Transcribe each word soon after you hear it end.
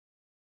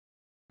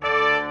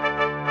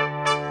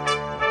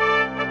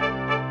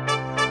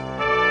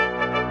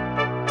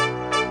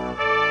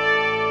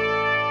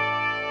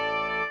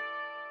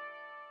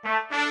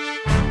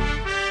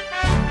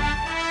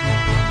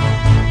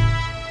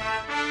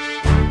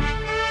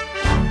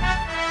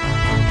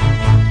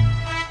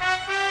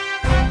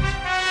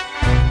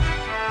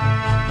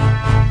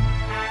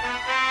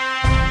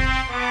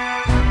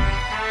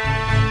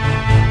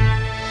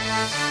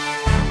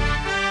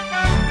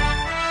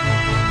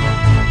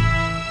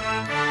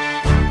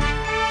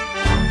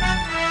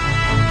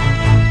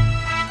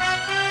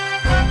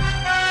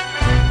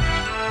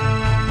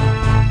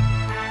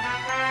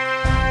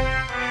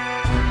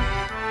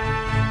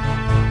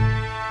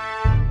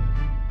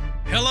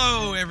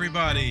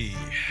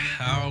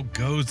How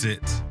goes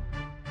it?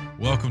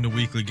 Welcome to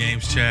Weekly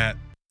Games Chat.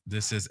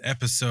 This is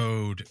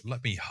episode,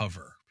 let me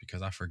hover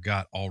because I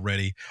forgot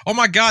already. Oh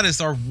my God,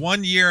 it's our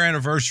 1 year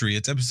anniversary.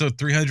 It's episode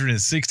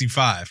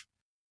 365.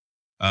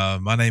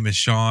 My name is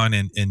Sean,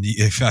 and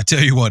if I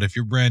tell you what, if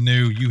you're brand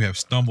new, you have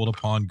stumbled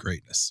upon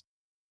greatness.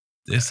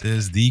 This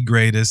is the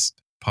greatest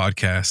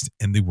podcast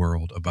in the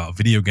world about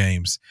video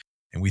games.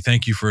 And we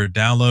thank you for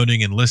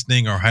downloading and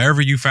listening, or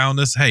however you found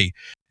us. Hey,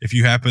 if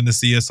you happen to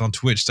see us on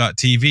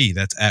twitch.tv,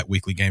 that's at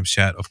Weekly Games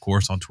Chat, of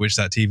course, on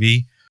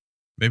twitch.tv.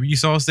 Maybe you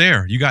saw us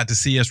there. You got to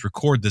see us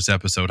record this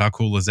episode. How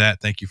cool is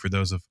that? Thank you for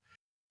those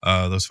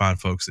fine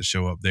folks that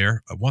show up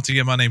there. Once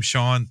again, my name's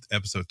Sean,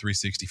 episode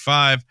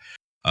 365.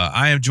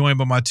 I am joined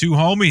by my two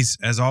homies,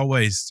 as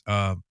always.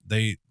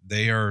 They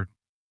are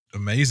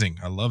amazing.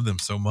 I love them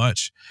so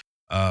much.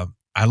 I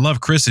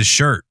love Chris's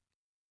shirt.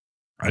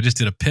 I just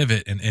did a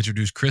pivot and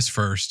introduced Chris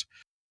first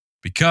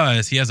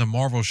because he has a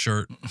Marvel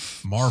shirt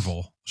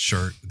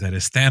that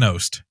is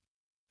Thanos.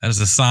 That is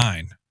a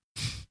sign.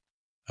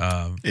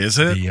 Is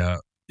it?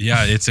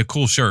 Yeah, it's a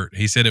cool shirt.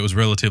 He said it was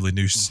relatively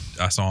new.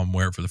 I saw him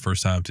wear it for the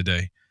first time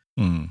today.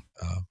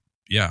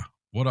 Yeah.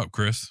 What up,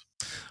 Chris?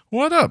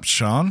 What up,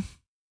 Sean?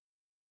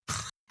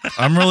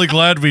 I'm really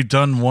glad we've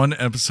done one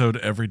episode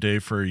every day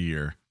for a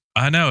year.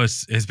 I know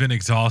it's been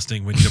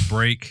exhausting. We need a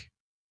break.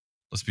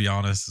 Let's be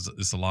honest,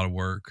 it's a lot of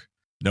work.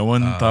 No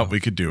one thought we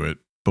could do it,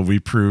 but we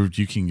proved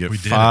you can get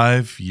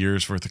 5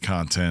 years worth of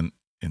content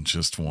in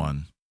just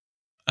one.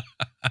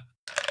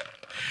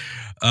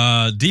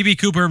 DB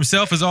Cooper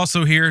himself is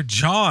also here.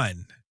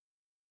 John,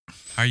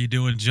 how are you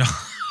doing,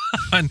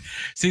 John?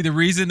 See, the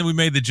reason that we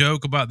made the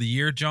joke about the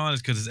year, John,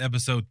 is because it's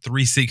episode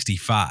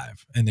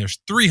 365, and there's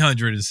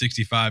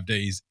 365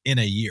 days in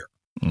a year.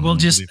 Well,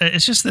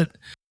 it's just that,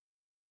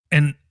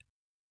 and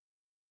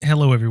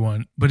hello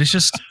everyone, but it's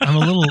just I'm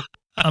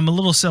a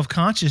little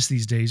self-conscious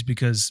these days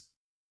because,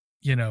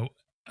 you know,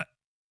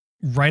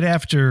 right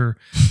after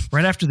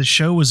the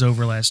show was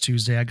over last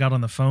Tuesday, I got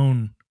on the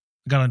phone,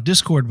 got on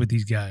Discord with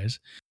these guys,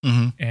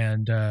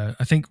 and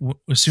I think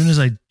as soon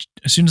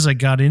as I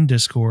got in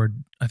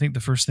Discord, I think the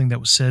first thing that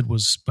was said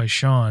was by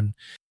Sean,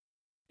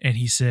 and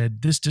he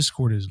said, "This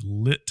Discord is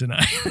lit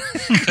tonight,"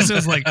 because it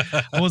was like,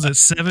 what was it,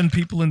 7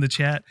 people in the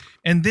chat,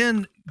 and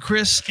then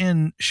Chris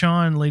and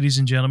Sean, ladies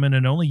and gentlemen,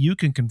 and only you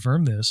can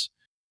confirm this,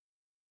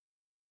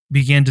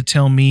 began to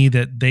tell me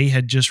that they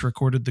had just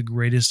recorded the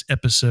greatest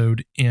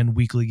episode in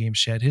Weekly Games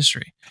Chat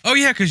history. Oh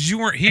yeah, because you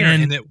weren't here,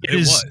 and it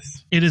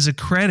was. It is a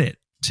credit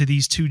to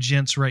these two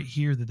gents right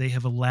here that they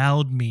have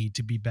allowed me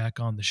to be back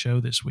on the show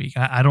this week.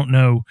 I don't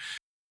know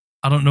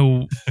in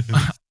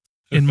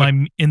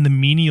the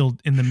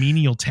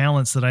menial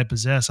talents that I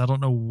possess, I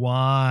don't know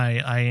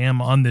why I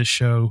am on this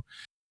show.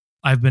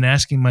 I've been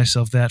asking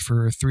myself that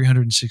for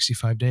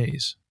 365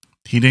 days.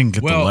 He didn't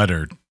get the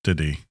letter, did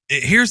he?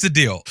 Here's the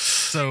deal.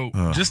 So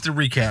just to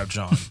recap,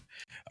 John,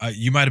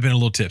 you might have been a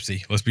little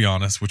tipsy, let's be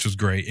honest, which was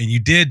great. And you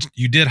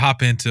did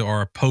hop into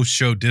our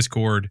post-show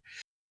Discord,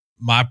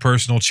 my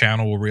personal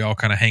channel where we all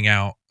kind of hang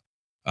out.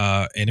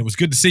 And it was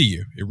good to see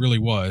you. It really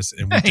was.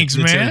 And thanks,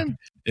 man.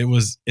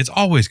 It's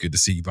always good to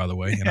see you, by the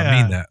way. And yeah.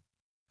 I mean that.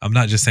 I'm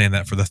not just saying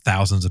that for the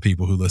thousands of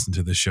people who listen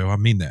to this show. I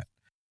mean that.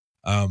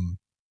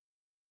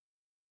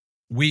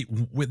 We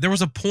there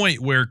was a point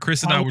where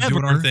Chris and I were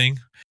doing our thing.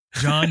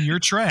 John, you're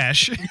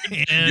trash.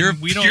 And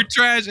you're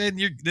trash, and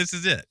this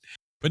is it.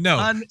 But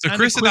no, so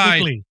Chris and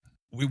I,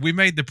 we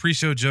made the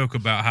pre-show joke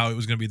about how it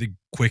was going to be the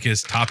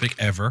quickest topic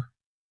ever.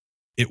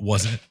 It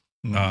wasn't.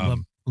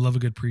 Love a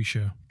good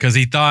pre-show because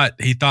he thought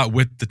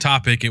with the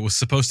topic it was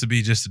supposed to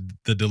be just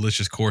the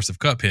delicious course of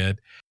Cuphead,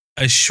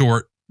 a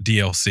short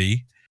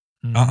DLC.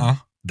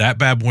 That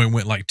bad boy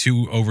went like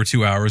over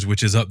 2 hours,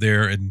 which is up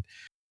there in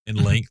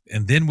length.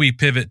 And then we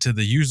pivot to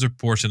the user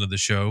portion of the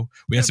show.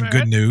 We had some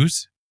good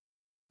news.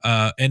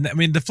 And I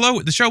mean,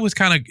 the show was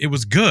it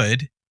was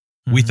good,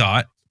 we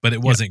thought, but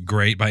it wasn't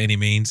great by any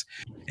means.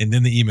 And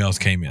then the emails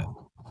came in,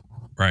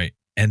 right?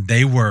 And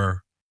they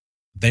were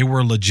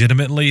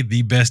legitimately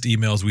the best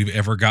emails we've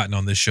ever gotten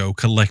on this show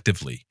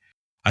collectively.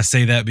 I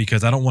say that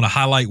because I don't want to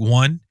highlight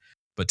one,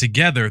 but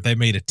together they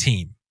made a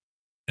team,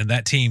 and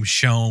that team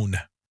shone.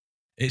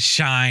 It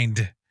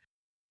shined.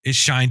 It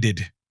shined.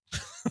 It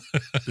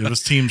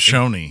was Team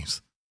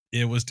Shoney's.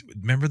 It was.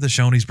 Remember the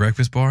Shoney's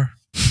breakfast bar?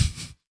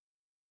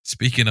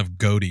 Speaking of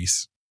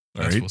goaties,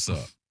 that's right. What's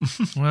up.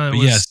 Well,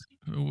 yes,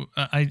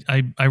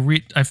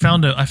 I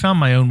found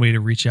my own way to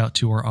reach out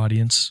to our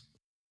audience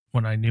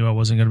when I knew I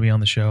wasn't going to be on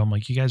the show. I'm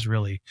like, you guys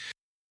really,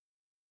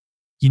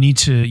 you need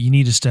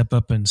to step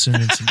up and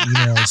send in some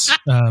emails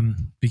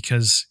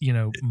because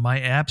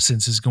my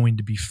absence is going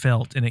to be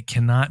felt, and it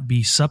cannot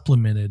be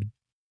supplemented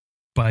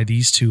by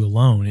these two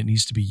alone. It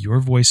needs to be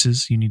your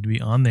voices. You need to be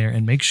on there,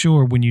 and make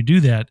sure when you do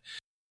that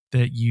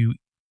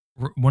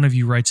one of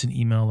you writes an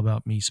email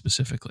about me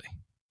specifically.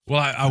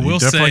 Well, I will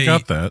definitely say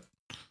got that.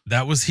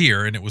 That was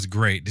here, and it was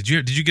great. Did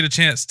you get a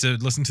chance to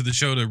listen to the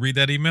show to read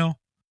that email?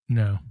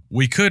 No.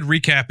 We could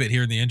recap it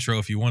here in the intro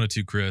if you wanted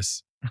to,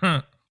 Chris.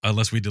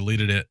 unless we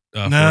deleted it.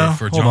 No,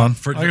 for hold John. on.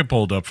 For, I can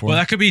pull it up for well,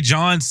 him. that could be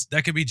John's.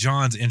 That could be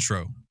John's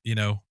intro. You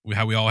know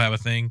how we all have a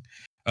thing.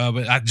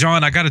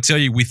 John, I got to tell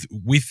you,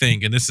 we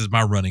think, and this is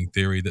my running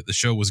theory, that the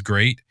show was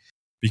great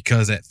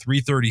because at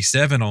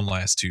 3:37 on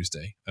last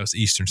Tuesday, that was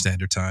Eastern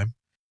Standard Time,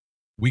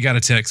 we got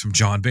a text from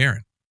John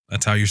Barron.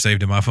 That's how you're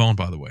saved in my phone,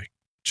 by the way,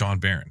 John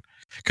Barron.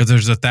 Because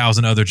there's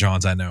 1,000 other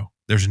Johns I know.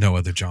 There's no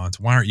other Johns.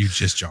 Why aren't you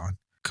just John?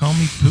 Call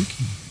me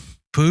Pookie.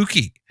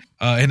 Pookie.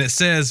 And it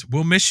says,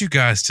 we'll miss you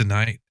guys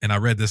tonight. And I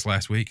read this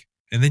last week.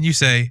 And then you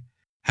say,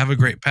 have a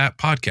great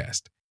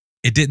podcast.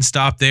 It didn't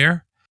stop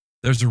there.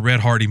 There's a red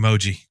heart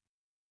emoji.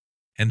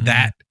 And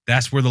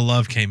that's where the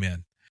love came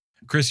in.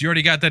 Chris, you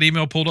already got that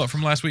email pulled up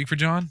from last week for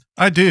John?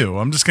 I do.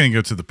 I'm just going to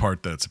go to the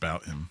part that's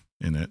about him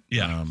in it.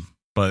 Yeah.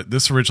 But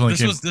this originally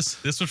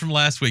this was from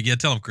last week. Yeah,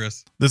 tell him,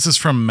 Chris. This is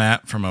from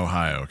Matt from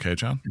Ohio. Okay,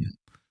 John?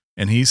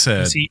 And he said...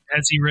 Has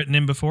he written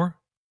in before?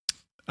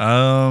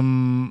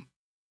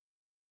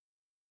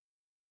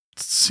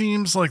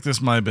 Seems like this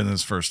might have been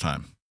his first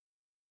time.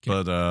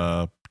 Okay.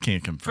 But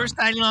can't confirm. First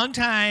time, long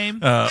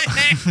time.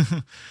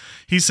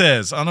 He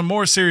says, on a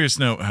more serious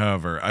note,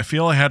 however, I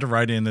feel I had to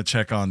write in to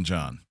check on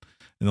John.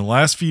 In the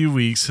last few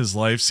weeks, his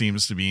life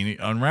seems to be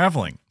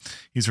unraveling.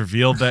 He's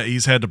revealed that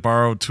he's had to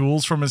borrow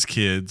tools from his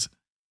kids.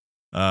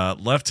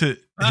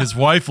 His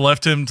wife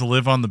left him to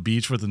live on the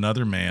beach with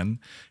another man.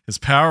 His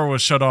power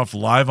was shut off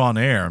live on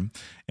air.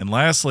 And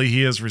lastly,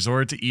 he has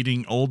resorted to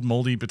eating old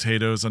moldy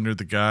potatoes under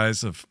the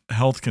guise of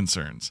health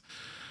concerns.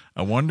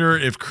 I wonder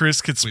if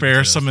Chris could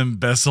spare some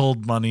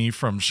embezzled money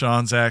from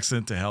Sean's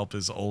accident to help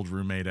his old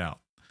roommate out.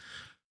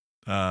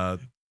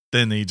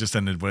 Then he just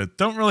ended with,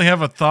 don't really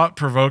have a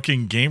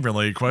thought-provoking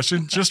game-related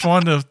question. Just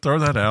wanted to throw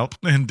that out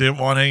and didn't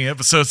want any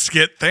episodes to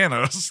get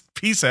Thanos.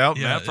 Peace out,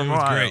 Matt from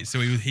Ohio. Great.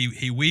 So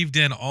he weaved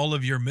in all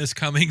of your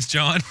miscomings,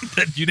 John,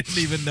 that you didn't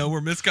even know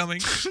were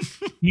miscomings.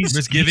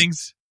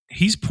 Misgivings.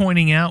 He's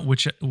pointing out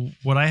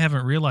what I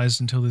haven't realized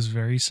until this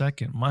very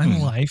second. My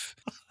life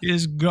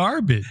is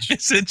garbage.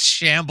 It's in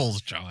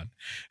shambles, John.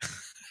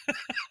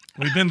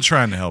 We've been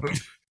trying to help you.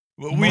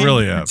 We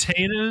really have.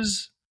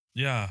 Potatoes.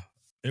 Yeah.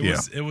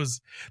 It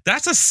was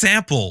that's a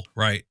sample,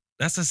 right?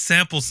 That's a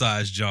sample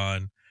size,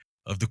 John,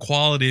 of the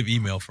quality of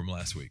email from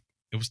last week.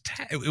 It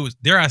was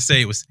dare I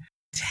say it was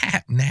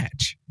tap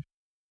natch.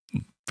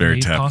 Very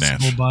tap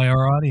possible natch by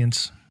our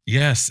audience.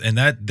 Yes, and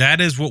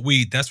that's what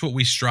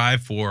we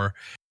strive for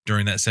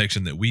during that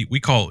section that we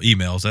call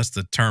emails. That's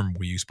the term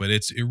we use, but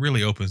it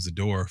really opens the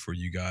door for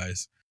you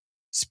guys.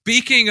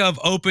 Speaking of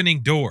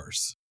opening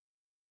doors,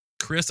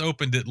 Chris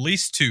opened at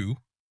least two.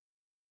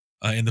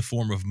 In the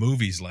form of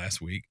movies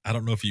last week. I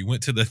don't know if you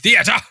went to the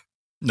theater.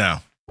 No.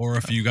 Or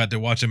if you got to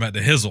watch them at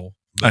the Hizzle.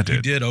 But I did.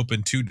 You did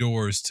open two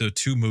doors to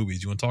two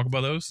movies. You want to talk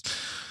about those?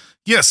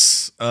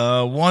 Yes.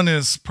 One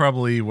is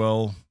probably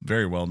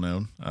very well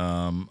known.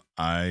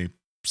 I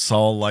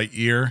saw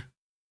Lightyear.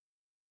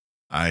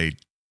 I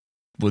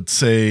would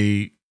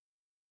say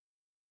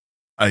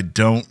I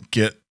don't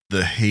get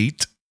the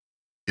hate.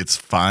 It's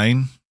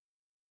fine.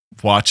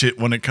 Watch it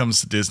when it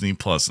comes to Disney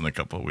Plus in a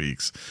couple of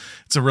weeks.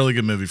 It's a really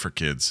good movie for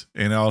kids.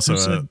 And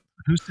also,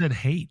 who said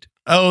hate?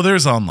 Oh,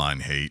 there's online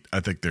hate. I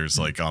think there's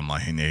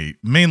online hate,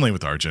 mainly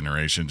with our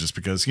generation, just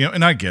because,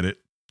 and I get it.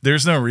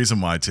 There's no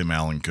reason why Tim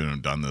Allen couldn't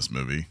have done this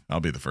movie.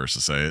 I'll be the first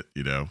to say it.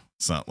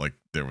 It's not like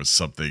there was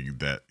something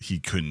that he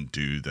couldn't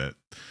do that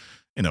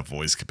in a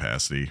voice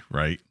capacity,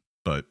 right?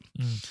 But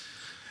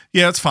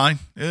yeah, it's fine.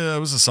 It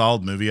was a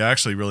solid movie. I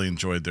actually really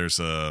enjoyed. There's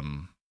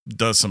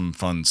does some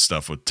fun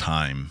stuff with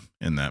time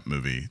in that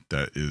movie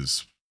that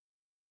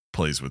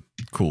plays with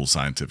cool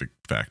scientific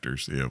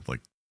factors,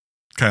 like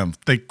kind of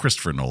think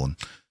Christopher Nolan,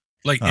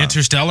 like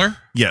Interstellar.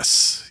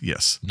 Yes,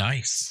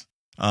 nice.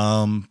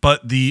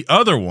 But the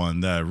other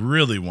one that I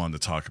really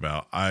wanted to talk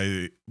about,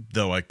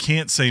 though I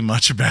can't say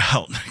much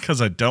about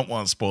because I don't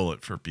want to spoil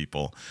it for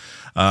people.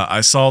 I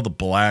saw The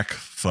Black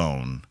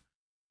Phone,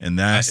 and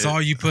I saw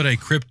you put a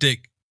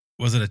cryptic.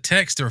 Was it a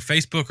text or a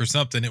Facebook or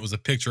something? It was a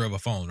picture of a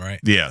phone, right?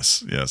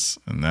 Yes.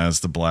 And that's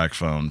The Black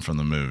Phone from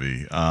the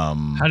movie. How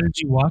did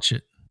you watch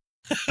it?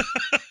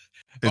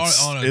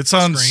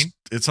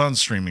 It's on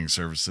streaming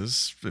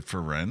services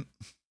for rent.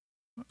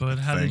 But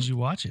how did you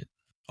watch it?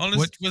 On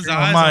his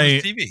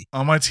TV.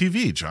 On my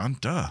TV, John.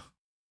 Duh.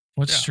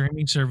 What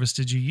streaming service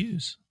did you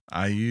use?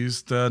 I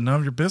used None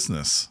of Your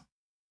Business.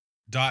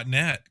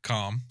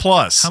 .net.com.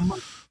 Plus.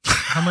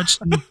 How much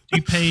do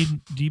you pay?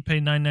 Do you pay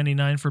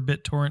 $9.99 for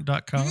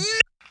BitTorrent.com?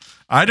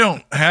 I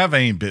don't have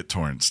any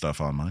BitTorrent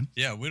stuff on mine.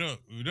 Yeah, we don't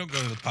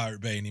go to the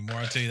Pirate Bay anymore.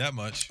 I'll tell you that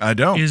much. I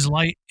don't. Is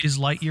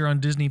Lightyear on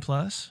Disney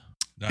Plus?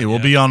 It will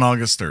be on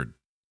August 3rd.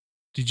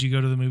 Did you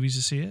go to the movies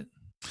to see it?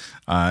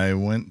 I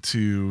went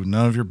to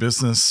None of Your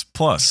Business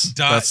Plus.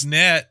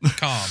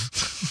 .net.com.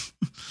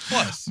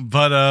 Plus.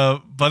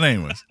 But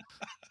anyways.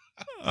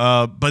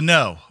 But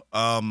no.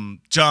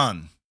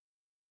 John,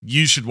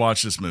 you should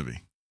watch this movie.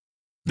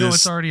 No,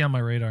 it's already on my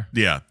radar.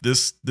 Yeah,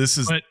 this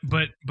is.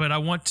 But I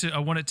want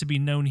it to be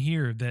known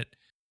here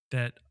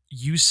that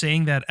you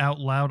saying that out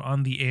loud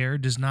on the air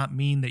does not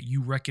mean that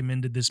you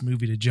recommended this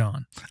movie to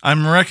John.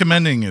 I'm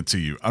recommending it to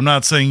you. I'm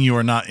not saying you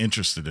are not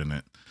interested in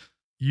it.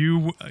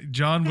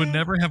 John would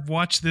never have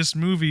watched this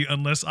movie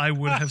unless I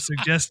would have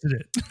suggested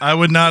it. I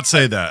would not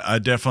say that. I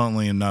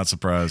definitely am not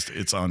surprised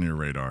it's on your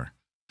radar.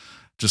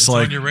 It's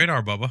on your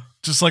radar, Bubba.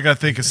 Just like I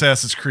think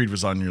Assassin's Creed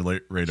was on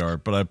your radar,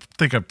 but I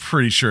think I'm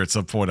pretty sure at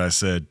some point I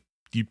said,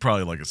 you'd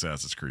probably like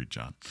Assassin's Creed,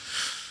 John.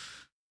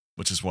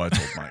 Which is why I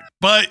told Mike.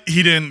 But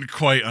he didn't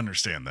quite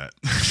understand that.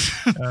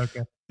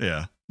 Okay.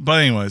 Yeah.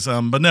 But anyways,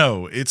 but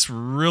no, it's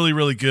really,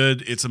 really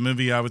good. It's a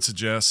movie I would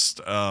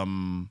suggest.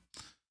 Well,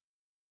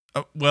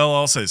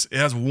 I'll say this. It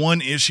has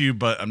one issue,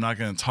 but I'm not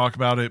going to talk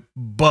about it.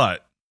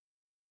 But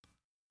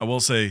I will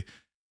say,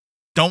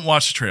 don't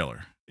watch the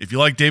trailer. If you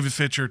like David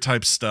Fincher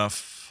type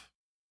stuff,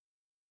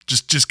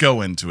 just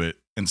go into it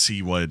and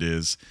see what it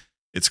is.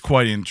 It's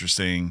quite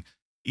interesting.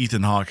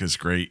 Ethan Hawke is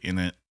great in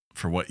it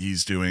for what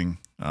he's doing.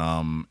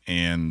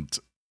 And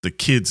the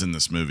kids in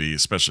this movie,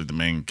 especially the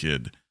main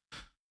kid,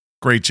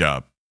 great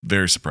job.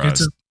 Very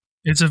surprised.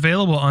 It's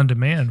available on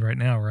demand right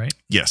now, right?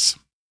 Yes.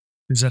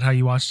 Is that how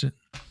you watched it?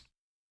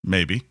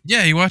 Maybe.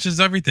 Yeah, he watches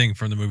everything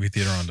from the movie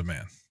theater on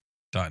demand.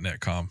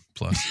 .net.com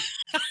plus.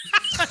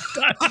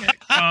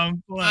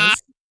 .net.com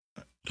plus.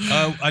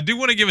 I do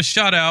want to give a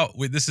shout out.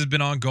 This has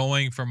been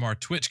ongoing from our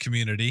Twitch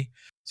community.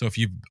 So if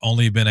you've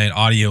only been an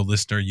audio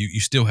listener,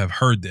 you still have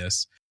heard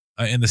this.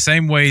 In the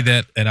same way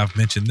that, and I've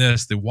mentioned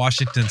this, the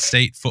Washington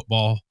State flag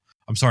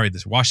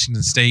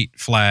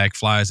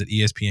flies at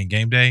ESPN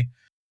Game Day.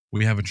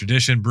 We have a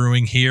tradition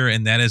brewing here,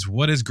 and that is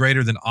what is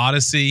greater than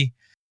Odyssey.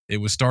 It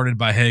was started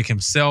by Haig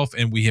himself,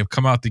 and we have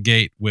come out the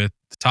gate with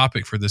the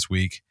topic for this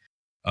week.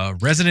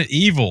 Resident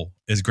Evil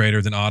is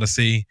greater than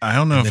Odyssey. I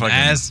don't know if I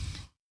can.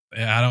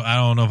 I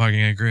don't know if I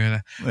can agree with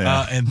that.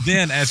 Yeah. And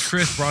then, as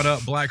Chris brought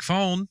up, Black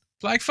Phone's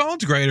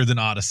greater than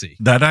Odyssey.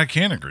 That I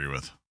can agree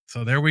with.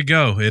 So there we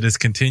go. It has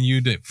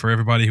continued for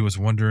everybody who was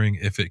wondering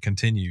if it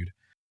continued.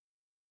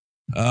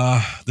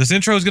 This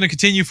intro is going to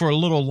continue for a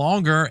little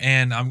longer,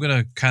 and I'm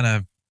going to kind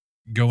of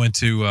go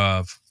into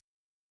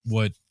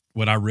what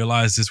I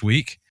realized this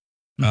week.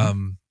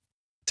 Mm-hmm.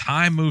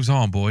 Time moves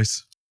on,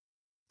 boys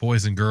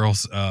and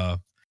girls.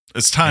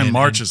 It's time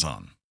marches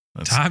on.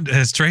 Time,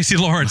 as Tracy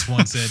Lawrence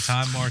once said,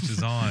 time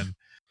marches on.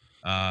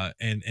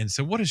 And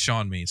so what does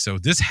Sean mean? So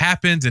this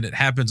happens, and it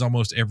happens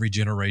almost every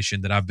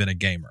generation that I've been a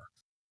gamer.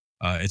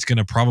 It's going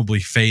to probably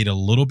fade a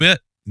little bit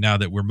now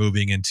that we're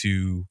moving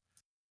into,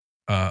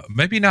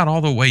 maybe not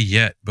all the way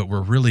yet, but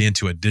we're really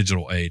into a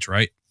digital age,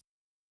 right?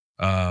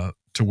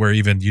 To where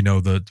even,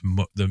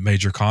 the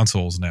major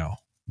consoles now,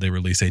 they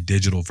release a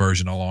digital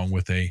version along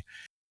with a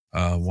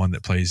one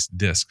that plays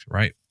discs,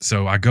 right?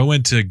 So I go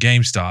into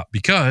GameStop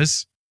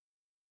because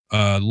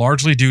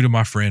largely due to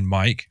my friend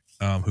Mike,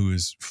 who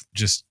is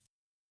just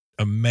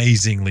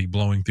amazingly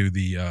blowing through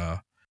the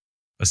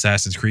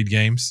Assassin's Creed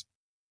games.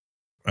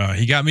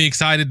 He got me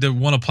excited to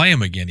want to play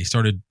them again. He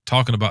started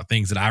talking about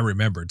things that I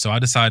remembered. So I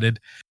decided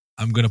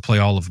I'm going to play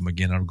all of them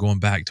again. I'm going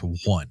back to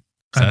one.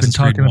 I've been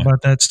talking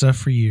about that stuff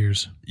for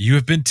years. You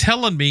have been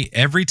telling me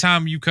every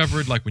time you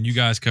covered, like when you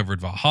guys covered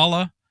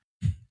Valhalla,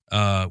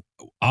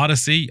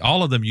 Odyssey,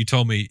 all of them, you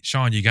told me,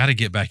 Sean, you got to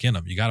get back in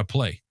them. You got to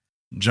play.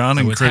 John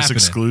and Chris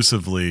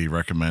exclusively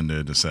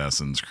recommended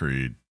Assassin's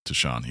Creed to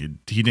Sean. He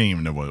didn't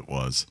even know what it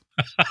was.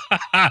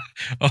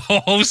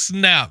 Oh,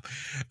 snap.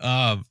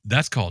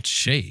 That's called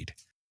shade.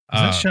 Is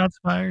that shots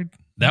fired?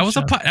 That was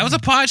a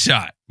pot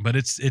shot, but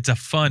it's a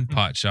fun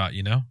pot shot,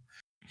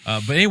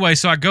 But anyway,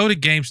 so I go to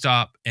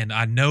GameStop, and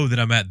I know that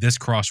I'm at this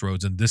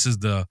crossroads, and this is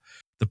the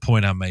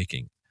point I'm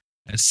making.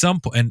 At some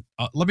point, and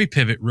let me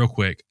pivot real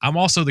quick. I'm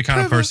also the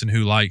kind of person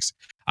who I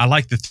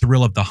like the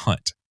thrill of the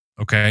hunt.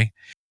 Okay,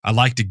 I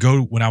like to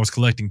go when I was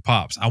collecting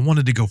pops. I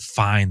wanted to go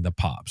find the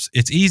pops.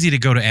 It's easy to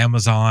go to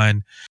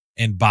Amazon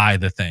and buy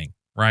the thing,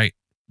 right?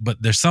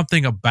 But there's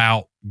something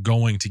about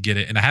going to get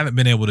it, and I haven't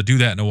been able to do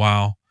that in a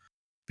while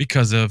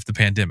because of the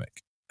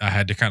pandemic. I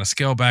had to kind of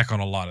scale back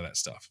on a lot of that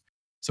stuff.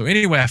 So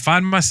anyway, I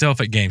find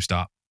myself at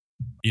GameStop,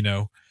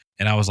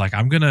 and I was like,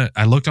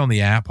 I looked on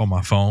the app on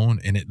my phone,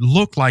 and it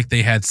looked like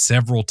they had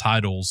several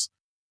titles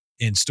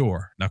in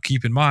store. Now,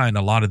 keep in mind,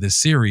 a lot of this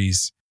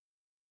series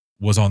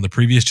was on the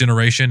previous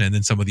generation, and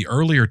then some of the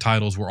earlier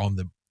titles were on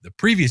the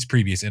previous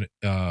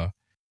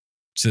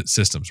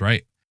systems,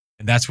 right?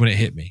 And that's when it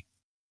hit me.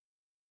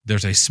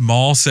 There's a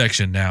small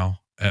section now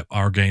at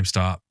our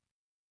GameStop,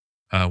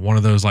 one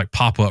of those like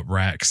pop-up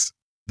racks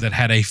that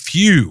had a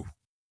few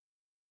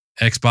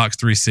Xbox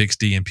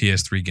 360 and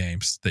PS3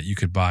 games that you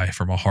could buy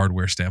from a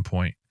hardware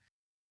standpoint.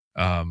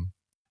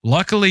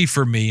 Luckily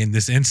for me in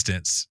this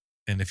instance,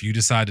 and if you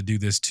decide to do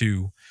this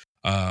too,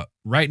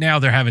 right now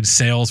they're having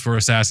sales for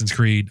Assassin's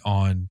Creed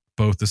on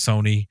both the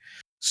Sony,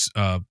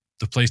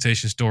 the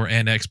PlayStation Store,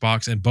 and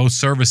Xbox, and both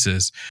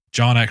services.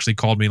 John actually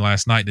called me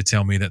last night to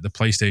tell me that the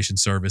PlayStation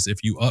service,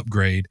 if you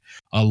upgrade,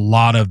 a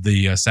lot of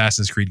the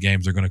Assassin's Creed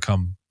games are going to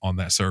come on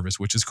that service,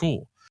 which is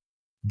cool.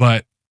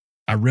 But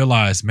I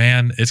realized,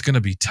 man, it's going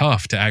to be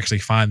tough to actually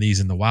find these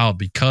in the wild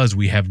because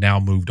we have now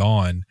moved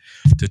on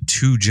to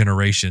 2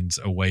 generations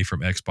away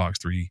from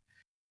Xbox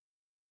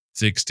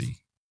 360.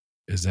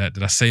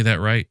 Did I say that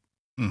right?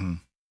 Mm-hmm.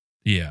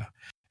 Yeah.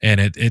 And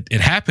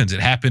it happens. It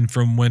happened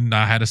from when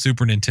I had a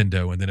Super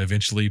Nintendo, and then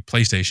eventually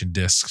PlayStation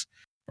discs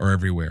are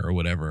everywhere or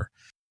whatever.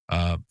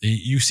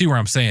 You see where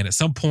I'm saying? At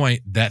some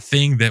point, that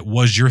thing that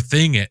was your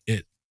thing,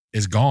 it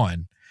is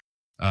gone.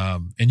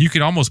 And you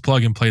can almost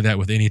plug and play that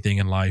with anything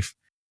in life,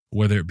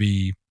 whether it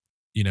be,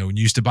 when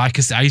you used to buy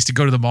cassette. I used to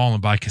go to the mall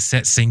and buy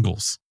cassette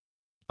singles,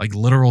 like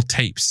literal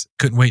tapes.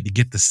 Couldn't wait to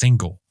get the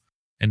single.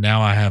 And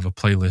now I have a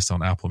playlist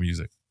on Apple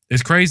Music.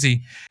 It's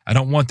crazy. I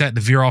don't want that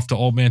to veer off to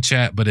old man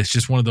chat, but it's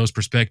just one of those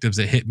perspectives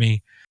that hit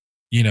me,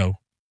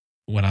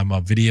 when I'm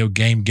a video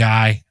game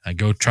guy. I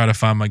go try to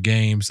find my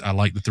games. I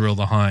like the thrill of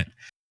the hunt,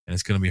 and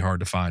it's going to be hard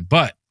to find,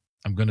 but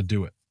I'm going to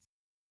do it.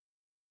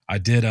 I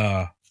did.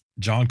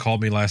 John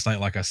called me last night,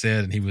 like I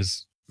said, and he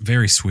was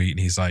very sweet. And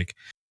he's like,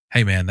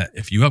 hey man,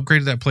 if you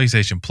upgraded that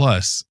PlayStation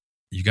Plus,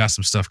 you got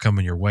some stuff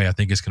coming your way. I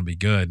think it's going to be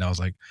good. And I was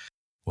like,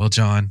 well,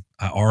 John,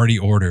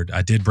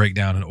 I did break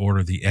down and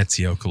order the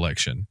Ezio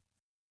collection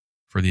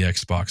for the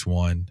Xbox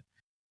One.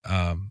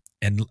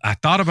 And I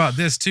thought about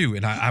this too.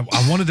 And I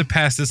wanted to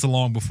pass this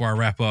along before I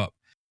wrap up.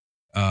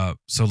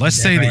 So let's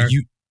say that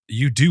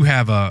you do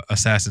have a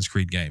Assassin's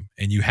Creed game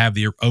and you have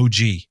the OG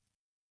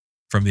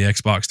from the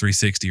Xbox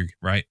 360,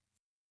 right?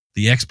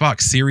 The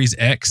Xbox Series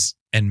X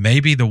and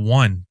maybe the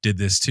One did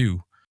this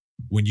too.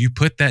 When you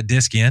put that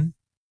disc in,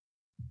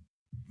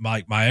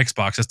 my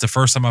Xbox, that's the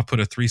first time I put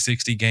a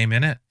 360 game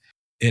in it.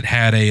 It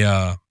had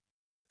an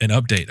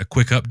update, a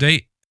quick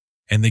update,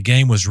 and the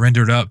game was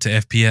rendered up to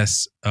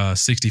FPS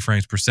 60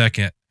 frames per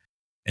second,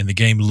 and the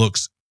game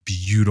looks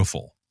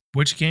beautiful.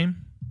 Which game?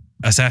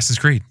 Assassin's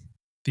Creed.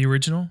 The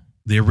original?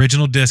 The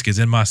original disc is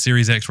in my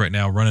Series X right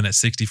now, running at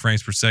 60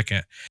 frames per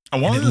second.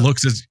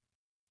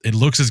 It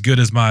looks as good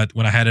as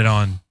when I had it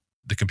on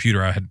the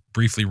computer. I had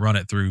briefly run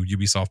it through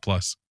Ubisoft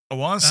Plus. I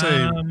want to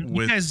say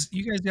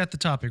you guys got the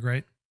topic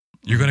right.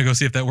 You're going to go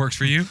see if that works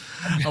for you?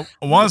 I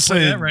want to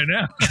say that right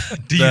now.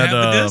 Do you have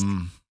the disc?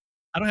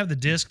 I don't have the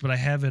disc, but I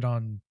have it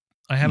on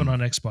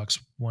Xbox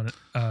One.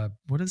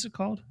 What is it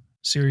called?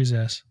 Series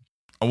S.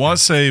 I want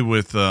to say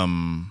with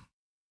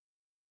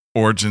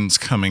Origins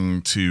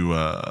coming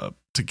to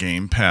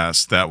Game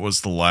Pass, that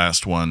was the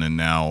last one, and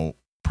now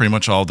pretty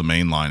much all the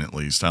main line, at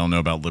least. I don't know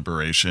about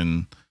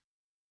Liberation,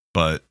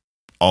 but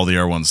all the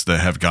other ones that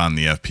have gotten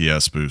the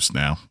FPS boost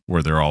now,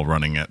 where they're all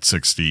running at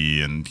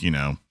 60 and,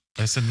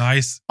 that's a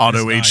nice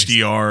auto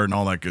HDR and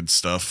all that good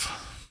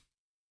stuff.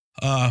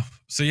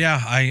 So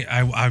yeah,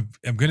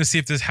 I'm going to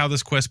see how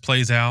this quest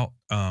plays out.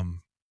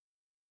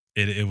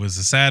 It was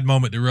a sad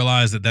moment to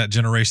realize that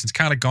generation's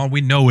kind of gone.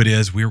 We know it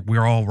is.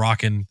 We're all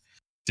rocking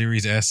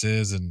Series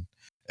S's and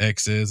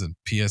X's and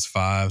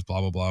PS5s, blah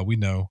blah blah. We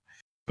know,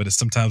 but it's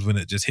sometimes when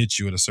it just hits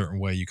you in a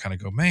certain way, you kind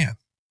of go, man,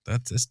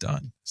 it's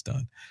done. It's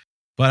done.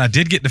 But I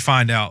did get to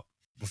find out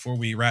before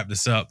we wrap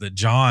this up that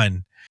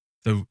John.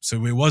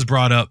 So it was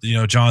brought up,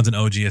 John's an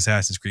OG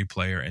Assassin's Creed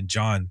player, and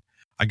John,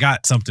 I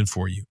got something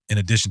for you in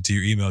addition to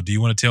your email. Do you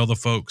want to tell the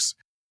folks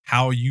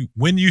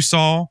when you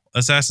saw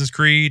Assassin's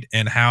Creed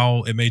and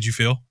how it made you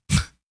feel?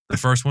 The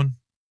first one?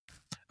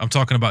 I'm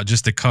talking about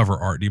just the cover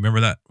art. Do you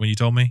remember that when you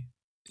told me?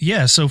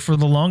 Yeah. So for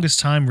the longest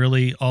time,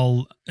 really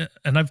there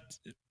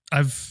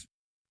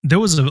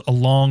was a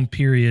long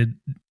period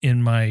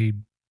in my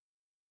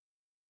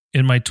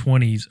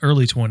 20s,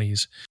 early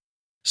 20s,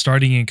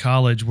 starting in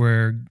college,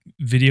 where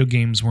video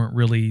games weren't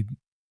really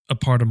a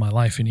part of my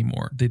life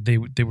anymore. They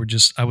were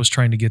just, I was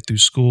trying to get through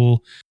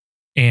school,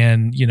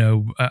 and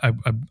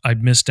I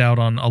missed out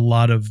on a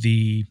lot of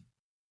the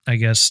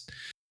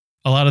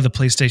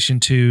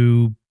PlayStation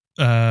 2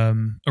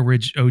 OG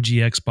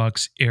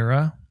Xbox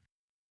era.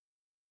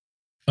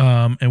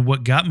 And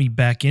what got me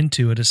back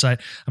into it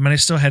aside, I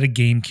still had a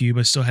GameCube,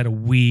 I still had a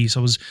Wii,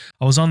 so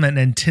I was on that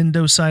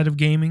Nintendo side of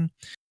gaming.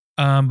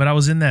 But I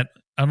was in that,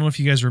 I don't know if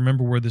you guys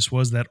remember where this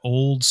was, that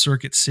old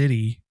Circuit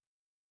City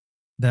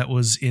that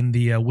was in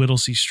the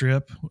Whittlesey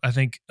Strip. I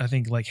think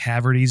like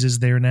Haverty's is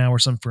there now, or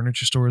some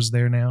furniture store is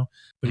there now.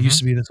 But it used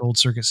to be this old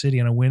Circuit City,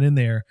 and I went in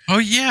there. Oh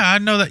yeah, I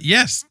know that.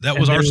 Yes, that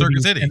was our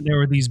Circuit City. And there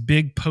were these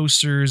big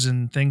posters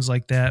and things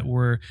like that,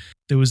 where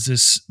there was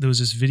this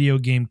video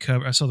game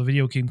cover. I saw the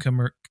video game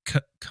cover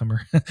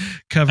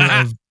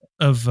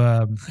of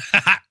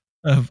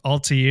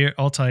Altair,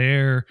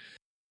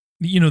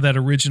 that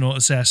original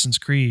Assassin's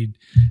Creed,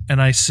 and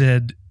I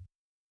said,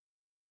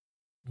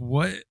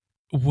 what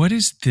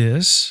is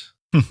this?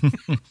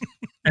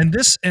 and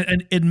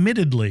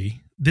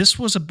admittedly, this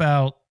was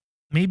about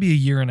maybe a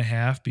year and a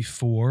half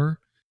before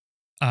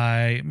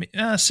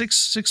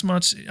 6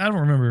 months. I don't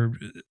remember,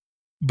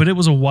 but it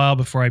was a while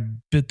before I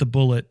bit the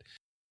bullet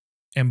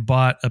and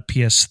bought a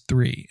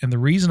PS3. And the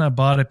reason I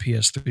bought a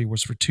PS3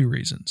 was for 2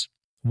 reasons.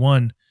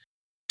 One,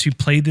 to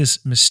play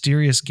this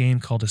mysterious game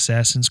called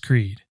Assassin's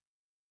Creed.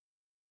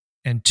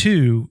 And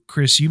 2,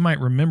 Chris, you might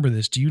remember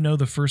this. Do you know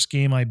the first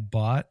game I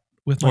bought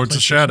with my Lords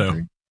of Shadow?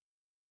 3?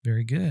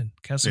 Very good.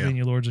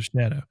 Castlevania Lords of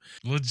Shadow.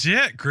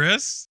 Legit,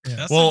 Chris. Yeah.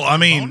 That's Well, some I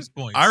mean, bonus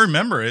points. I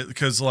remember it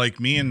because like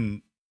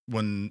when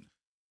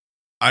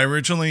I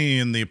originally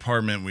in the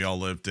apartment we all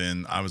lived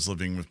in, I was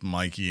living with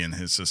Mikey and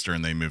his sister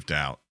and they moved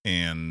out,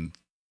 and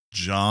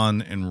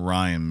John and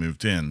Ryan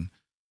moved in.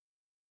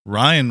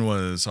 Ryan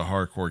was a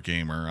hardcore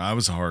gamer. I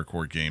was a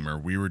hardcore gamer.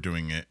 We were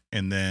doing it.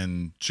 And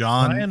then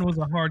John... Ryan was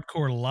a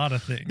hardcore a lot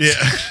of things. Yeah,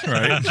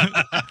 right.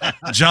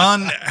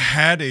 John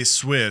had a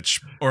Switch,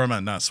 or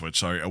not Switch,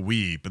 sorry, a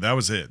Wii, but that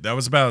was it. That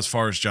was about as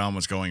far as John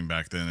was going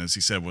back then, as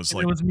he said, was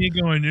like... It was me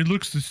going, it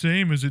looks the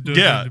same as it does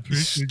Yeah. on the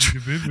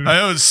PlayStation. I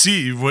don't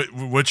see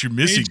what you're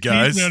missing,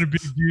 guys. It's not a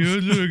big deal.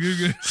 Look.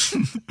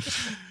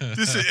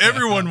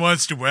 Everyone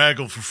wants to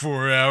waggle for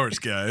 4 hours,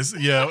 guys.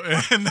 Yeah,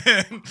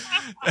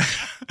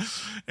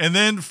 and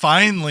then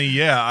finally,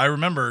 yeah, I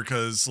remember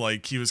because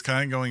like he was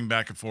kind of going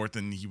back and forth,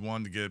 and he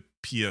wanted to get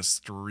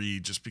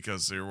PS3 just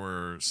because there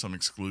were some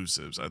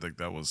exclusives. I think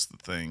that was the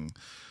thing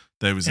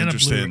that he was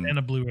interested in, and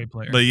a Blu-ray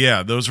player. But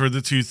yeah, those were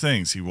the two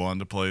things. He wanted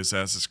to play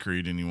Assassin's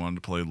Creed, and he wanted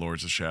to play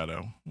Lords of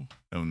Shadow.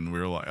 And we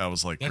were like, I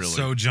was like, That's really?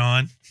 so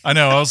John. I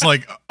know. I was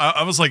like,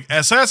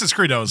 Assassin's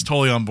Creed. I was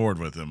totally on board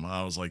with him.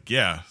 I was like,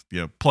 yeah,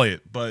 play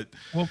it. But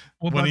well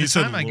when by he the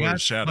said time Lord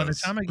of Shadows, by the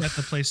time I got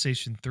the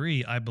PlayStation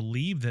 3, I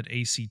believe that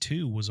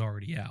AC2 was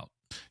already out.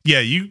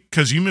 yeah,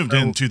 because you moved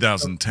in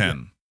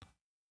 2010.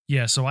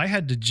 Yeah, so I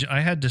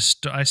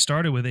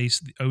started with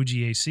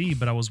OGAC,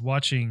 but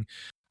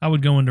I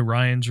would go into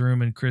Ryan's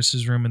room and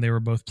Chris's room, and they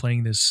were both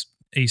playing this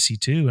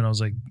AC2, and I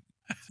was like,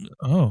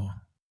 oh.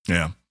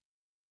 Yeah.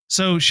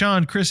 So,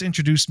 Sean, Chris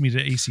introduced me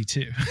to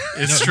AC2.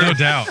 It's no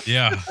doubt.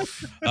 Yeah.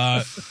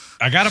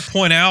 I got to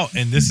point out,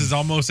 and this is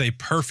almost a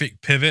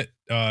perfect pivot.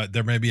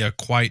 There may be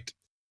quite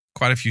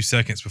a few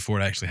seconds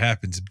before it actually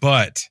happens,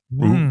 but,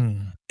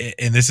 and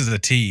this is a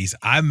tease,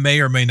 I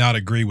may or may not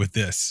agree with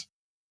this.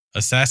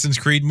 Assassin's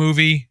Creed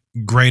movie,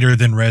 greater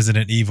than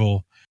Resident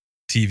Evil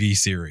TV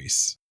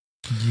series.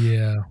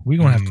 Yeah, we're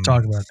going to have to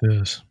talk about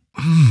this.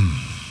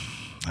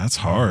 That's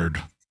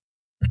hard.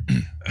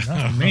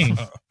 Not for me.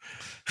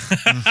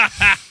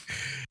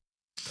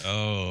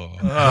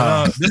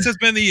 This has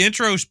been the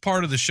intro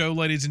part of the show,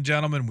 ladies and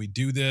gentlemen. We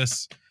do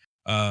this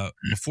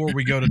before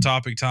we go to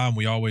topic time.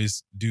 We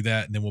always do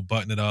that, and then we'll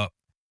button it up.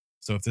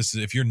 So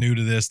if you're new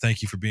to this,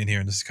 thank you for being here,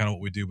 and this is kind of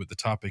what we do. But the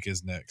topic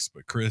is next.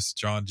 But Chris,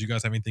 John, do you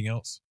guys have anything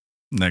else?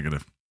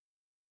 Negative.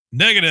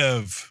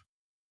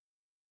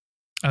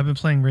 I've been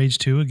playing Rage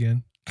 2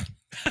 again.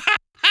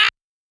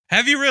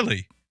 Have you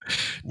really?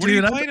 What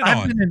Dude, are you playing it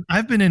on?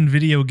 I've been in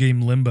video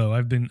game limbo.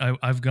 I've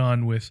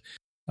gone with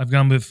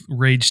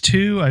Rage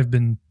 2. I've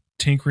been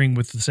tinkering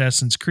with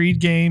Assassin's Creed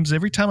games.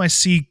 Every time I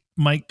see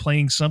Mike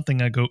playing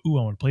something, I go, "Ooh,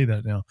 I want to play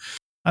that now."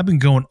 I've been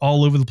going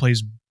all over the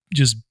place,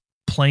 just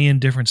playing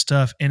different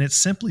stuff, and it's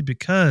simply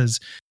because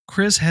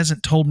Chris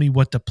hasn't told me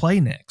what to play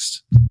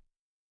next.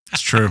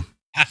 It's true.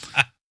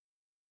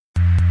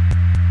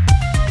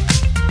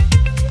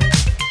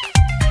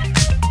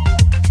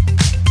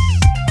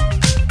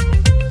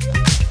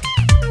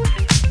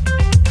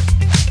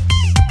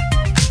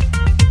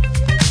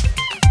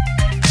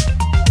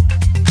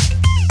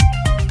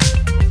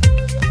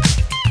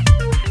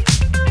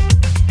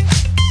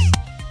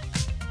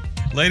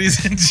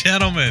 Ladies and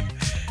gentlemen,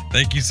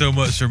 thank you so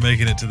much for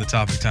making it to the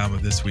topic time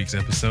of this week's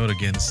episode.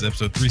 Again, this is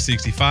episode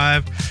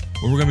 365, where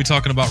we're going to be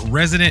talking about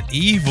Resident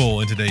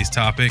Evil in today's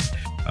topic.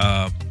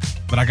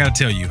 But I got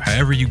to tell you,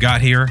 however you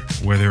got here,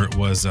 whether it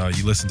was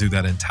you listened to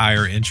that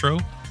entire intro,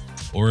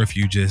 or if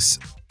you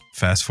just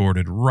fast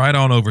forwarded right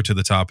on over to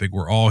the topic,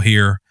 we're all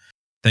here.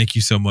 Thank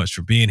you so much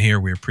for being here.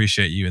 We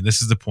appreciate you. And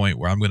this is the point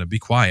where I'm going to be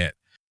quiet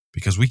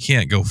because we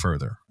can't go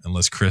further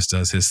unless Chris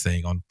does his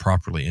thing on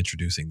properly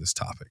introducing this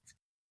topic.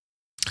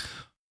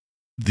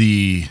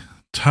 The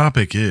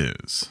topic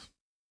is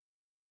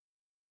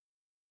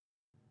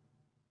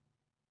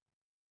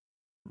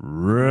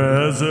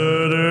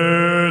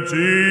Resident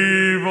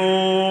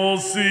Evil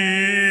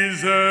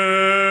Season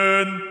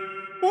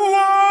 1. Hold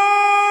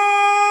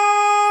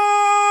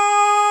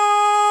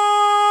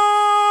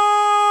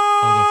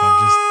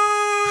up,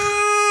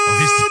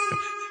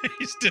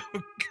 he's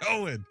still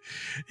going.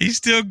 He's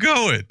still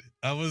going.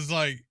 I was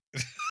like,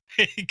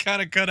 he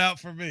kind of cut out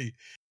for me.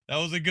 That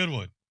was a good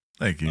one.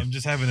 Thank you. I'm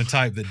just having to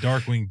type that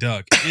Darkwing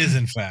Duck is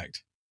in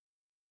fact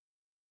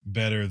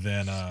better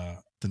than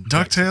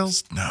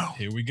DuckTales? No.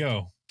 Here we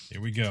go.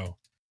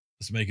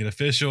 Let's make it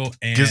official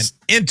and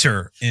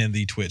enter in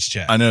the Twitch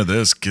chat. I know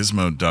this.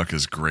 Gizmo Duck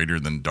is greater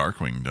than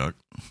Darkwing Duck.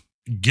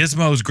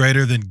 Gizmo's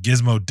greater than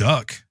Gizmo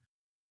Duck.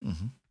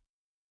 Mm-hmm.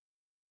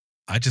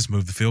 I just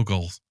moved the field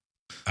goals.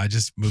 I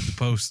just moved the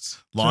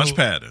posts.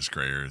 Launchpad is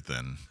greater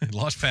than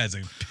Launchpad's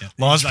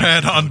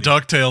Launchpad on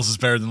DuckTales is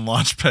better than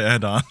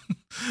Launchpad on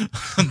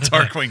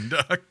Darkwing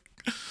Duck.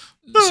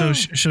 So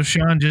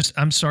Sean,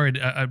 I'm sorry.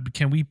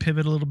 Can we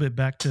pivot a little bit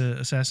back to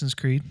Assassin's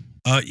Creed?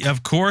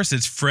 Of course,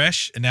 it's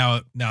fresh, and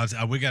now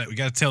we got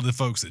to tell the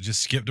folks that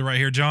just skipped it right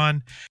here,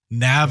 John.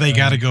 Now they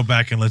got to go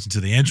back and listen to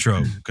the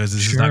intro because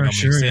this is not going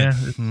to make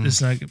sense. Yeah,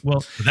 it's not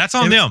well. But that's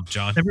on them,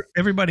 John.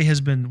 Everybody has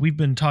been. We've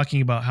been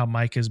talking about how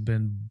Mike has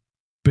been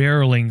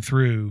barreling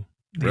through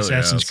the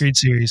Assassin's Creed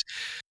series,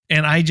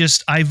 and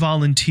I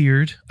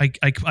volunteered.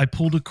 I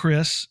pulled a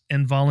Chris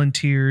and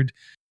volunteered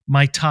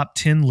my top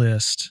 10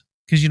 list.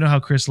 Because you know how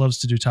Chris loves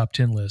to do top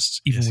 10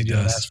 lists, even when you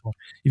don't ask for them.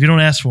 If you don't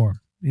ask for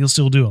them, he'll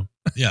still do them.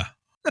 Yeah.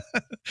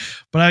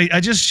 But I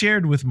just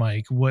shared with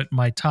Mike what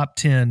my top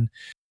 10.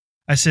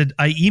 I said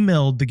I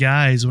emailed the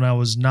guys when I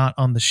was not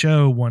on the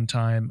show one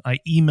time. I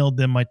emailed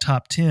them my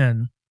top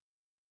 10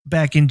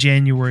 back in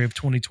January of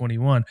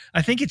 2021.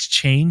 I think it's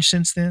changed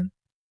since then.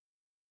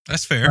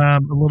 That's fair. A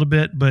little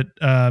bit, but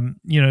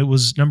it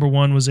was number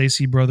 1 was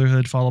AC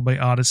Brotherhood, followed by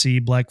Odyssey,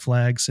 Black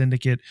Flag,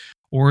 Syndicate,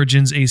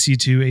 Origins,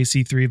 AC2,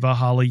 AC3,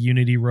 Valhalla,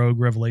 Unity, Rogue,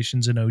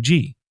 Revelations, and OG.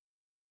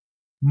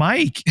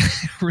 Mike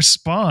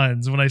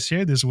responds when I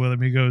share this with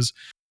him. He goes,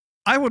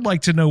 I would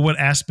like to know what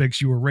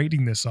aspects you were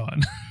rating this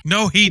on.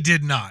 No, he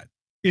did not.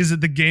 Is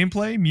it the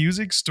gameplay,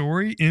 music,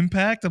 story,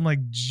 impact? I'm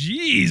like,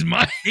 geez,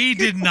 Mike. He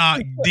did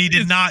not. He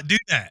did not do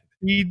that.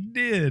 He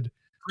did.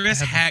 Chris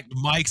hacked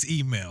Mike's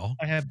email.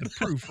 I have the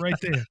proof right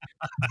there.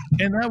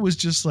 And that was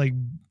just like,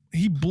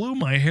 he blew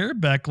my hair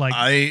back like,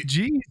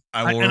 geez.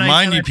 I will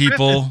remind you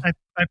people.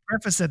 I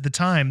prefaced at the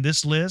time,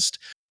 this list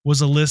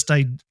was a list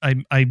I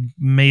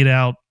made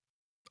out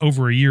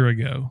over a year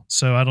ago.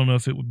 So I don't know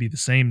if it would be the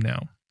same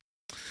now.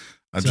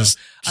 I'm just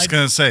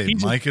going to say,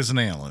 Mike is an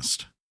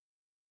analyst.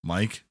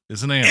 Mike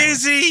is an analyst.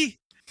 Is he?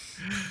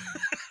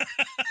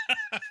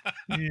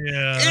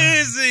 Yeah.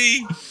 Is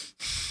he?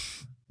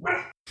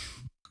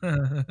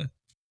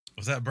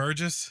 Was that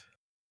Burgess?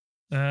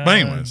 But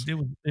anyways.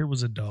 It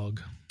was a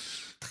dog.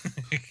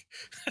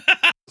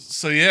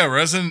 So yeah,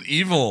 Resident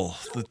Evil,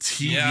 the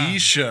TV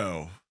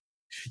show.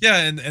 Yeah,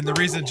 and the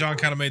reason John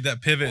kind of made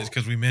that pivot is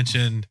because we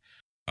mentioned,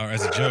 or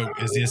as a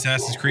joke, is the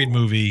Assassin's Creed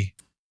movie,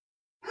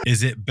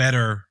 is it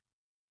better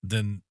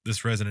than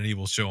this Resident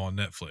Evil show on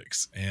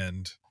Netflix?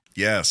 And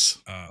yes.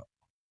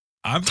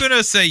 I'm going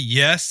to say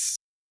yes.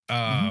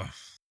 I'd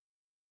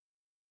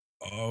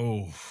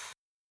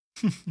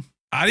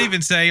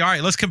even say, all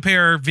right, let's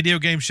compare video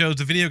game shows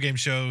to video game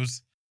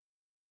shows.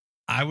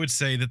 I would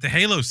say that the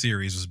Halo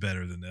series was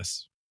better than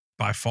this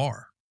by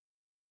far.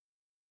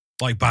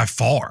 Like by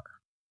far.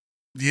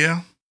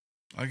 Yeah,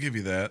 I'll give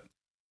you that.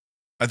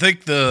 I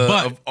think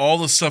of all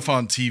the stuff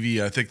on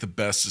TV, I think the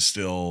best is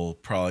still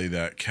probably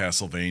that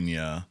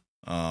Castlevania.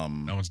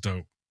 That one's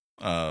dope.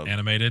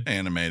 Animated,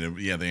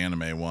 yeah, the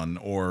anime one,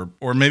 or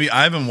maybe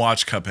I haven't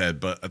watched Cuphead,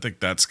 but I think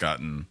that's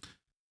gotten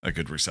a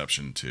good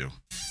reception too.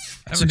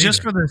 So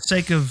just for the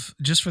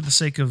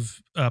sake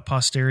of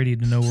posterity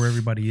to know where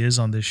everybody is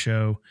on this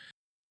show,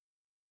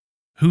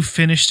 who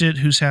finished it?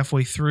 Who's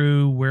halfway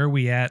through? Where are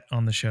we at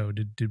on the show?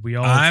 Did we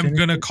all? I'm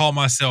gonna call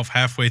myself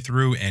halfway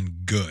through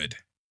and good.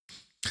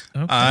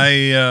 Okay.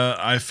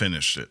 I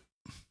finished it.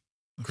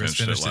 Chris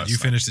finished it. You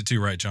finished it too,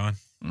 right, John?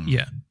 Mm-hmm.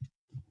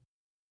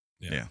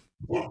 Yeah.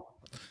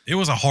 It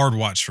was a hard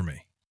watch for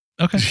me.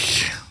 Okay.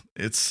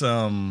 It's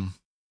I'm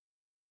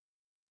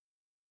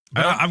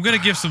gonna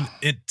give some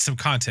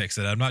context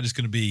that I'm not just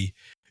gonna be.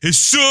 It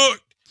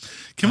sucked.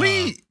 Can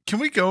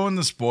we go in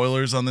the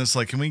spoilers on this?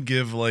 Like, can we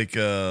give like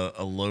a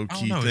low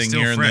key thing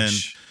here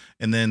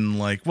and then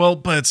like, well,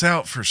 but it's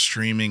out for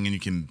streaming and you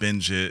can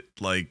binge it.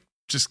 Like,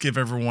 just give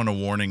everyone a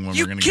warning when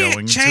we're going to go into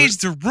it. You can't change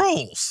the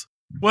rules.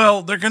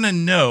 Well, they're going to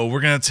know. We're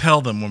going to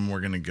tell them when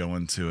we're going to go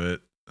into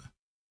it.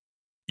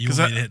 You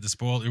want me to hit the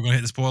spoiler? You're going to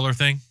hit the spoiler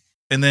thing?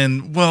 And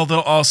then, well, they'll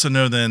also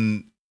know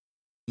then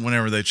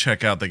whenever they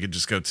check out, they could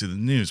just go to the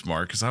news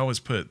mark because I always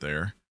put it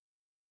there.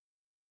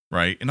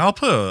 Right. And I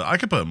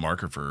could put a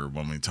marker for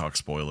when we talk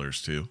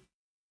spoilers too.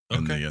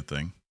 In the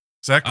thing.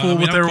 Is that cool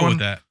with everyone? Cool with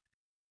that.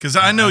 Because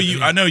I know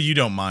you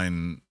don't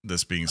mind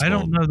this being spoiled. I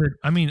don't know that.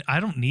 I mean, I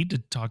don't need to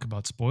talk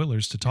about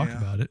spoilers to talk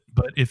about it.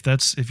 But if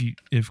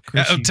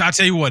Chris, I'll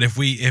tell you what, if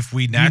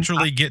we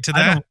naturally get to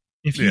that,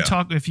 if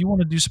you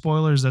want to do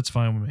spoilers, that's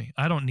fine with me.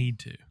 I don't need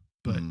to,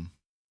 but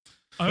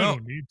I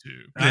don't need to.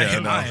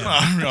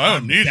 I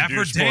don't need to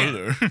do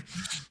spoiler.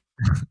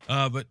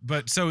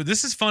 But so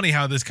this is funny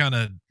how this kind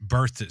of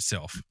birthed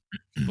itself.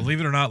 Believe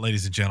it or not,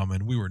 ladies and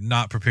gentlemen, we were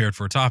not prepared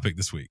for a topic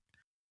this week.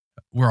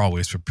 We're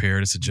always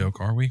prepared. It's a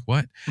joke, are we?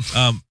 What?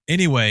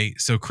 Anyway,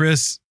 so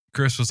Chris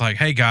was like,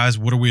 "Hey guys,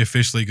 what are we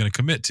officially going to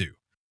commit to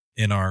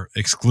in our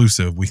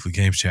exclusive weekly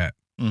games chat?"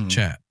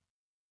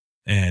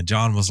 And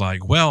John was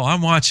like, "Well,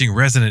 I'm watching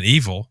Resident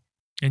Evil."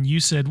 And you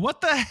said,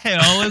 "What the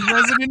hell is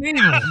Resident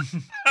Evil?"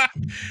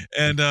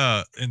 and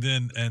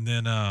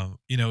then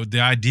the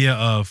idea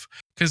of,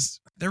 because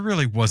there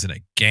really wasn't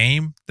a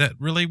game that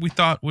really we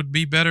thought would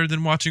be better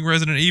than watching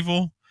Resident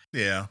Evil.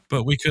 Yeah.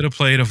 But we could have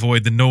played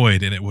Avoid the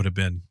Noid and it would have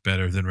been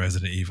better than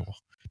Resident Evil.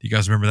 Do you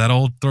guys remember that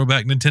old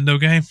throwback Nintendo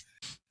game?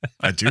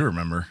 I do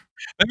remember.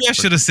 Maybe I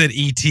should have said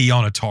E.T.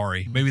 on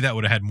Atari. Maybe that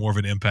would have had more of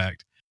an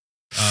impact.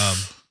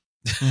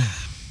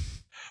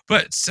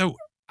 But so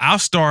I'll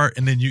start,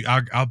 and then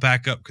I'll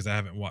back up because I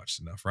haven't watched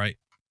enough, right?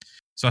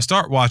 So I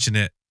start watching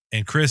it,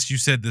 and Chris, you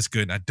said this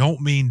good, and I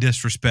don't mean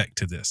disrespect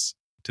to this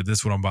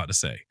what I'm about to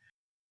say,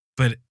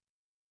 but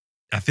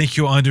I think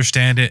you'll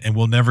understand it, and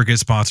we'll never get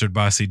sponsored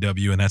by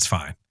CW, and that's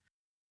fine.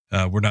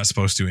 We're not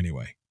supposed to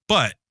anyway.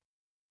 But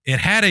it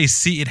has a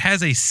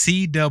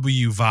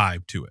CW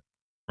vibe to it,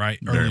 right?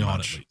 Very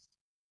much. At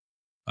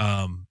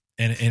least.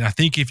 And I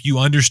think if you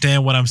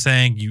understand what I'm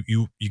saying,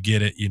 you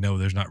get it. You know,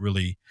 there's not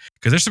really,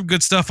 because there's some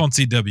good stuff on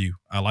CW.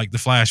 I like The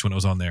Flash when it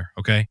was on there.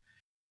 Okay.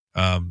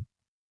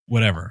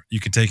 Whatever. You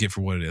can take it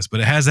for what it is, but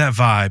it has that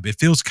vibe. It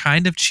feels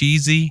kind of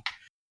cheesy.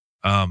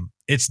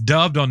 It's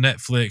dubbed on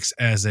Netflix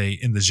as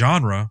in the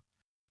genre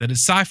that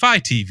it's sci-fi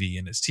TV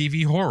and it's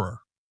TV horror.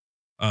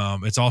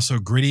 It's also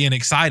gritty and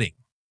exciting.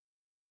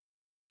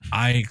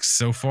 I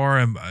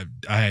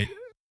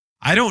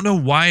don't know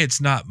why it's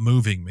not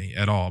moving me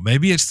at all.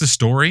 Maybe it's the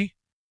story,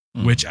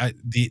 which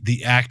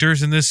the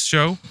actors in this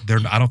show,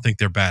 I don't think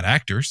they're bad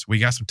actors. We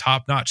got some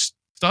top-notch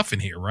stuff in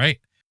here, right?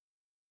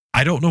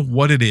 I don't know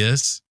what it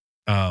is.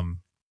 And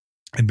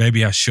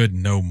maybe I should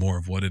know more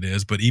of what it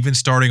is, but even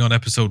starting on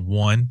episode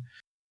 1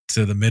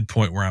 to the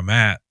midpoint where I'm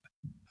at,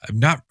 I'm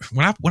not,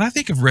 when I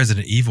think of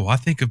Resident Evil, I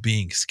think of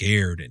being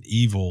scared and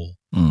evil.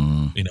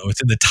 You know,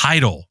 it's in the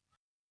title.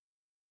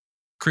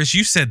 Chris,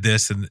 you said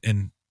this,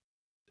 and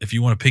if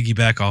you want to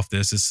piggyback off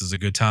this is a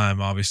good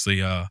time.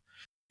 Obviously,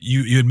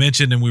 you had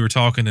mentioned, and we were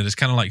talking, that it's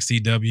kind of like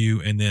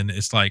CW, and then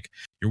it's like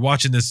you're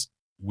watching this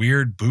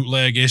weird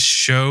bootleg-ish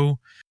show,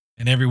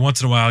 and every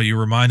once in a while you're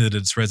reminded that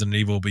it's Resident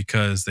Evil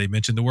because they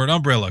mentioned the word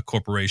Umbrella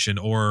Corporation,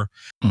 or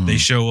they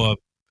show up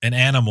an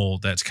animal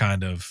that's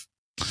kind of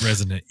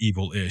Resident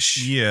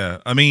Evil-ish. Yeah,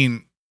 I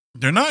mean,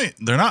 they're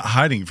not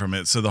hiding from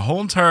it. So the whole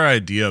entire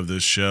idea of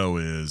this show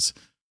is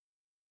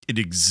it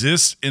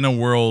exists in a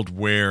world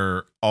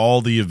where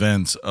all the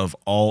events of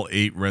all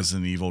 8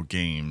 Resident Evil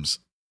games,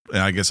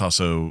 and I guess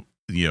also,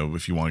 you know,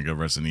 if you want to go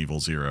Resident Evil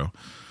 0,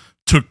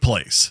 took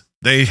place.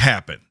 They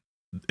happen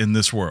in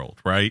this world,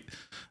 right?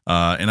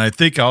 And I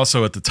think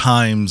also at the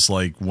times,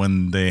 like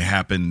when they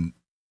happen,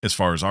 as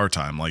far as our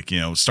time, like, you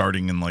know,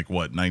 starting in like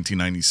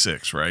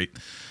 1996, right?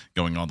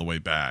 Going all the way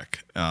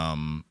back.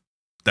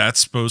 That's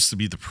supposed to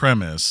be the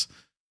premise.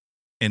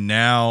 And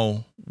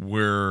now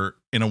we're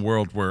in a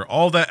world where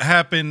all that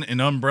happened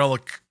and Umbrella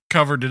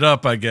covered it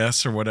up, I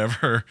guess, or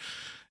whatever.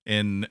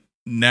 And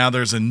now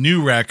there's a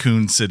new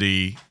Raccoon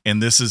City,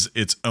 and this is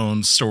its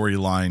own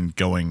storyline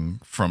going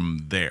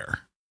from there,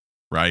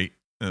 right?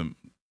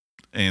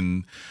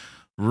 And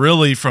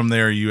really from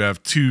there, you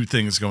have 2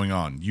 things going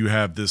on. You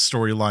have this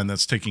storyline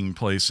that's taking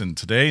place in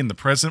the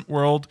present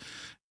world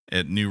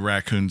at New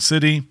Raccoon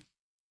City.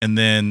 And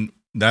then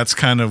that's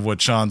kind of what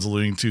Sean's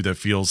alluding to, that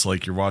feels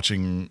like you're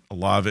watching a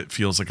lot of it,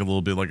 feels like a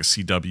little bit like a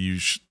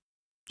CW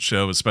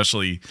show,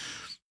 especially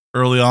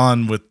early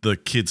on with the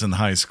kids in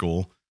high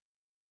school.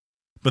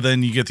 But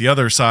then you get the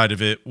other side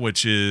of it,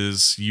 which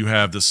is you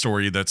have the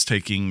story that's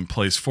taking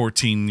place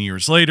 14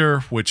 years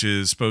later, which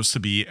is supposed to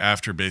be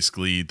after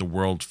basically the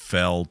world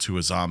fell to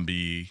a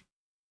zombie,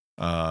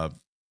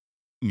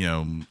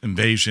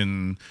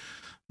 invasion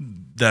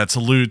that's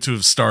alluded to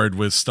have started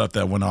with stuff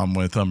that went on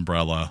with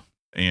Umbrella,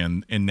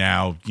 and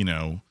now, you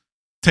know,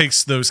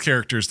 takes those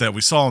characters that we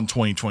saw in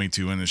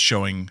 2022 and is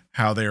showing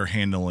how they are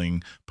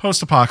handling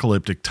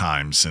post-apocalyptic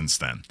times since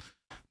then.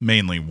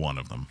 Mainly one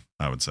of them,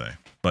 I would say.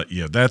 But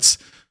yeah, that's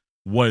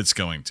what it's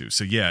going to.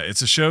 So yeah,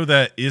 it's a show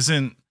that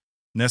isn't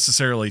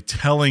necessarily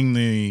telling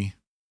the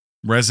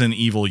Resident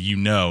Evil, you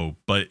know,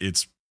 but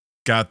it's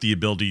got the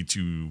ability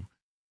to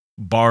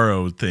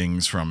borrow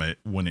things from it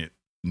when it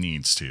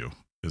needs to,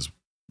 is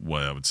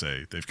what I would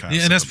say. They've kind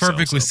of and that's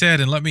perfectly said.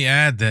 And let me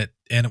add that,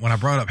 and when I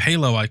brought up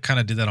Halo, I kind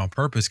of did that on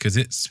purpose because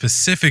it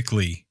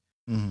specifically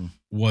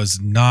was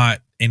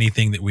not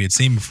anything that we had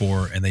seen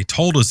before, and they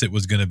told us it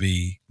was going to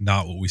be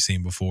not what we've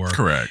seen before.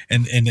 Correct.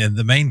 And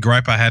the main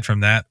gripe I had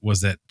from that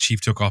was that Chief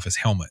took off his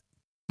helmet.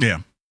 Yeah,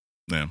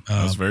 that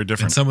was very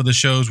different. And some of the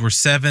shows were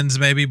 7s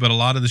maybe, but a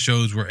lot of the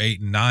shows were 8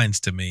 and 9s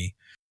to me,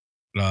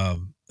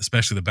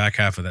 especially the back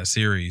half of that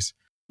series.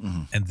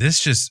 And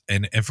this just,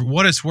 and for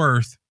what it's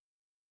worth,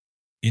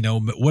 you know,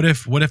 what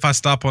if I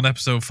stop on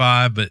episode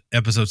 5, but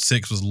episode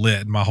 6 was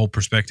lit and my whole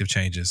perspective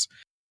changes?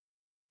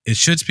 It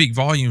should speak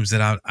volumes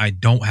that I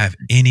don't have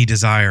any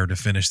desire to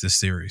finish this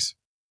series,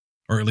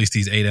 or at least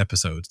these 8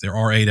 episodes. There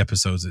are 8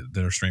 episodes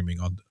that are streaming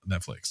on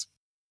Netflix.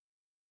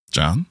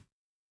 John?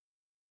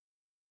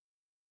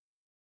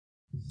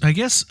 I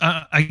guess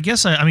I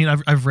mean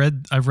I've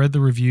read the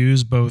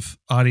reviews, both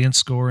audience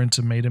score and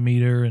Tomato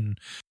Meter and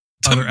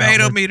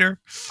Tomato Meter,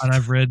 and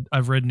I've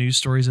read news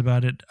stories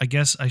about it. I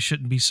guess I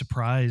shouldn't be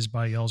surprised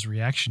by y'all's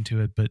reaction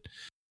to it, but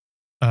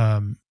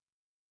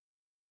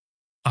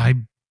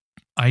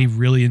I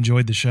really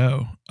enjoyed the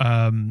show.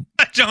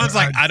 John's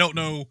like, I don't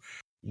know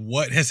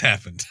what has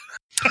happened.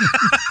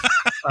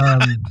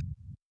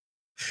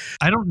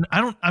 I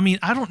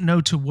don't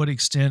know to what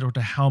extent or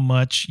to how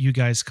much you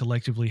guys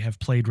collectively have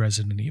played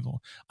Resident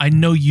Evil. I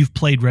know you've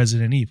played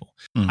Resident Evil.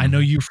 I know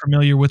you're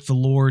familiar with the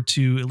lore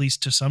to at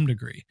least to some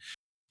degree.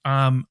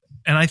 And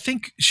I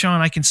think,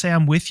 Sean, I can say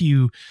I'm with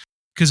you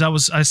because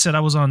I said I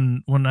was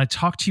on, when I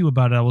talked to you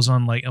about it, I was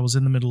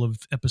in the middle of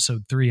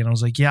episode 3 and I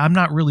was like, yeah, I'm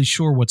not really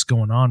sure what's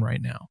going on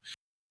right now.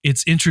 It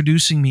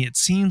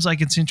seems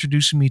like it's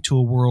introducing me to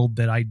a world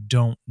that I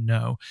don't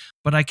know.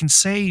 But I can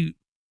say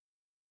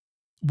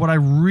what I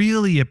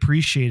really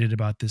appreciated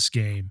about this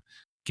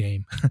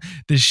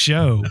this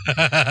show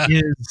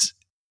is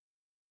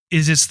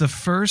it's the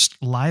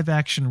first live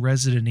action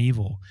Resident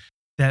Evil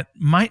that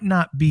might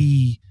not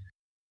be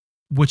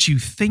what you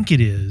think it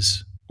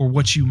is or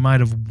what you might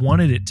have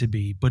wanted it to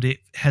be, but it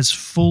has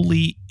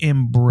fully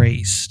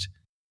embraced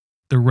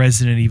the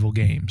Resident Evil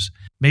games.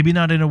 Maybe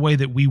not in a way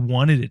that we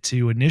wanted it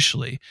to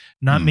initially,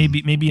 not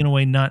maybe in a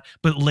way not,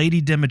 but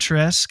Lady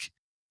Dimitrescu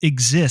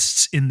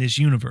exists in this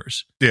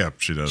universe. Yeah,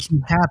 she does.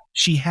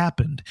 She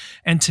happened.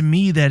 And to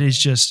me, that is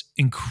just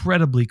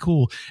incredibly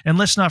cool. And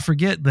let's not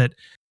forget that,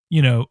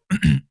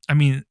 I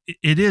mean,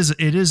 it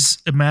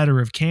is a matter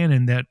of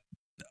canon that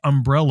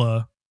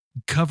Umbrella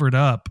covered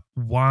up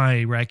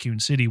why Raccoon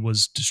City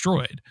was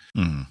destroyed.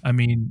 I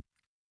mean,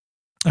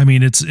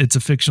 it's a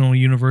fictional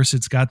universe.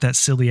 It's got that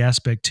silly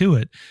aspect to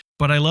it.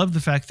 But I love the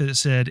fact that it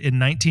said in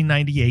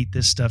 1998,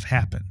 this stuff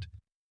happened.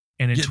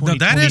 And in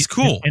that is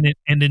cool.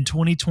 And in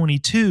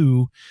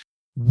 2022,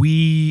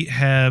 we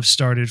have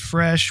started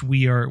fresh.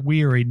 We are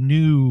a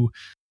new,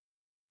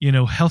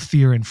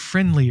 healthier and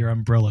friendlier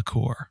Umbrella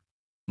Corps.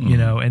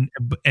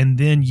 And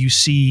then you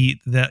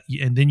see that,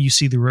 and then you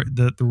see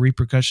the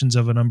repercussions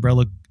of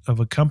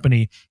a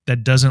company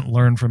that doesn't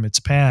learn from its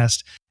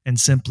past and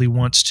simply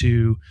wants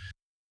to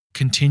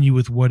continue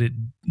with what it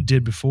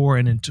did before.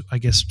 And in, I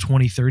guess,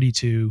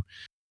 2032.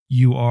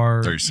 You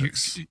are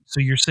 36. So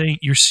you're saying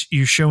you're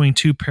showing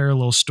two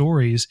parallel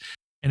stories,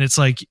 and it's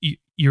like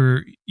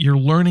you're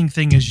learning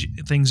things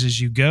as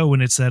you go,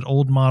 and it's that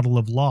old model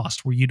of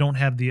Lost where you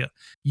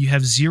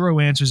have zero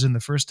answers in the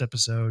first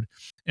episode,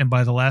 and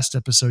by the last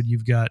episode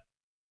you've got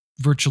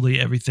virtually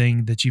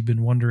everything that you've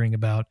been wondering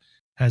about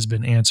has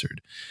been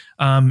answered.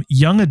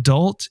 Young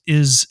adult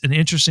is an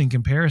interesting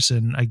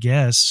comparison, I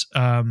guess.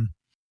 I'm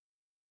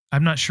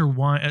not sure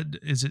why.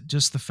 Is it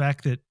just the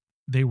fact that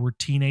they were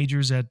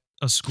teenagers at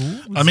a school?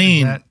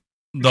 That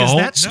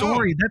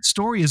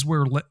story is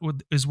where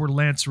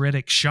Lance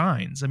Reddick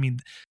shines. I mean,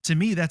 to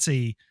me, that's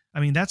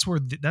where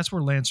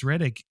Lance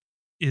Reddick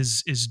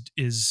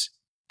is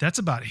that's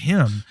about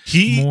him.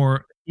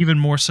 Even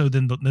more so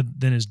than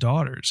his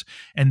daughters.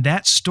 And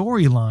that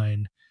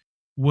storyline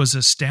was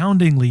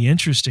astoundingly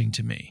interesting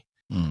to me.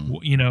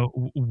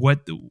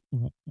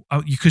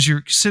 Because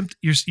you're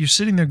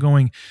sitting there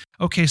going,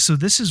 okay, so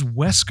this is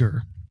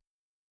Wesker.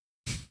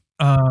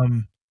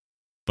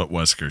 But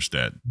Wesker's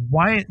dead.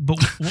 Why? But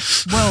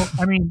well,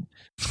 I mean,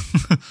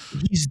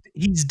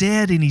 he's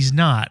dead and he's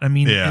not. I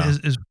mean,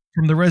 as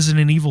from the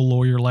Resident Evil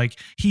lore, you're like,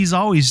 he's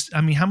always.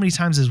 I mean, how many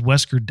times has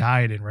Wesker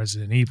died in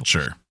Resident Evil?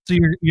 Sure. So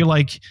you're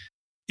like,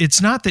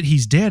 it's not that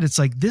he's dead. It's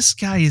like this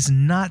guy is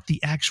not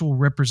the actual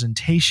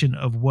representation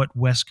of what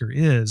Wesker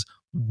is.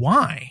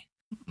 Why?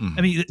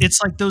 I mean,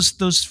 it's like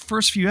those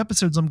first few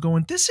episodes. I'm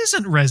going, this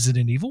isn't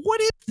Resident Evil.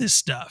 What is this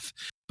stuff?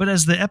 But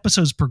as the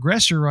episodes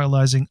progress, you're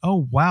realizing,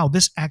 oh, wow,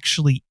 this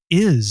actually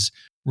is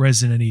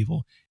Resident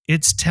Evil.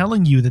 It's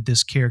telling you that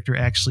this character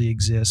actually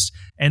exists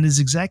and is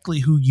exactly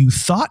who you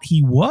thought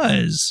he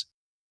was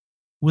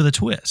with a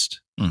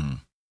twist. And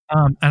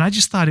I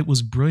just thought it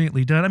was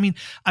brilliantly done.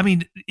 I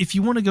mean, if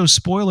you want to go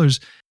spoilers,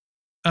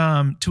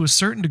 to a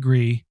certain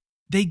degree,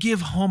 they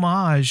give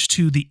homage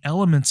to the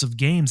elements of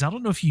games. I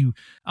don't know if you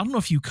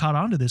caught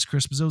on to this,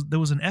 Chris, but there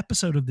was an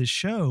episode of this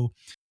show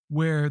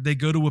where they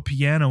go to a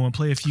piano and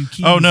play a few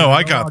keys. Oh no,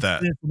 I got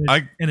that.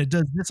 And it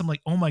does this. I'm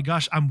like, oh my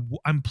gosh,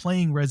 I'm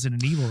playing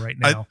Resident Evil right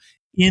now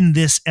in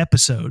this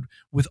episode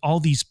with all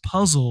these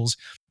puzzles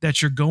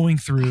that you're going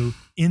through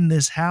in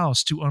this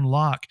house to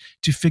unlock,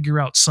 to figure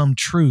out some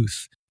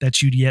truth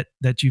that you've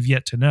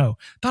yet to know.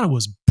 I thought it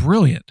was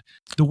brilliant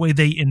the way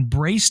they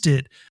embraced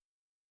it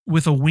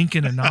with a wink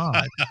and a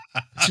nod.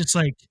 It's just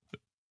like,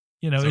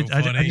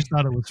 I just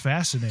thought it was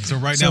fascinating. So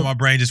now my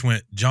brain just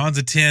went, John's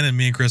a 10 and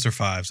me and Chris are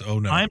 5s. Oh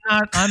no. I'm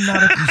not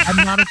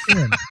a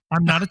 10.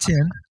 I'm not a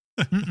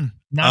 10.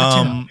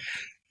 Not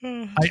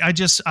a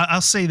 10.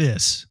 I'll say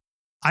this.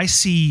 I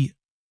see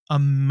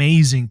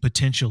amazing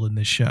potential in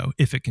this show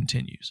if it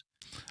continues.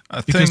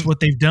 Because what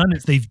they've done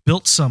is they've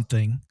built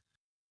something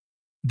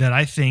that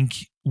I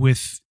think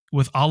with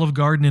Olive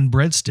Garden and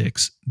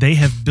breadsticks, they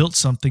have built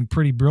something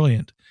pretty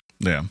brilliant.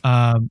 Yeah.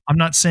 I'm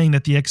not saying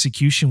that the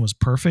execution was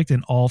perfect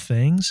in all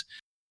things,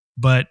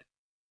 but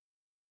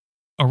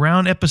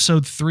around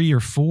episode 3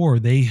 or 4,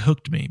 they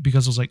hooked me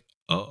because I was like,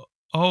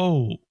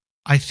 oh,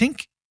 I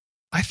think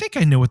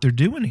I know what they're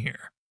doing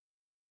here.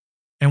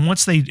 And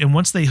once they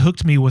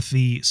hooked me with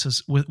the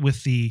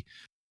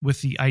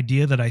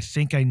idea that I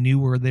think I knew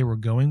where they were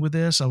going with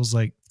this, I was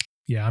like,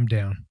 yeah, I'm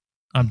down.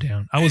 I'm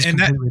down. I was And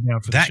completely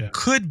down for the show. That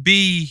could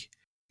be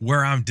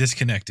where I'm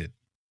disconnected.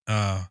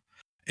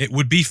 It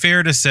would be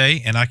fair to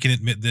say, and I can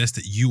admit this,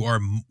 that you are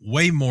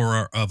way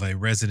more of a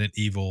Resident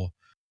Evil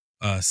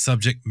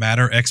subject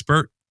matter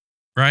expert,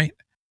 right?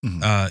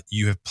 Mhm.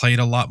 You have played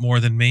a lot more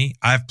than me.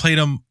 I've played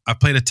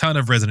a ton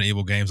of Resident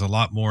Evil games, a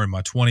lot more in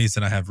my 20s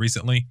than I have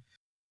recently.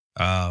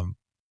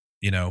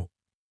 You know,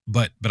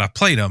 but I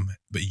played them.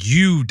 But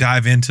you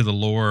dive into the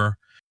lore,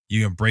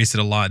 you embrace it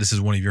a lot. This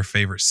is one of your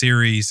favorite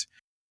series,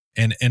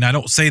 and I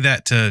don't say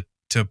that to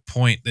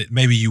point that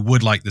maybe you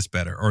would like this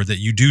better or that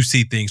you do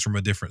see things from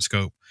a different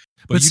scope,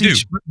 but you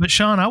do. But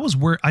Sean, I was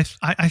where I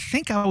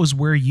think I was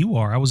where you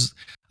are. I was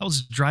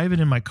driving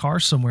in my car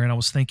somewhere, and I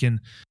was thinking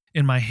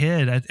in my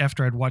head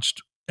after I'd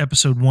watched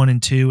episode 1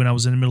 and 2, and I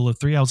was in the middle of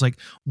 3. I was like,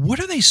 what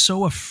are they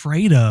so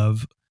afraid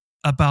of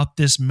about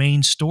this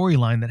main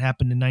storyline that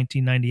happened in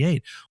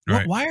 1998?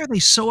 Right. Why are they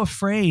so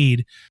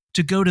afraid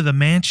to go to the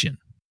mansion?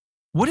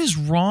 What is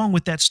wrong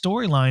with that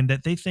storyline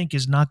that they think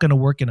is not going to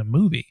work in a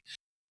movie?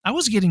 I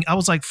was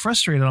like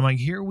frustrated. I'm like,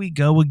 here we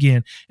go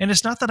again. And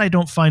it's not that I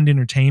don't find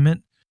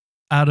entertainment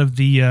out of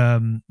the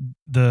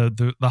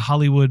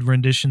Hollywood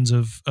renditions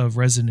of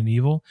Resident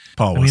Evil.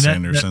 Paul Wes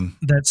Anderson.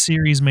 That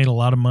series made a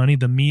lot of money.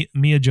 The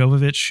Mia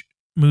Jovovich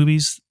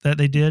movies that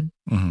they did.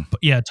 Mhm. But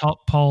yeah,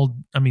 Paul.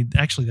 I mean,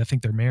 actually, I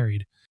think they're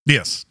married.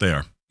 Yes, they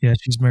are. Yeah,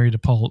 she's married to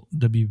Paul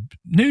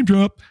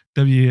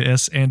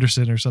W.S.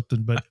 Anderson or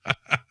something. But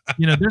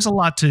there's a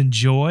lot to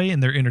enjoy,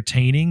 and they're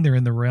entertaining. They're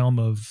in the realm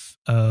of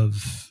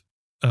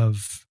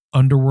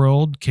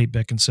Underworld, Kate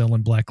Beckinsale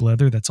in black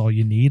leather. That's all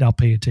you need. I'll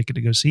pay a ticket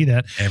to go see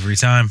that Every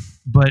time.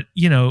 But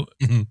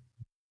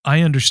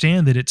I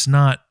understand that it's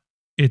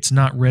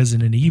not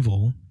Resident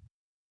Evil,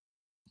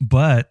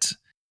 but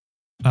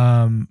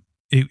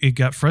it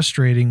got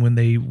frustrating when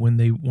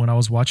I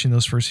was watching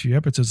those first few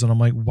episodes, and I'm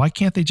like, why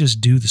can't they just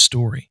do the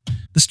story?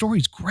 The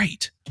story's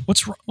great.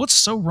 What's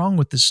so wrong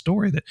with this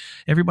story that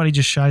everybody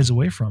just shies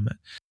away from it?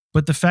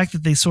 But the fact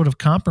that they sort of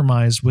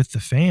compromised with the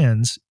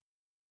fans,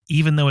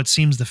 even though it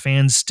seems the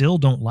fans still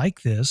don't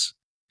like this,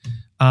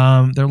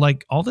 they're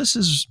like,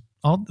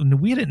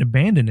 we didn't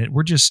abandon it.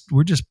 We're just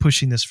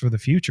pushing this for the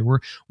future.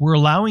 We're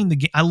allowing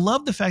I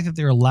love the fact that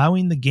they're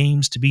allowing the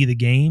games to be the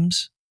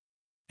games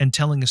and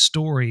telling a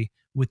story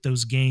with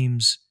those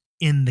games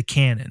in the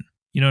canon.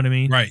 You know what I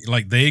mean? Right.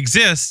 Like they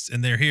exist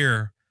and they're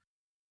here.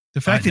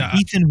 The fact that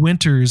Ethan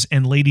Winters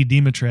and Lady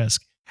Dimitrescu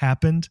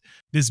happened,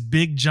 this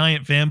big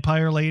giant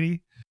vampire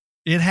lady,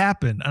 it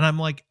happened. And I'm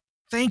like,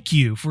 thank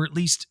you for at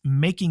least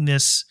making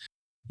this,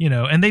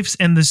 and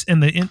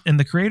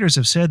the creators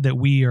have said that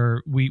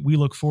we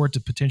look forward to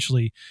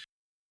potentially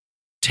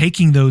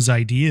taking those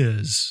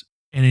ideas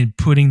and in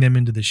putting them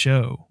into the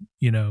show,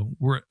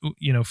 for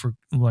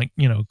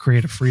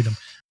creative freedom.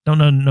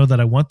 Don't know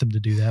that I want them to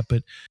do that,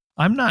 but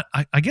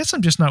I guess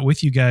I'm just not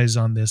with you guys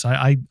on this.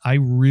 I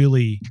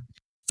really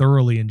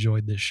thoroughly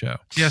enjoyed this show.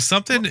 Yeah.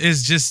 Something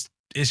is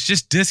it's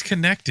just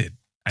disconnected.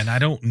 And I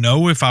don't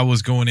know if I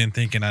was going in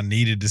thinking I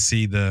needed to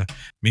see the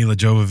Mila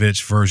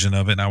Jovovich version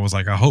of it. And I was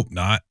like, I hope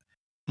not.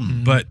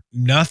 Mm-hmm. But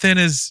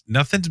nothing's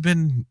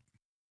been,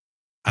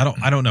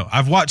 I don't know.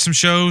 I've watched some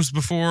shows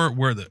before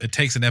where it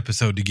takes an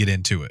episode to get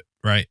into it,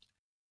 right?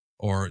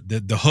 Or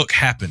the hook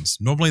happens.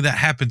 Normally that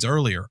happens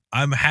earlier.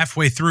 I'm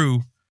halfway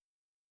through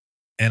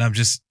and I'm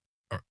just,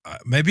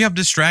 maybe I'm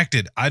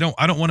distracted. I don't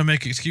want to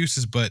make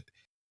excuses, but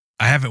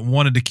I haven't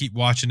wanted to keep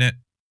watching it.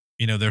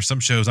 There's some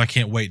shows I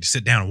can't wait to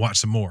sit down and watch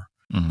some more.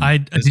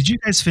 Mm-hmm. Did you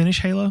guys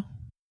finish Halo?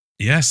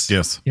 Yes.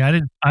 Yeah,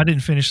 I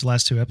didn't finish the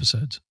last 2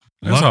 episodes.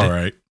 That's all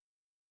right.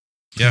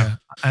 Yeah.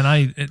 And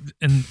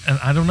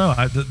I don't know.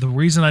 The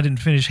reason I didn't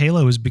finish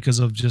Halo is because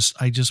of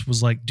I just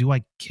was like, do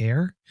I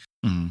care?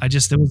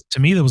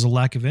 Mm-hmm. There was a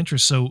lack of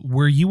interest. So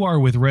where you are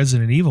with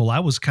Resident Evil, I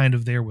was kind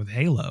of there with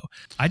Halo.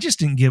 I just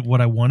didn't get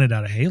what I wanted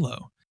out of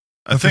Halo.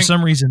 But for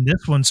some reason,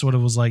 this one sort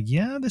of was like,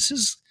 yeah, this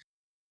is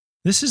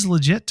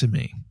legit to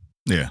me.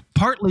 Yeah.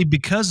 Partly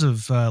because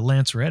of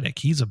Lance Reddick.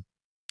 He's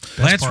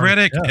Lance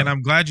Reddick, and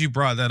I'm glad you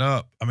brought that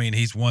up. I mean,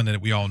 he's one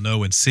that we all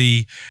know and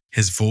see.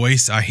 His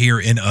voice, I hear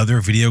in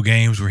other video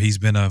games where he's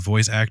been a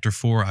voice actor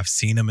for. I've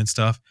seen him and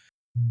stuff.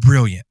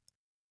 Brilliant.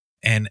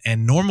 And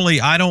normally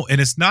I don't,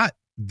 and it's not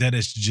that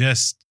it's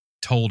just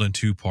told in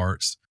 2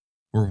 parts,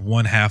 where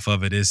one half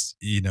of it is,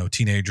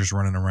 teenagers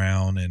running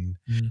around and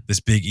this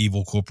big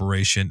evil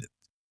corporation.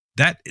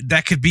 That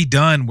could be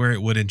done where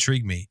it would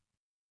intrigue me.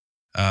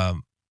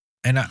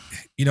 And I,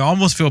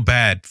 almost feel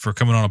bad for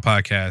coming on a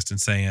podcast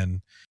and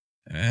saying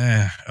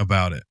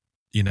about it,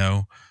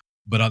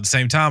 but at the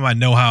same time, I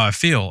know how I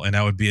feel, and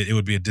it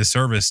would be a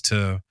disservice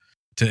to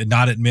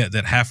not admit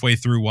that halfway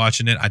through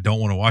watching it, I don't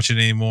want to watch it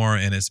anymore,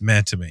 and it's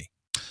meant to me.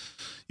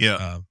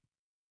 Yeah,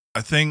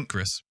 I think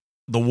Chris,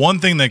 the one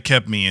thing that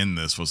kept me in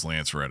this was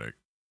Lance Reddick.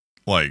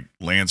 Like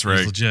Lance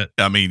Reddick, legit.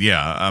 I mean,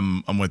 yeah,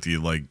 I'm with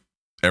you. Like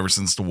ever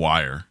since The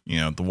Wire,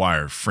 The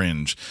Wire,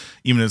 Fringe,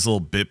 even his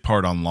little bit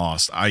part on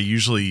Lost, I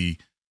usually,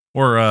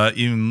 or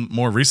even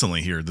more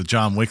recently here, the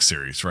John Wick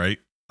series, right?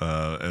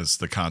 As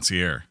the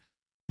concierge.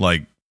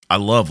 Like, I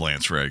love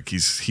Lance Reddick.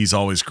 He's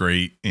always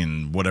great.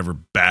 In whatever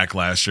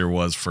backlash there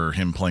was for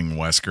him playing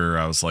Wesker,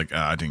 I was like,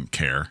 I didn't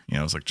care.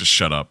 I was like, just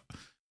shut up.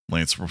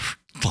 Lance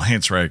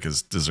Reddick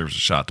deserves a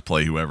shot to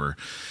play whoever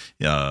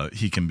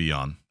he can be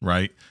on,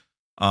 right?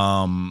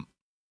 But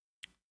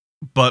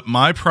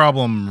my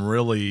problem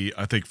really,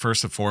 I think,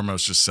 first and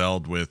foremost, just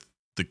settled with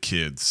the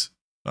kids,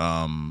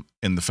 and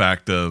the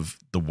fact of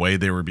the way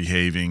they were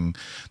behaving,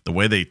 the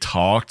way they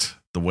talked,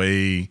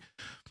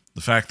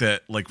 the fact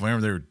that like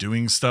whenever they were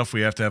doing stuff, we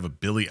have to have a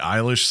Billie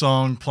Eilish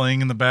song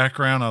playing in the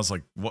background. I was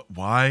like, what?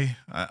 Why?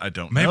 I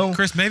don't know.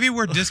 Chris, maybe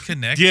we're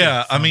disconnected.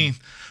 Yeah,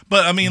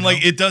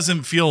 like it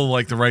doesn't feel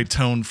like the right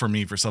tone for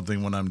me for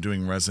something when I'm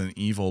doing Resident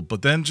Evil.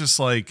 But then just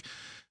like,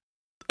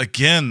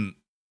 again,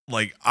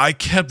 like I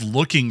kept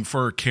looking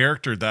for a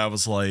character that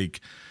was like,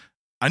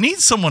 I need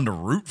someone to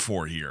root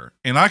for here.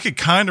 And I could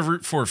kind of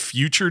root for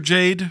future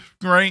Jade,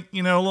 right?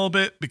 A little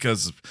bit,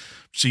 because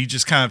she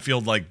just kind of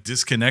felt like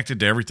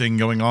disconnected to everything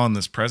going on in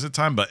this present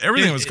time. But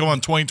everything was going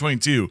on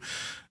 2022.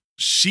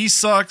 She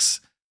sucks.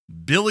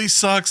 Billy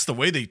sucks. The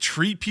way they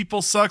treat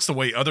people sucks. The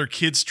way other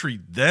kids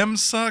treat them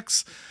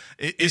sucks.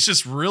 It's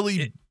just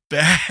really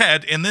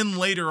bad. And then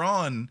later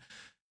on,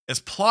 as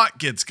plot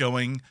gets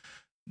going,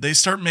 they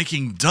start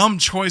making dumb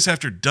choice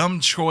after dumb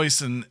choice.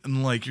 And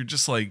like, you're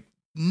just like,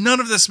 none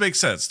of this makes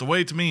sense. The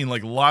way to me,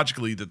 like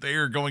logically that they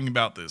are going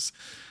about this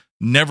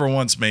never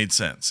once made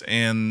sense.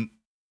 And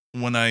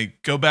when I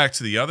go back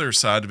to the other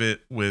side of it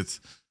with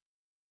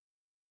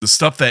the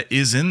stuff that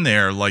is in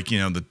there, like,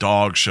 the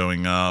dog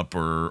showing up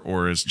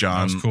or as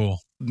John, that was cool.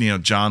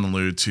 John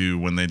alluded to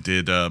when they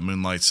did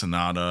Moonlight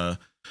Sonata,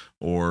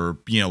 or,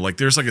 like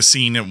there's like a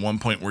scene at one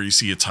point where you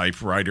see a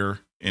typewriter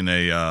in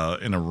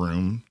a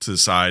room to the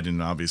side and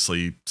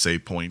obviously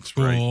save points.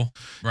 Cool.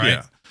 Right.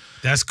 Yeah.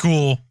 That's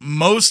cool.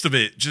 Most of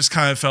it just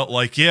kind of felt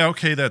like, yeah,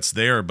 okay, that's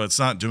there, but it's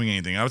not doing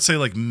anything. I would say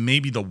like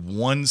maybe the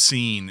one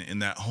scene in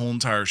that whole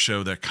entire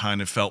show that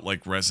kind of felt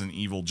like Resident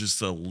Evil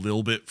just a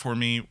little bit for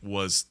me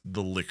was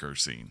the liquor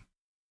scene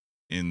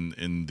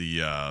in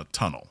the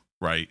tunnel,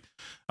 right?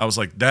 I was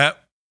like,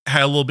 that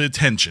had a little bit of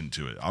tension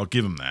to it. I'll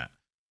give him that.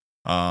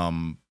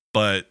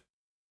 But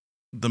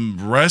the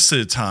rest of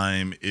the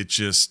time,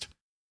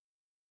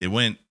 it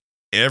went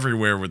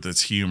everywhere with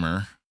its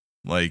humor.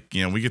 Like,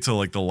 we get to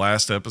like the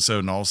last episode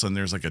and all of a sudden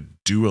there's like a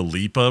Dua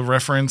Lipa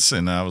reference.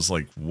 And I was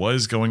like, what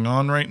is going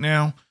on right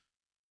now?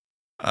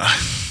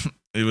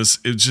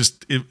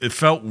 It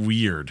felt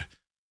weird.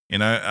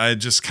 And I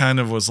just kind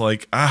of was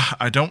like,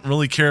 I don't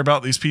really care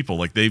about these people.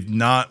 Like they've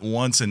not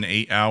once in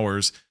 8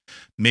 hours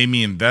made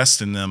me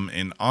invest in them.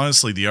 And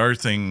honestly, the other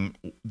thing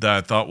that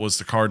I thought was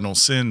the cardinal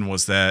sin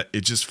was that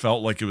it just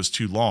felt like it was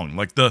too long.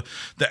 Like the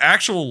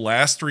actual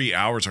last 3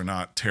 hours are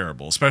not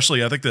terrible.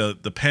 Especially, I think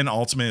the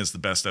penultimate is the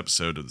best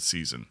episode of the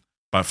season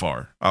by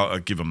far. I'll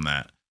give them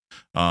that.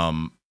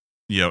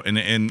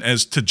 And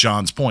as to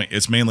John's point,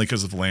 it's mainly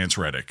because of Lance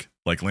Reddick.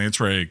 Like Lance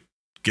Reddick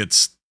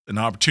gets an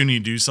opportunity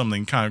to do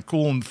something kind of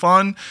cool and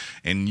fun,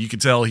 and you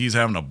could tell he's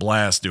having a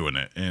blast doing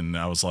it. And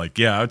I was like,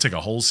 yeah, I would take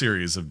a whole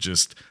series of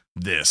just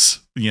this,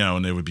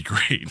 and it would be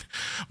great.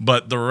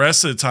 But the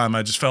rest of the time,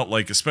 I just felt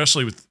like,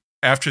 especially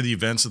after the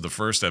events of the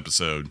first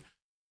episode,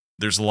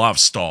 there's a lot of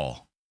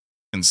stall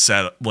and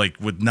setup, like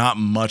with not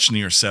much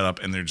near setup,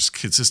 and they're just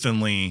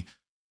consistently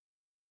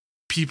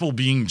people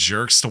being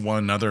jerks to one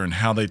another and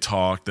how they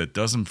talk that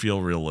doesn't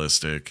feel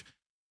realistic.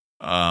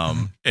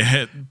 And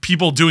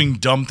people doing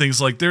dumb things.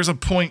 Like there's a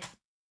point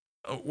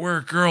where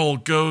a girl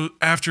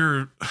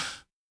after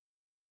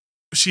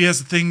she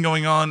has a thing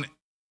going on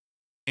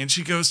and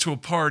she goes to a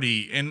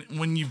party, and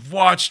when you've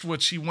watched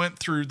what she went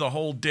through the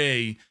whole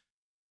day,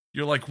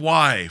 you're like,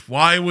 why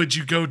would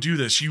you go do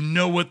this? You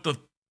know what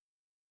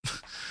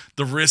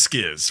the risk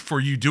is for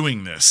you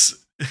doing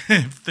this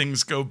if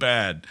things go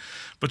bad,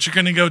 but you're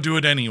going to go do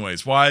it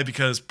anyways. Why?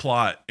 Because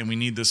plot, and we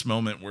need this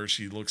moment where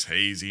she looks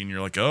hazy and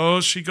you're like, oh,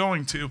 is she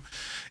going to?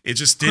 It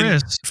just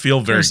didn't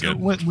feel very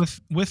good.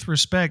 With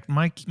respect,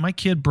 my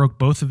kid broke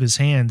both of his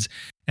hands,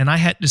 and I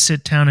had to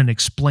sit down and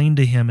explain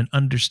to him and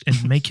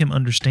make him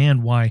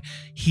understand why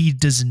he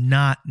does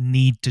not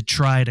need to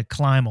try to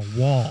climb a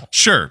wall.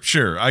 Sure.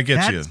 I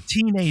get you. That's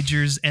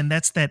teenagers, and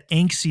that's that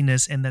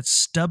angstiness and that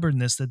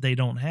stubbornness that they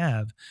don't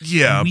have.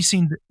 Yeah. And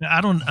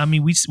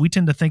we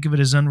tend to think of it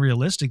as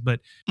unrealistic,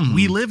 but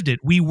we lived it.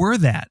 We were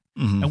that.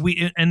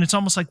 Mm-hmm. And it's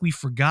almost like we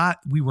forgot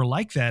we were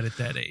like that at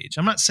that age.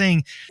 I'm not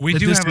saying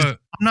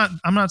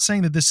I'm not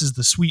saying that this is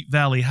the Sweet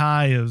Valley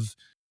High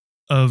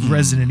of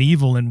Resident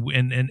Evil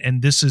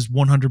and this is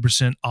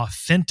 100%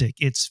 authentic.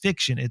 It's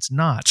fiction. It's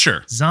not.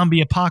 Sure. Zombie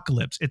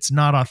apocalypse. It's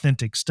not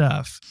authentic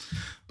stuff.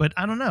 But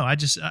I don't know.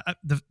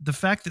 The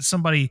fact that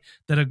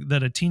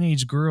that a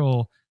teenage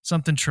girl,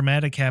 something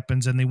traumatic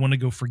happens and they want to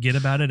go forget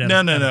about it at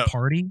a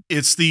party.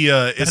 It's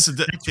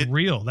that's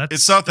real.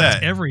 It's not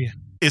that.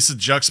 It's a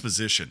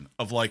juxtaposition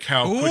of like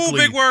how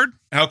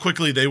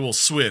quickly they will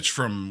switch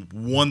from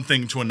one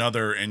thing to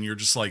another, and you're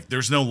just like,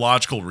 there's no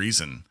logical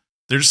reason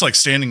They're just like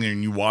standing there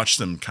and you watch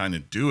them kind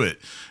of do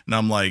it. And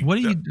I'm like, what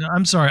do you,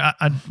 I'm sorry.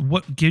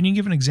 What, can you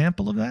give an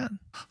example of that?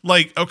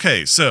 Like,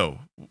 okay, so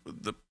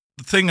the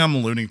thing I'm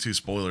alluding to,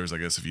 spoilers, I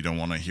guess, if you don't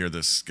want to hear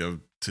this, go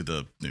to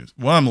the news.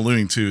 What I'm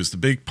alluding to is the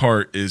big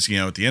part is, you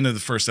know, at the end of the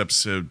first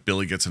episode,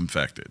 Billy gets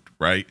infected,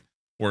 right?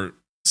 Or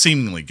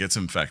seemingly gets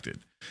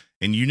infected.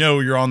 And you know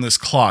you're on this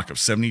clock of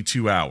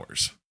 72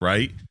 hours,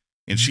 right?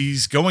 And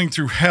she's going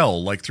through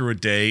hell, like through a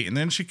day, and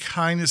then she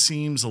kind of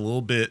seems a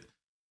little bit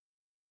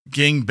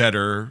getting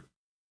better,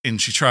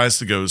 and she tries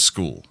to go to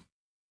school.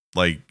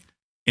 Like,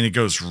 and it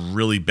goes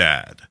really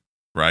bad,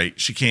 right?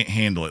 She can't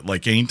handle it.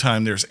 Like,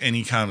 anytime there's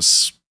any kind of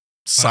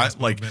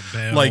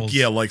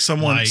like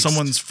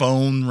someone's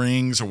phone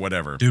rings or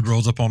whatever. Dude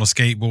rolls up on a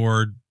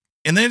skateboard.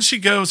 And then she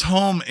goes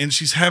home and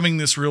she's having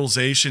this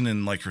realization,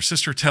 and like her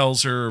sister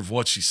tells her of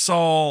what she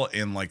saw,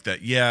 and like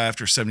that, yeah,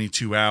 after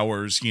 72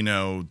 hours, you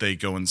know, they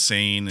go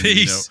insane, and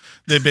you know,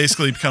 they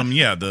basically become,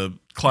 the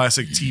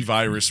classic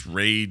T-virus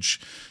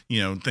rage,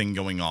 you know, thing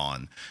going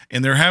on.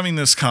 And they're having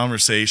this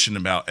conversation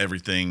about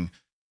everything.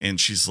 And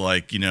she's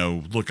like, you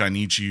know, look, I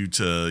need you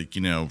to,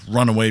 you know,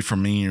 run away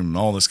from me and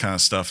all this kind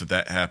of stuff if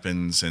that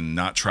happens, and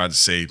not try to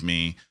save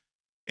me.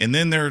 And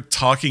then they're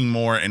talking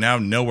more, and out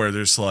of nowhere,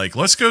 there's like,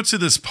 let's go to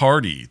this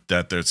party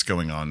that's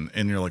going on.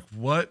 And you're like,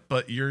 what?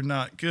 But you're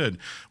not good.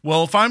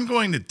 Well, if I'm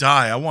going to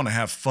die, I want to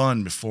have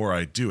fun before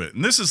I do it.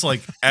 And this is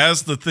like,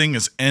 as the thing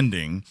is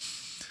ending.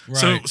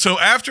 Right. So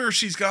after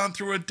she's gone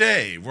through a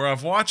day where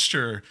I've watched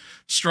her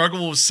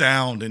struggle with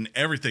sound and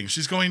everything,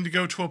 she's going to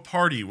go to a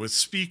party with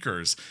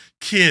speakers,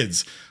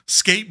 kids,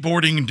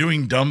 skateboarding and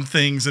doing dumb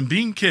things and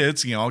being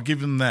kids. You know, I'll give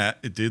them that.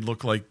 It did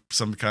look like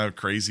some kind of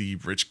crazy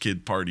rich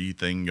kid party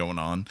thing going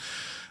on.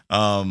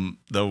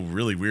 Though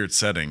really weird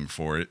setting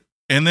for it.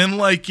 And then,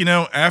 like, you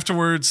know,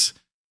 afterwards,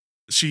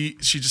 she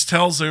just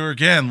tells her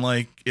again,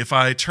 like, if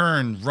I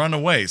turn, run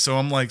away. So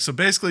I'm like, so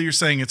basically you're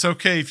saying it's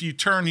okay if you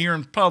turn here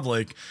in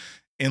public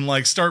and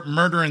like start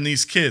murdering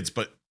these kids,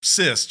 but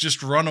sis,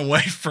 just run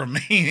away from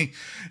me.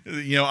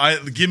 You know,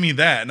 give me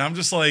that. And I'm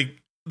just like,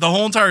 the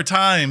whole entire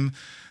time,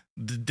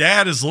 the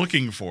dad is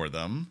looking for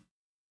them.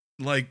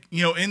 Like,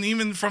 you know, and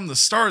even from the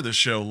start of the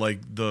show,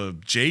 like the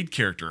Jade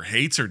character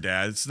hates her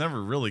dad. It's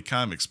never really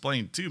kind of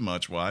explained too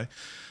much why.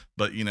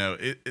 But, you know,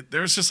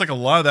 there's just like a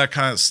lot of that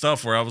kind of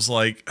stuff where I was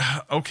like,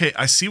 okay,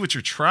 I see what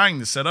you're trying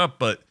to set up,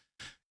 but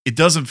it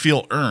doesn't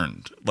feel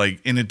earned. Like,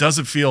 and it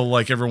doesn't feel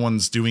like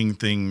everyone's doing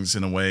things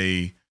in a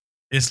way.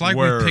 It's like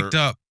we picked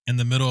up in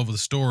the middle of the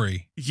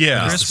story.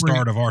 Yeah. It's the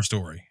start of our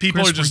story.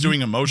 People are just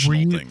doing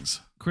emotional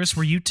things. Chris,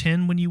 were you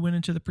 10 when you went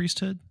into the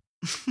priesthood?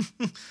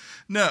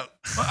 No.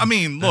 I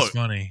mean, look,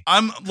 funny.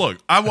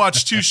 I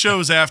watched 2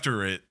 shows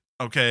after it.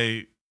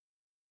 Okay.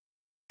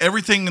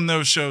 Everything in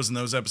those shows and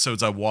those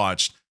episodes I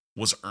watched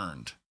was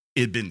earned.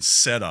 It'd been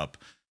set up.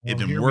 It'd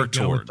been worked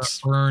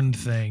towards. The earned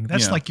thing.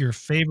 That's like your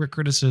favorite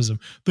criticism.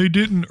 They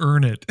didn't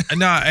earn it.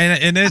 No,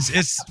 and it's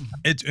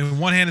in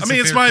one hand,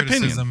 it's my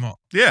opinion.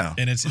 Yeah,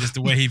 and it's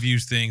the way he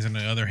views things. On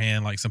the other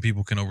hand, like some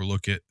people can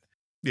overlook it.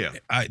 Yeah,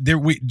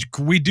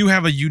 we do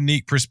have a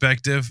unique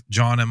perspective,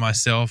 John and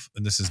myself,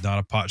 and this is not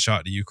a pot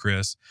shot to you,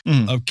 Chris,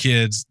 of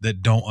kids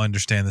that don't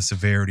understand the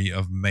severity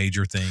of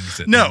major things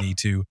that they need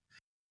to.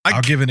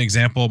 I'll give an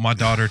example. My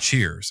daughter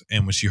cheers,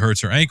 and when she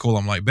hurts her ankle,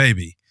 I'm like,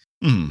 baby,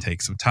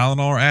 take some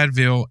Tylenol or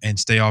Advil and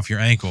stay off your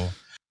ankle.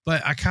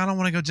 But I kind of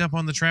want to go jump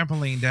on the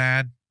trampoline,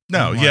 Dad.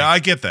 No, yeah, I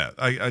get that.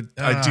 I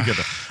do get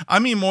that. I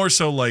mean, more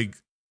so like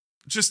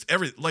just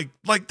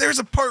like there's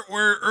a part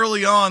where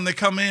early on they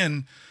come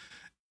in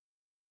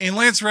and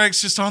Lance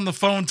Reddick's just on the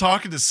phone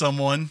talking to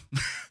someone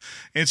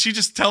and she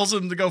just tells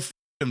him to go f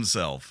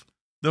himself.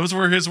 Those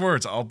were his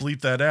words. I'll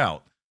bleep that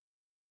out.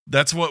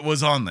 That's what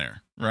was on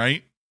there,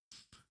 right?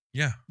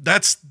 Yeah.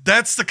 That's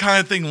the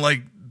kind of thing,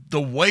 like the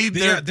way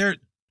they're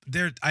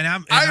I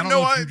don't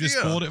know if you just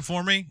spoiled it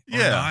for me or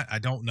not. I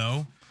don't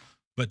know.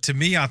 But to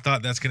me, I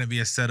thought that's going to be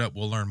a setup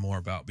we'll learn more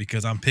about,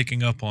 because I'm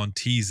picking up on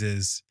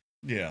teases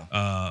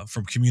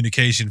from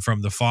communication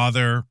from the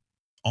father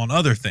on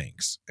other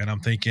things. And I'm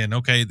thinking,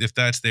 okay, if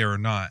that's there or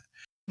not.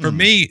 For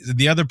me,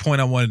 the other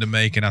point I wanted to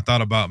make, and I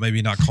thought about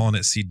maybe not calling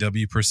it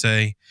CW per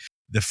se,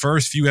 the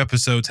first few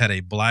episodes had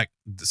a Black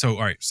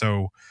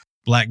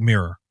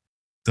Mirror.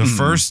 The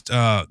first,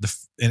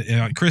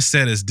 and Chris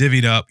said, is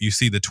divvied up. You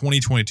see the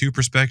 2022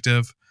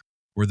 perspective,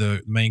 where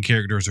the main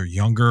characters are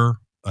younger,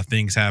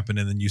 things happen,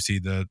 and then you see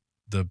the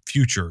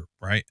future,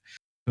 right?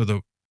 So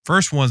the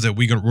first ones that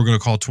we're going to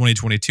call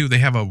 2022, they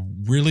have a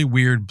really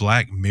weird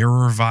Black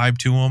Mirror vibe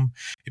to them.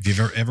 If you've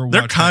ever watched,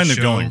 they're kind of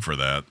going for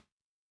that,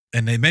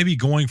 and they may be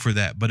going for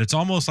that, but it's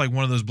almost like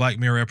one of those Black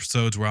Mirror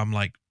episodes where I'm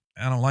like,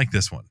 I don't like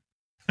this one.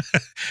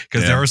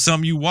 Because there are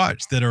some you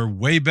watch that are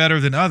way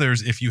better than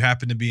others if you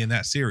happen to be in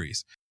that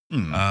series.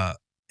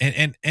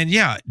 And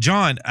yeah,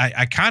 John,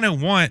 I kind of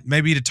want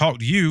maybe to talk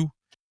to you.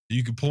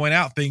 You can point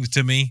out things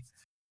to me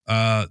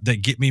that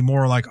get me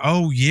more like,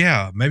 oh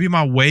yeah, maybe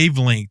my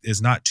wavelength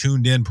is not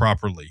tuned in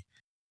properly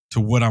to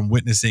what I'm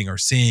witnessing or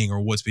seeing or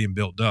what's being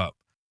built up.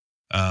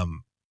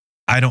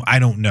 I I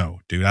don't know,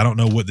 dude. I don't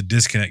know what the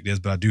disconnect is,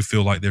 but I do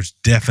feel like there's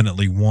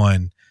definitely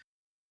one.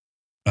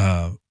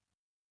 And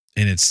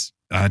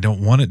I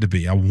don't want it to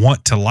be. I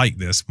want to like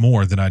this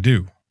more than I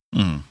do.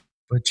 Mm.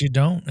 But you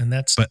don't, and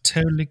that's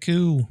totally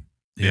cool.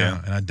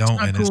 Yeah, and I don't. It's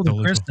not and cool it's that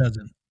totally Chris cool.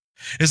 doesn't.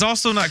 It's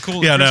also not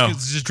cool. Yeah, that Chris no.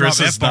 gets to just Chris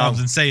drop is F-bombs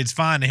not- and say it's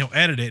fine, and he'll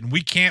edit it, and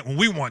we can't when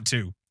we want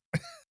to.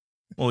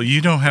 Well, you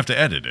don't have to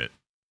edit it.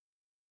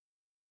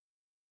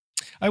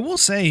 I will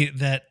say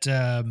that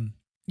that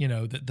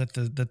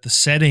the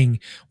setting.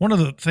 One of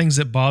the things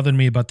that bothered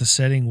me about the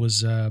setting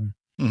was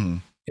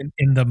Mm.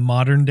 in the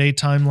modern day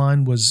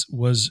timeline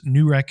was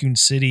New Raccoon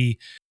City.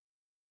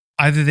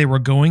 Either they were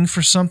going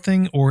for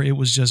something, or it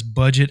was just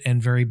budget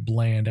and very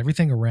bland.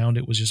 Everything around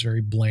it was just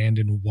very bland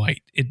and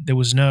white. There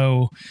was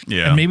no,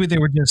 Yeah. and maybe they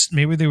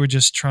were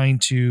just trying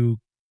to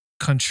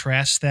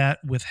contrast that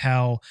with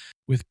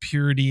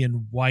purity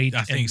and white.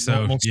 I think and so,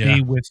 normalcy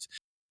yeah.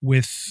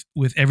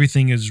 with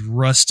everything is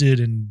rusted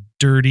and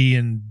dirty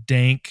and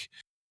dank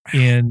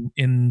in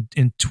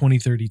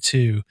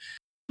 2032.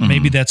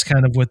 Maybe Mhm. that's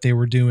kind of what they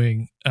were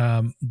doing.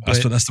 But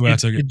That's the way I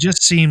took it. It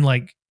just seemed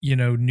like,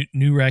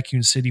 New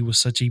Raccoon City was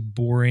such a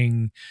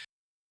boring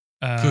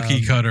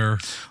Cookie cutter.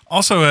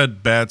 Also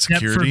had bad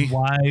security. Stepford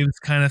Wives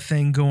kind of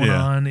thing going Yeah.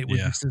 on. It was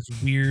Yeah. just this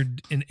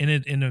weird,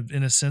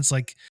 in a sense,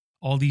 like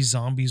all these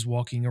zombies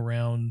walking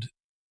around,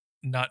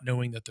 not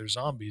knowing that they're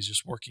zombies,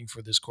 just working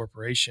for this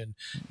corporation,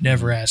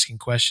 never asking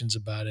questions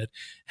about it,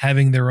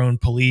 having their own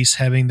police,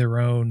 having their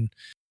own,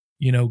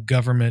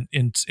 government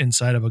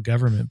inside of a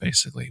government,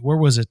 basically. Where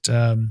was it?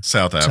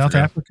 South Africa. South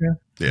Africa.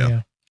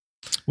 Yeah.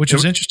 Which It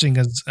was w- interesting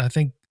because I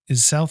think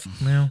is South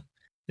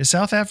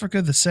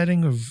Africa the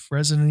setting of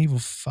Resident Evil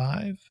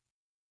 5?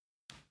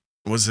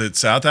 Was it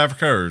South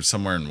Africa or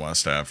somewhere in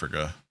West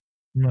Africa?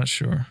 I'm not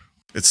sure.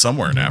 It's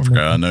somewhere in I don't Africa.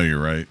 know. I know you're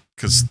right.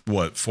 Because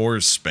 4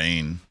 is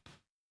Spain.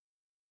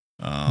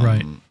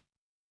 Right.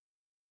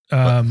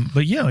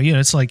 But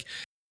it's like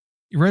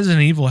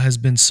Resident Evil has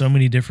been so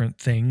many different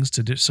things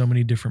to so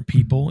many different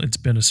people. It's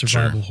been a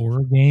survival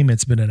horror game.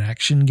 It's been an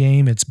action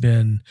game. It's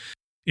been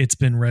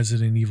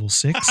Resident Evil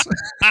 6.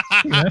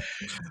 Yeah.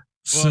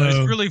 Well,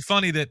 it's really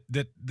funny that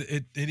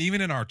it even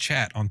in our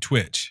chat on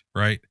Twitch,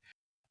 right?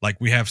 Like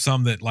we have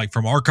some that like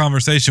from our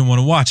conversation want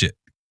to watch it,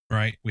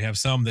 right? We have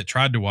some that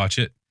tried to watch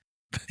it,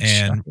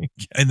 and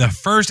in the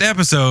first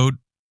episode,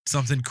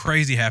 something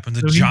crazy happens.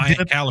 A So he giant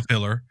did-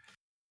 caterpillar,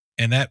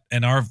 and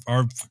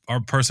our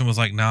person was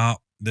like, "Nah,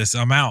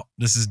 I'm out.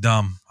 This is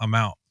dumb. I'm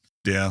out."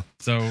 Yeah.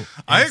 So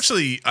I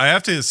it's-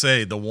 have to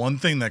say, the one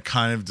thing that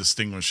kind of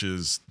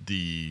distinguishes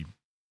the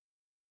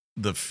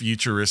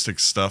futuristic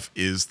stuff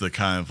is the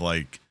kind of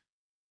like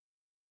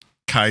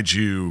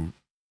kaiju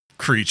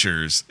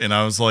creatures. And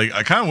I was like,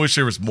 I kind of wish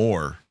there was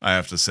more, I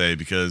have to say,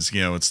 because,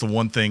 it's the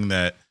one thing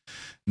that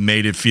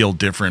made it feel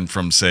different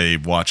from, say,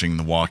 watching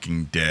The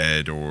Walking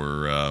Dead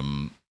or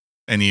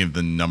any of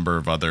the number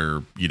of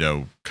other,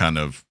 kind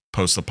of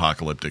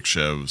post-apocalyptic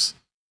shows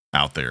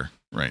out there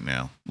right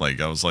now. Like,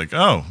 I was like,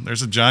 oh,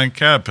 there's a giant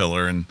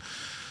caterpillar, and,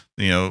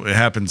 it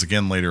happens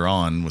again later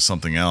on with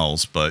something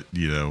else, but,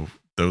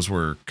 those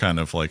were kind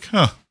of like,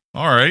 huh,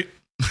 all right.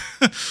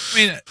 I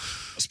mean,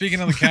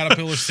 speaking of the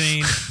caterpillar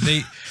scene,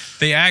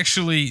 they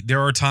actually, there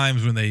are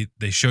times when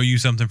they show you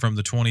something from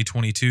the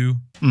 2022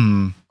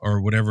 or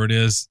whatever it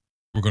is,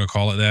 we're going to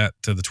call it that,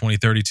 to the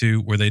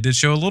 2032, where they did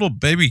show a little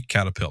baby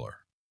caterpillar.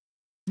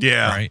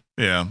 Yeah. Right.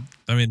 Yeah.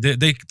 I mean,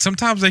 they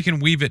sometimes they can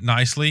weave it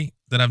nicely,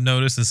 that I've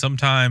noticed, and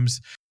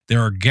sometimes there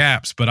are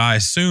gaps, but I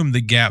assume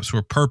the gaps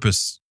were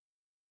purpose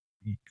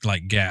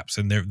like gaps,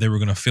 and they were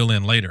going to fill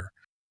in later.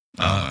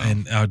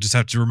 And I'll just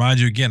have to remind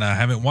you again, I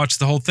haven't watched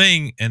the whole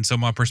thing, and so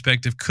my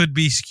perspective could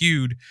be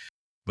skewed,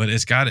 but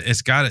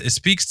it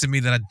speaks to me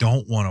that I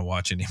don't want to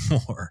watch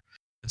anymore.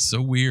 It's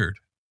so weird.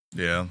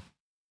 Yeah.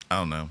 I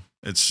don't know.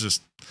 It's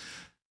just,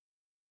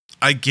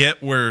 I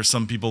get where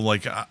some people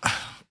like,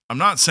 I'm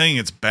not saying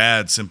it's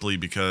bad simply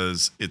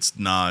because it's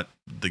not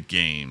the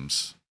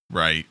games,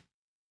 right?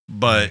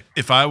 But Right.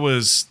 if I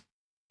was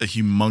a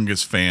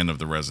humongous fan of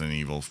the Resident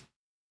Evil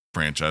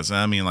franchise,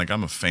 I mean, like,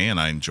 I'm a fan,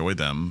 I enjoy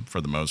them for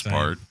the most Same.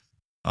 part,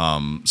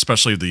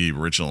 especially the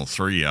original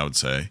 3, I would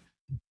say.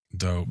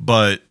 Dope.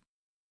 But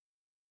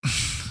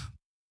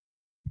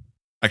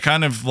I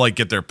kind of like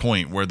get their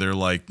point where they're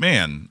like,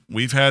 man,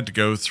 we've had to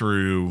go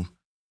through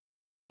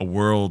a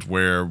world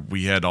where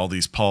we had all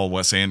these Paul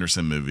Wes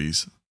Anderson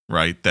movies,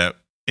 right? That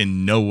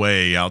in no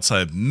way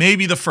outside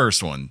maybe the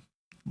first one,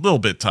 a little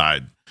bit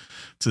tied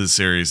to the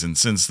series. And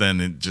since then,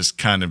 it just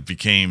kind of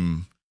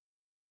became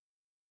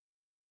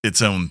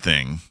its own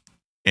thing.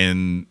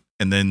 And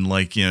then,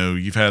 like,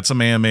 you've had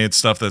some animated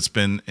stuff that's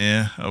been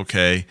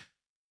okay.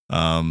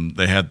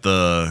 They had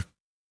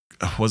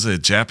was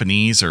it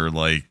Japanese or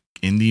like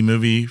indie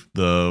movie,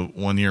 the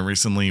one year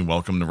recently,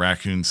 Welcome to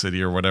Raccoon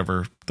City or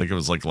whatever. I think it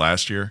was like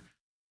last year.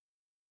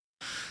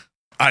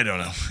 I don't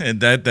know. And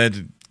that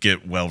didn't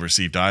get well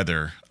received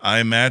either. I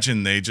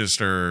imagine they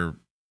just are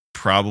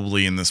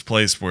probably in this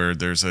place where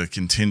there's a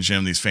contingent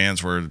of these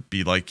fans where it'd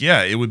be like,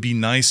 yeah, it would be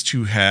nice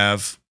to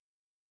have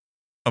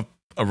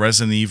a a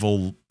Resident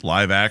Evil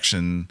live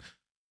action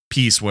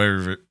piece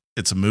where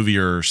it's a movie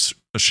or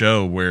a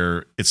show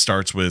where it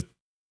starts with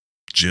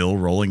Jill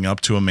rolling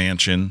up to a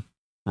mansion,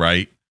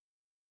 right?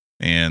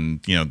 And,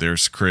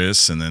 there's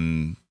Chris, and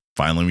then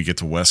finally we get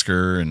to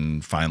Wesker,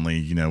 and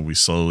finally, we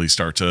slowly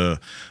start to,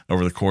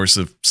 over the course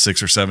of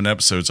 6 or 7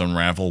 episodes,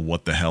 unravel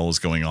what the hell is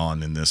going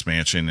on in this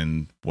mansion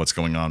and what's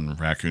going on in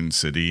Raccoon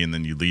City, and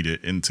then you lead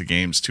it into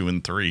games 2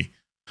 and 3,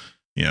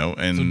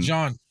 and So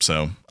John,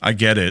 so I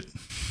get it.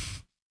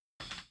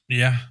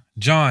 yeah,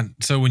 John.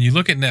 So when you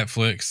look at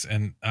Netflix,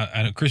 and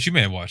I know Chris, you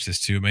may have watched this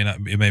too.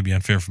 It may be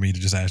unfair for me to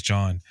just ask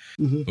John,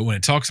 but when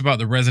it talks about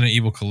the Resident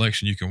Evil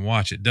collection you can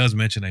watch, it does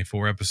mention a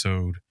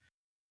 4-episode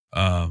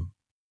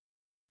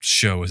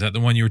show. Is that the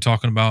one you were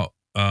talking about?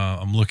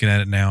 I'm looking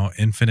at it now.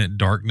 Infinite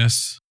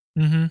Darkness.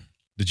 Mm-hmm.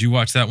 Did you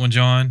watch that one,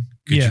 John?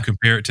 Could Yeah. you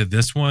compare it to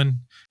this one?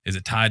 Is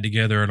it tied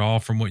together at all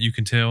from what you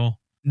can tell?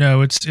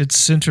 No, it's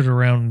centered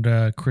around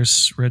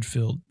Chris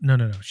Redfield.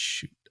 No.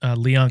 Shoot.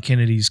 Leon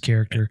Kennedy's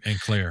character. And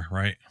Claire,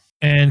 right?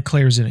 And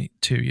Claire's in it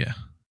too, yeah.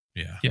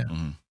 Yeah. Yeah.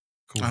 Mhm.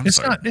 Cool. I'm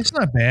sorry. It's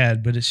not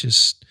bad, but it's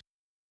just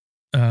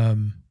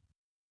doesn't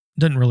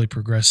really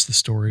progress the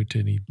story to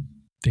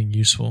anything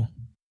useful.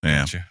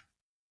 Yeah. Gotcha.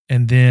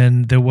 And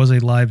then there was a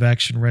live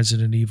action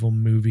Resident Evil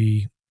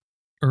movie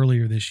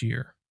earlier this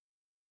year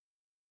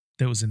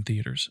that was in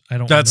theaters.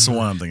 That's the remember.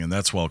 one I'm thinking.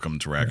 That's Welcome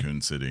to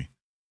Raccoon City.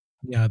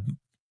 Yeah.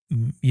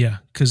 Yeah,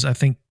 cuz I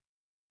think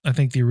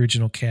the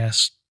original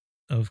cast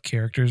of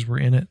characters were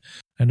in it.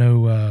 I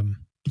know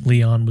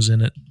Leon was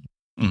in it.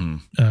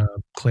 Mm-hmm.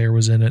 Claire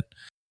was in it.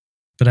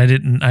 But I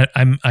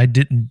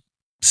didn't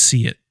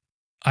see it.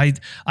 I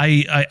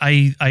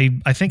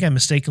think I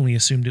mistakenly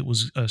assumed it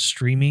was a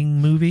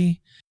streaming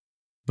movie,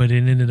 but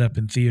it ended up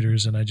in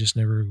theaters, and I just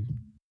never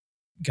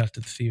got to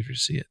the theater to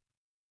see it.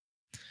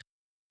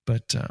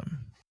 But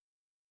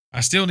I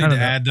still I need don't to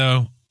know. add,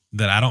 though,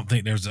 that I don't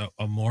think there's a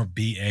more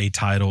BA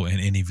title in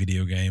any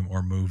video game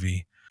or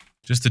movie.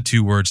 Just the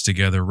 2 words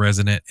together,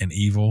 Resident and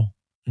Evil.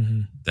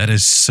 mhm. That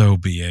is so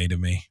BA to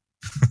me.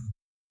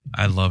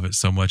 I love it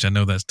so much. I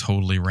know that's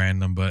totally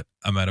random, but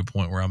I'm at a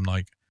point where I'm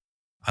like,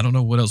 I don't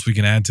know what else we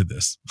can add to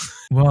this.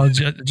 Well, I'd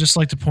just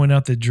like to point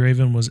out that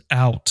Draven was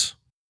out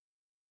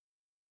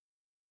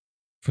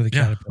for the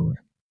Yeah. Caterpillar